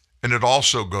 And it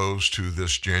also goes to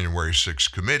this January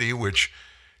 6th committee, which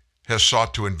has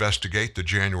sought to investigate the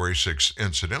January 6th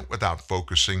incident without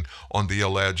focusing on the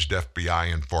alleged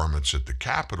FBI informants at the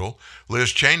Capitol.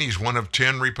 Liz Cheney's one of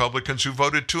 10 Republicans who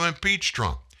voted to impeach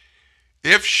Trump.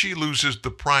 If she loses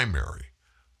the primary,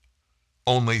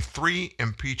 only 3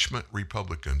 impeachment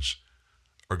Republicans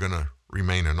are going to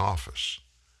remain in office.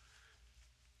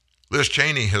 Liz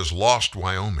Cheney has lost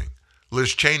Wyoming.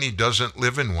 Liz Cheney doesn't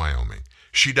live in Wyoming.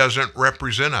 She doesn't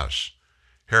represent us.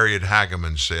 Harriet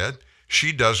Hageman said,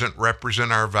 she doesn't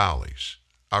represent our values.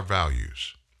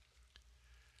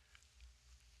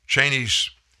 Cheney's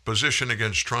position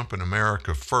against Trump and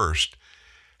America First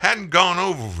hadn't gone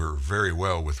over very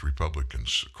well with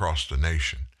Republicans across the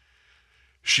nation.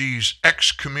 She's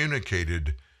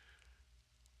excommunicated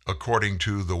according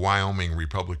to the Wyoming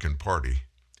Republican Party.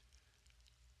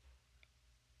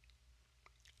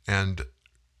 And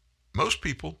most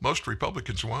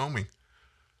Republicans in Wyoming,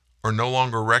 are no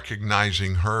longer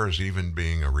recognizing her as even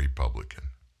being a Republican.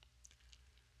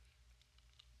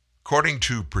 According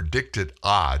to predicted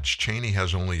odds, Cheney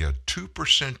has only a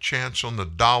 2% chance on the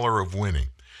dollar of winning.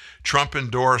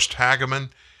 Trump-endorsed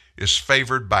Hageman is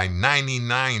favored by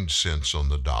 99 cents on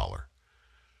the dollar.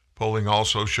 Polling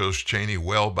also shows Cheney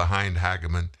well behind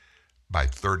Hageman by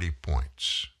 30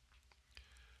 points.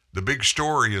 The big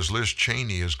story is Liz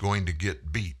Cheney is going to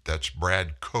get beat. That's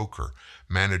Brad Coker,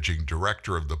 managing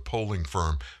director of the polling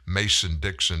firm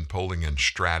Mason-Dixon Polling and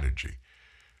Strategy,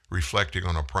 reflecting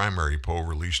on a primary poll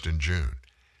released in June.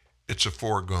 It's a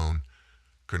foregone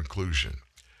conclusion.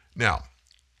 Now,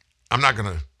 I'm not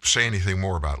going to say anything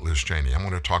more about Liz Cheney. I'm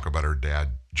going to talk about her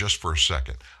dad just for a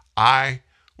second. I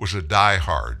was a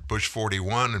diehard Bush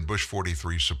 41 and Bush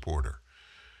 43 supporter,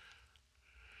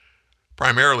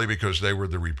 primarily because they were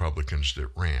the Republicans that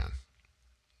ran.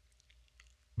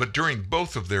 But during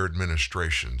both of their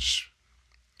administrations,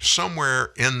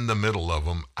 somewhere in the middle of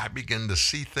them, I began to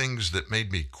see things that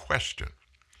made me question.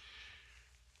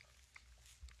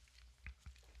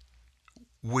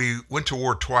 We went to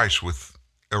war twice with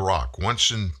Iraq,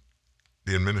 once in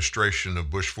the administration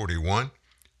of Bush 41,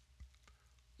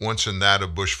 once in that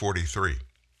of Bush 43.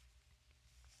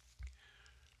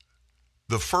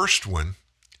 The first one,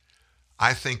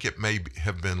 I think it may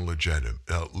have been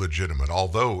legitimate,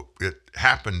 although it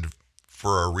happened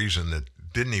for a reason that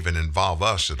didn't even involve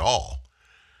us at all.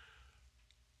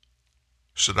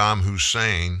 Saddam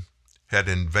Hussein had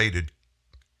invaded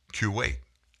Kuwait.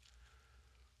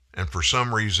 And for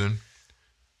some reason,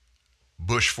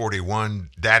 Bush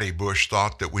 41, Daddy Bush,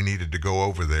 thought that we needed to go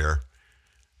over there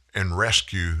and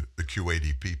rescue the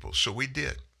Kuwaiti people. So we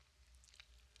did.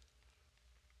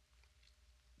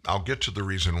 I'll get to the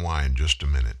reason why in just a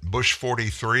minute. Bush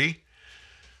 43,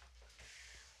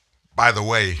 by the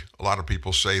way, a lot of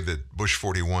people say that Bush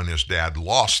 41, his dad,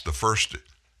 lost the first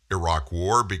Iraq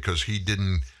war because he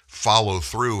didn't follow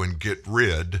through and get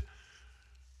rid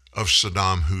of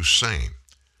Saddam Hussein.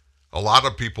 A lot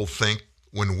of people think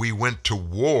when we went to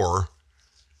war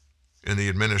in the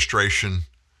administration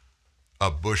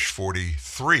of Bush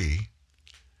 43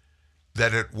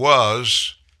 that it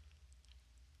was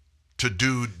to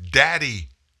do Daddy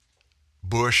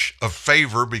Bush a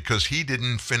favor because he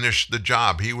didn't finish the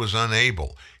job. He was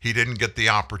unable. He didn't get the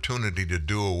opportunity to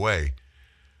do away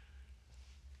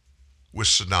with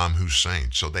Saddam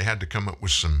Hussein. So they had to come up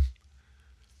with some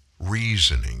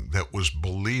reasoning that was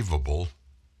believable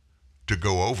to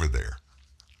go over there.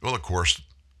 Well, of course,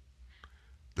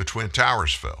 the Twin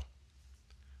Towers fell.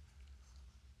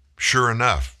 Sure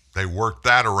enough, they worked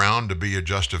that around to be a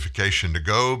justification to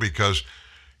go because,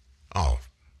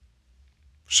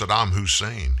 Saddam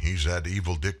Hussein, he's that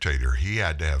evil dictator. He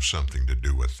had to have something to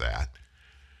do with that.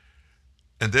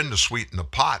 And then to sweeten the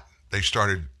pot, they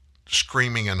started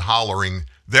screaming and hollering,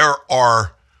 there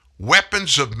are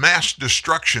weapons of mass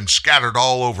destruction scattered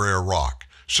all over Iraq.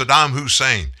 Saddam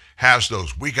Hussein has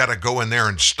those. We got to go in there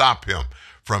and stop him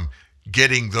from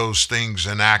getting those things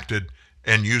enacted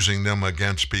and using them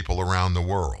against people around the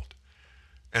world.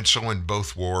 And so in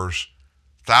both wars,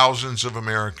 thousands of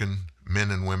American men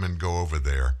and women go over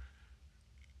there,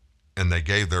 and they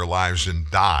gave their lives and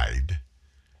died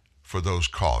for those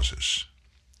causes.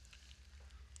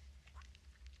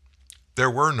 There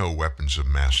were no weapons of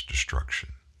mass destruction.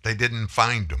 They didn't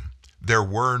find them. There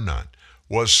were none.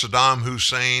 Was Saddam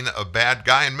Hussein a bad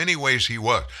guy? In many ways he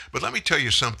was. But let me tell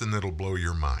you something that'll blow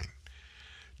your mind.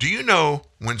 Do you know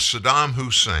when Saddam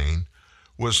Hussein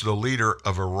was the leader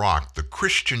of Iraq, the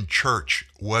Christian church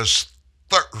was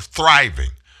thriving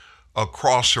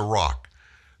across Iraq?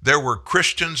 There were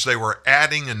Christians, they were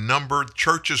adding in number,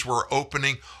 churches were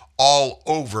opening all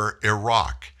over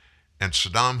Iraq. And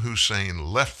Saddam Hussein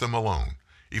left them alone.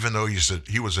 Even though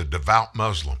he was a devout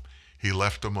Muslim, he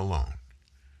left them alone.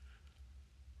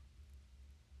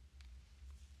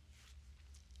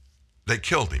 They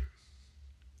killed him.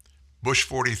 Bush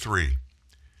 43.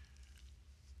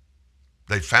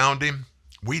 They found him.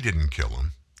 We didn't kill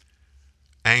him.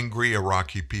 Angry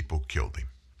Iraqi people killed him.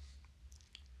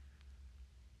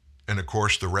 And of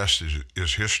course, the rest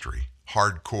is history.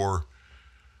 Hardcore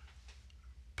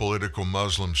political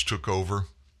Muslims took over,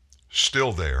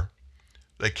 still there.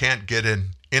 They can't get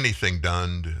anything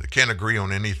done. They can't agree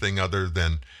on anything other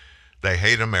than they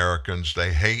hate Americans,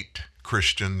 they hate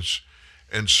Christians.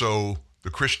 And so the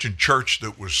Christian church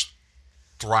that was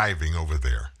thriving over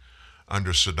there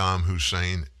under Saddam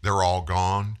Hussein, they're all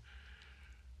gone.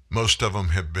 Most of them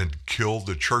have been killed.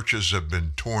 The churches have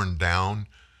been torn down.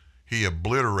 He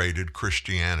obliterated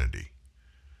Christianity.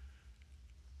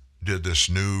 Did this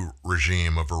new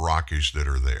regime of Iraqis that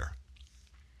are there.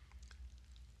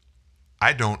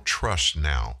 I don't trust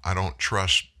now. I don't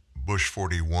trust Bush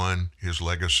 41, his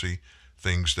legacy,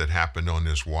 things that happened on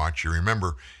his watch. You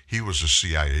remember, he was a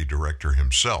CIA director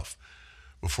himself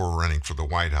before running for the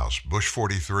White House. Bush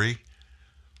 43,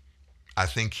 I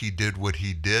think he did what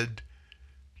he did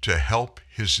to help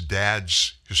his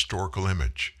dad's historical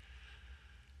image.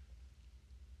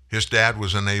 His dad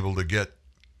was unable to get,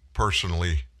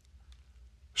 personally,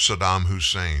 Saddam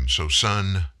Hussein. So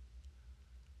son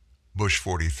Bush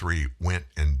 43 went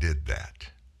and did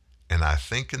that. And I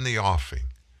think in the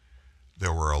offing,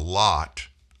 there were a lot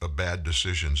of bad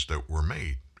decisions that were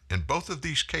made. In both of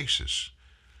these cases,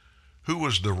 who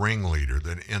was the ringleader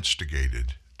that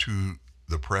instigated to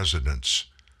the presidents,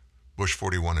 Bush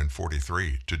 41 and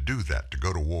 43, to do that, to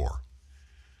go to war?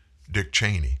 Dick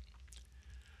Cheney.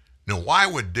 Now, why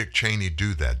would Dick Cheney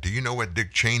do that? Do you know what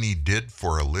Dick Cheney did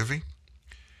for a living?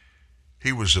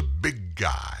 He was a big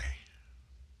guy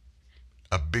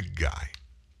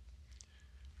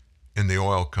in the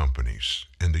oil companies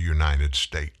in the United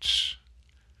States,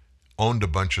 owned a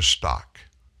bunch of stock.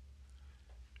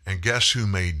 And guess who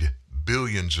made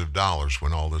billions of dollars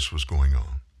when all this was going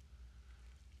on?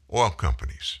 Oil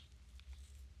companies.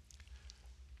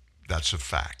 That's a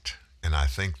fact. And I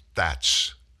think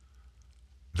that's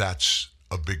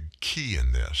a big key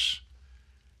in this.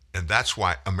 And that's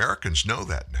why Americans know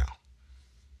that now.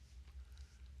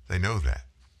 They know that.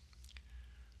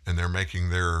 And they're making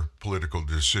their political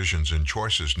decisions and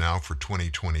choices now for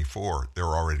 2024. They're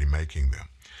already making them.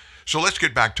 So let's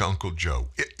get back to Uncle Joe.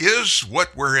 Is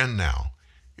what we're in now,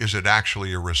 is it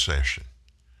actually a recession?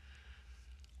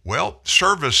 Well,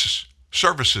 services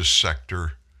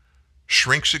sector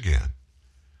shrinks again,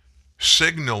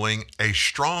 signaling a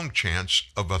strong chance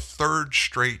of a third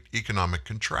straight economic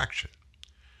contraction.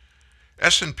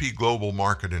 S&P Global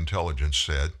Market Intelligence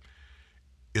said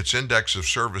its index of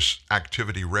service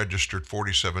activity registered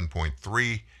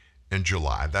 47.3 in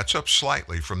July. That's up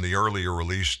slightly from the earlier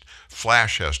released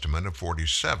flash estimate of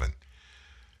 47.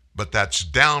 But that's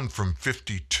down from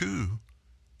 52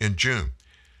 in June.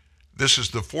 This is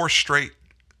the fourth straight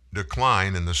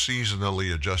decline in the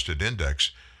seasonally adjusted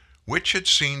index, which had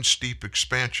seen steep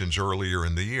expansions earlier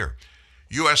in the year.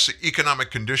 U.S.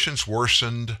 economic conditions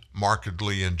worsened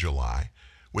markedly in July,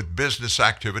 with business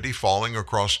activity falling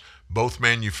across both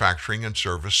manufacturing and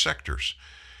service sectors.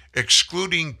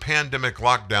 Excluding pandemic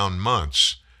lockdown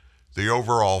months, the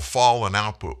overall fall in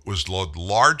output was the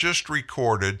largest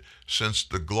recorded since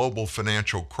the global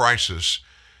financial crisis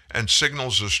and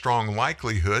signals a strong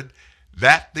likelihood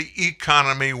that the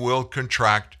economy will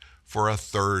contract for a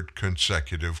third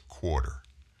consecutive quarter.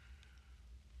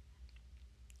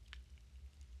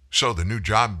 So the new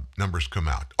job numbers come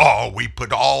out. Oh, we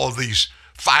put all of these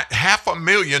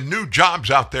 500,000 new jobs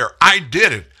out there. I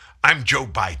did it. I'm Joe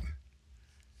Biden.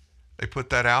 They put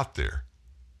that out there.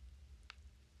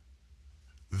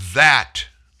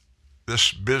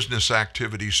 This business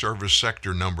activity service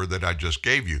sector number that I just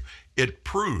gave you, it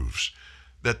proves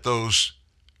that those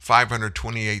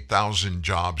 528,000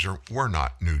 jobs were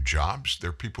not new jobs.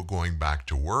 They're people going back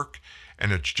to work.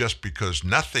 And it's just because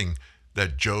nothing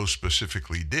that Joe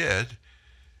specifically did,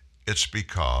 it's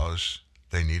because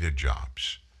they needed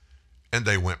jobs. And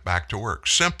they went back to work.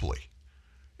 Simply.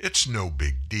 It's no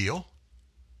big deal.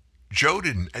 Joe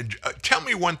didn't. Tell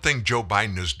me one thing Joe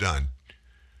Biden has done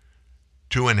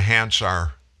to enhance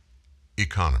our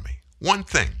economy. One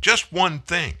thing. Just one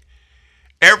thing.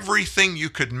 Everything you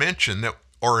could mention that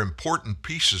are important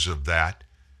pieces of that,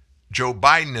 Joe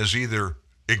Biden has either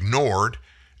ignored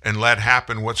and let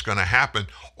happen what's going to happen,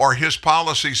 or his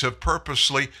policies have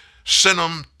purposely sent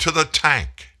them to the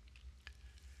tank.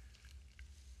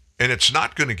 And it's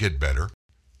not going to get better.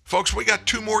 Folks, we got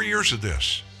 2 more years of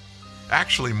this.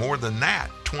 Actually, more than that,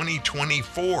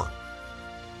 2024.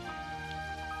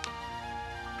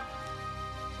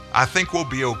 I think we'll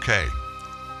be okay.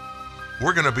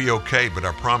 We're going to be okay, but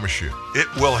I promise you, it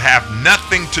will have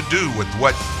nothing to do with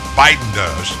what Biden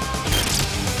does.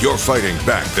 You're fighting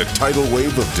back the tidal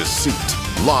wave of deceit,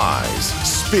 lies,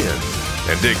 spin,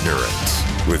 and ignorance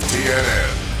with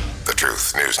TNN, the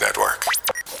Truth News Network.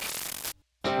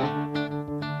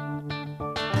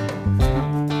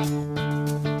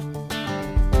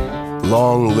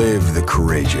 Long live the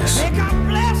courageous,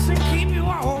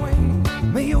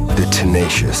 the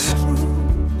tenacious,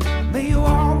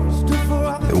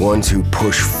 the ones who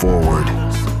push forward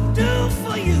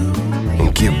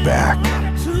and give back.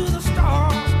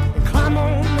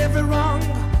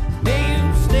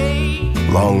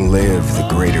 Long live the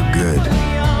greater good.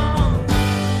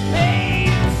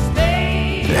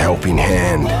 The helping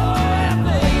hand.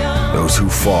 Those who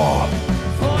fall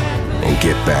and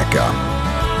get back up.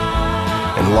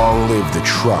 And long live the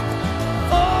truck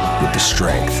with the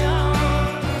strength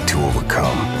to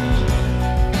overcome.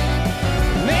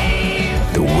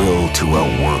 The will to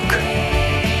outwork.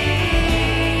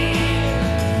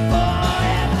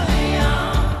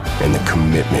 And the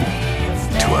commitment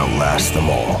to outlast them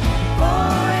all.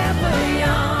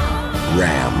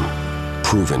 Ram,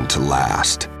 proven to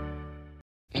last.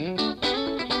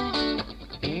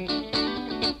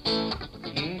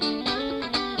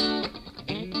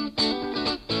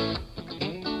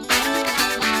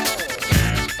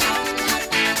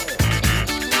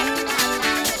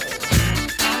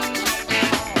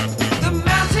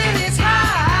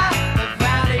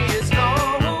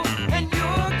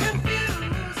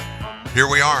 Here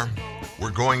we are.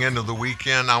 We're going into the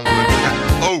weekend. I want to.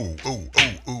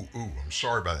 I'm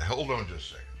sorry about that. Hold on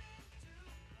just a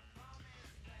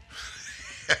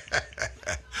second.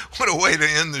 What a way to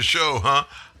end the show, huh?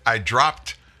 I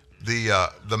dropped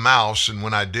the mouse, and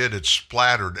when I did, it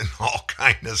splattered, and all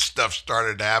kind of stuff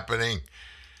started happening.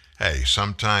 Hey,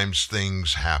 sometimes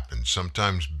things happen.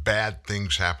 Sometimes bad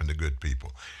things happen to good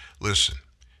people. Listen,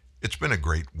 it's been a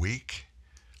great week.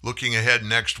 Looking ahead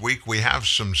next week, we have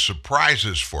some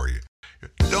surprises for you.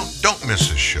 Don't miss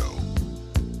this show.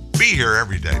 Be here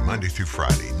every day, Monday through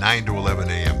Friday, 9 to 11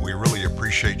 a.m. We really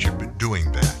appreciate you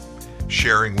doing that,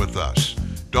 sharing with us.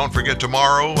 Don't forget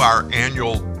tomorrow, our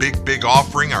annual big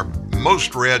offering, our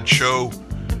most read show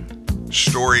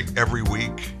story every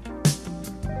week,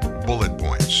 bullet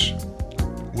points.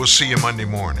 We'll see you Monday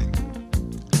morning.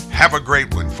 Have a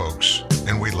great one, folks,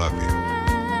 and we love you.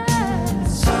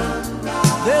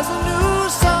 There's a new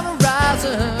sun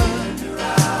rising.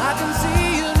 I can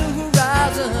see a new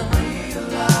horizon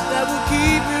that will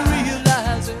keep me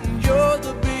realizing you're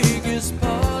the biggest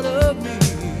part of me.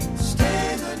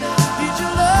 Need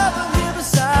your love and here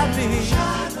beside me.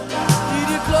 Need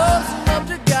you close enough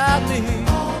to guide me.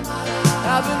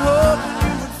 I've been hoping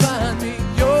you would find me.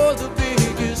 You're the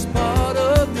biggest part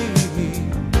of me.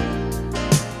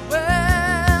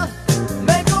 Well,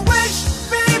 make a wish,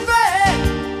 baby.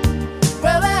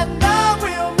 Well, and I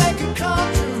will make it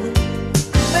come true.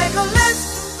 Make a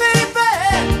list, baby,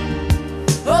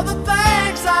 of the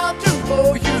things I'll do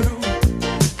for you.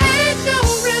 Ain't no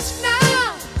risk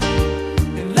now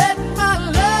in letting my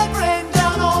love rain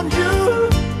down on you.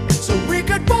 So we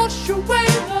could wash away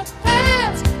the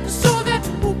past so that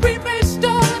we may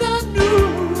start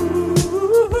anew.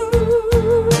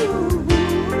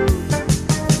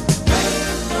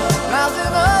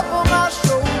 Rising up on my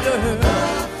shoulder,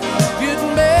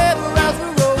 getting better as we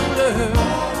roll her.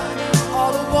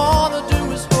 All I wanna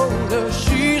do is hold her.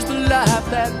 She's the life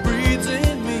that breathes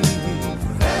in me.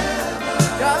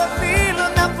 Got a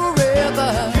feeling that forever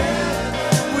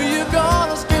we're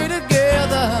gonna stay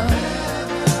together.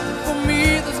 For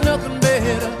me, there's nothing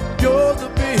better. You're the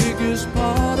biggest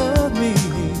part.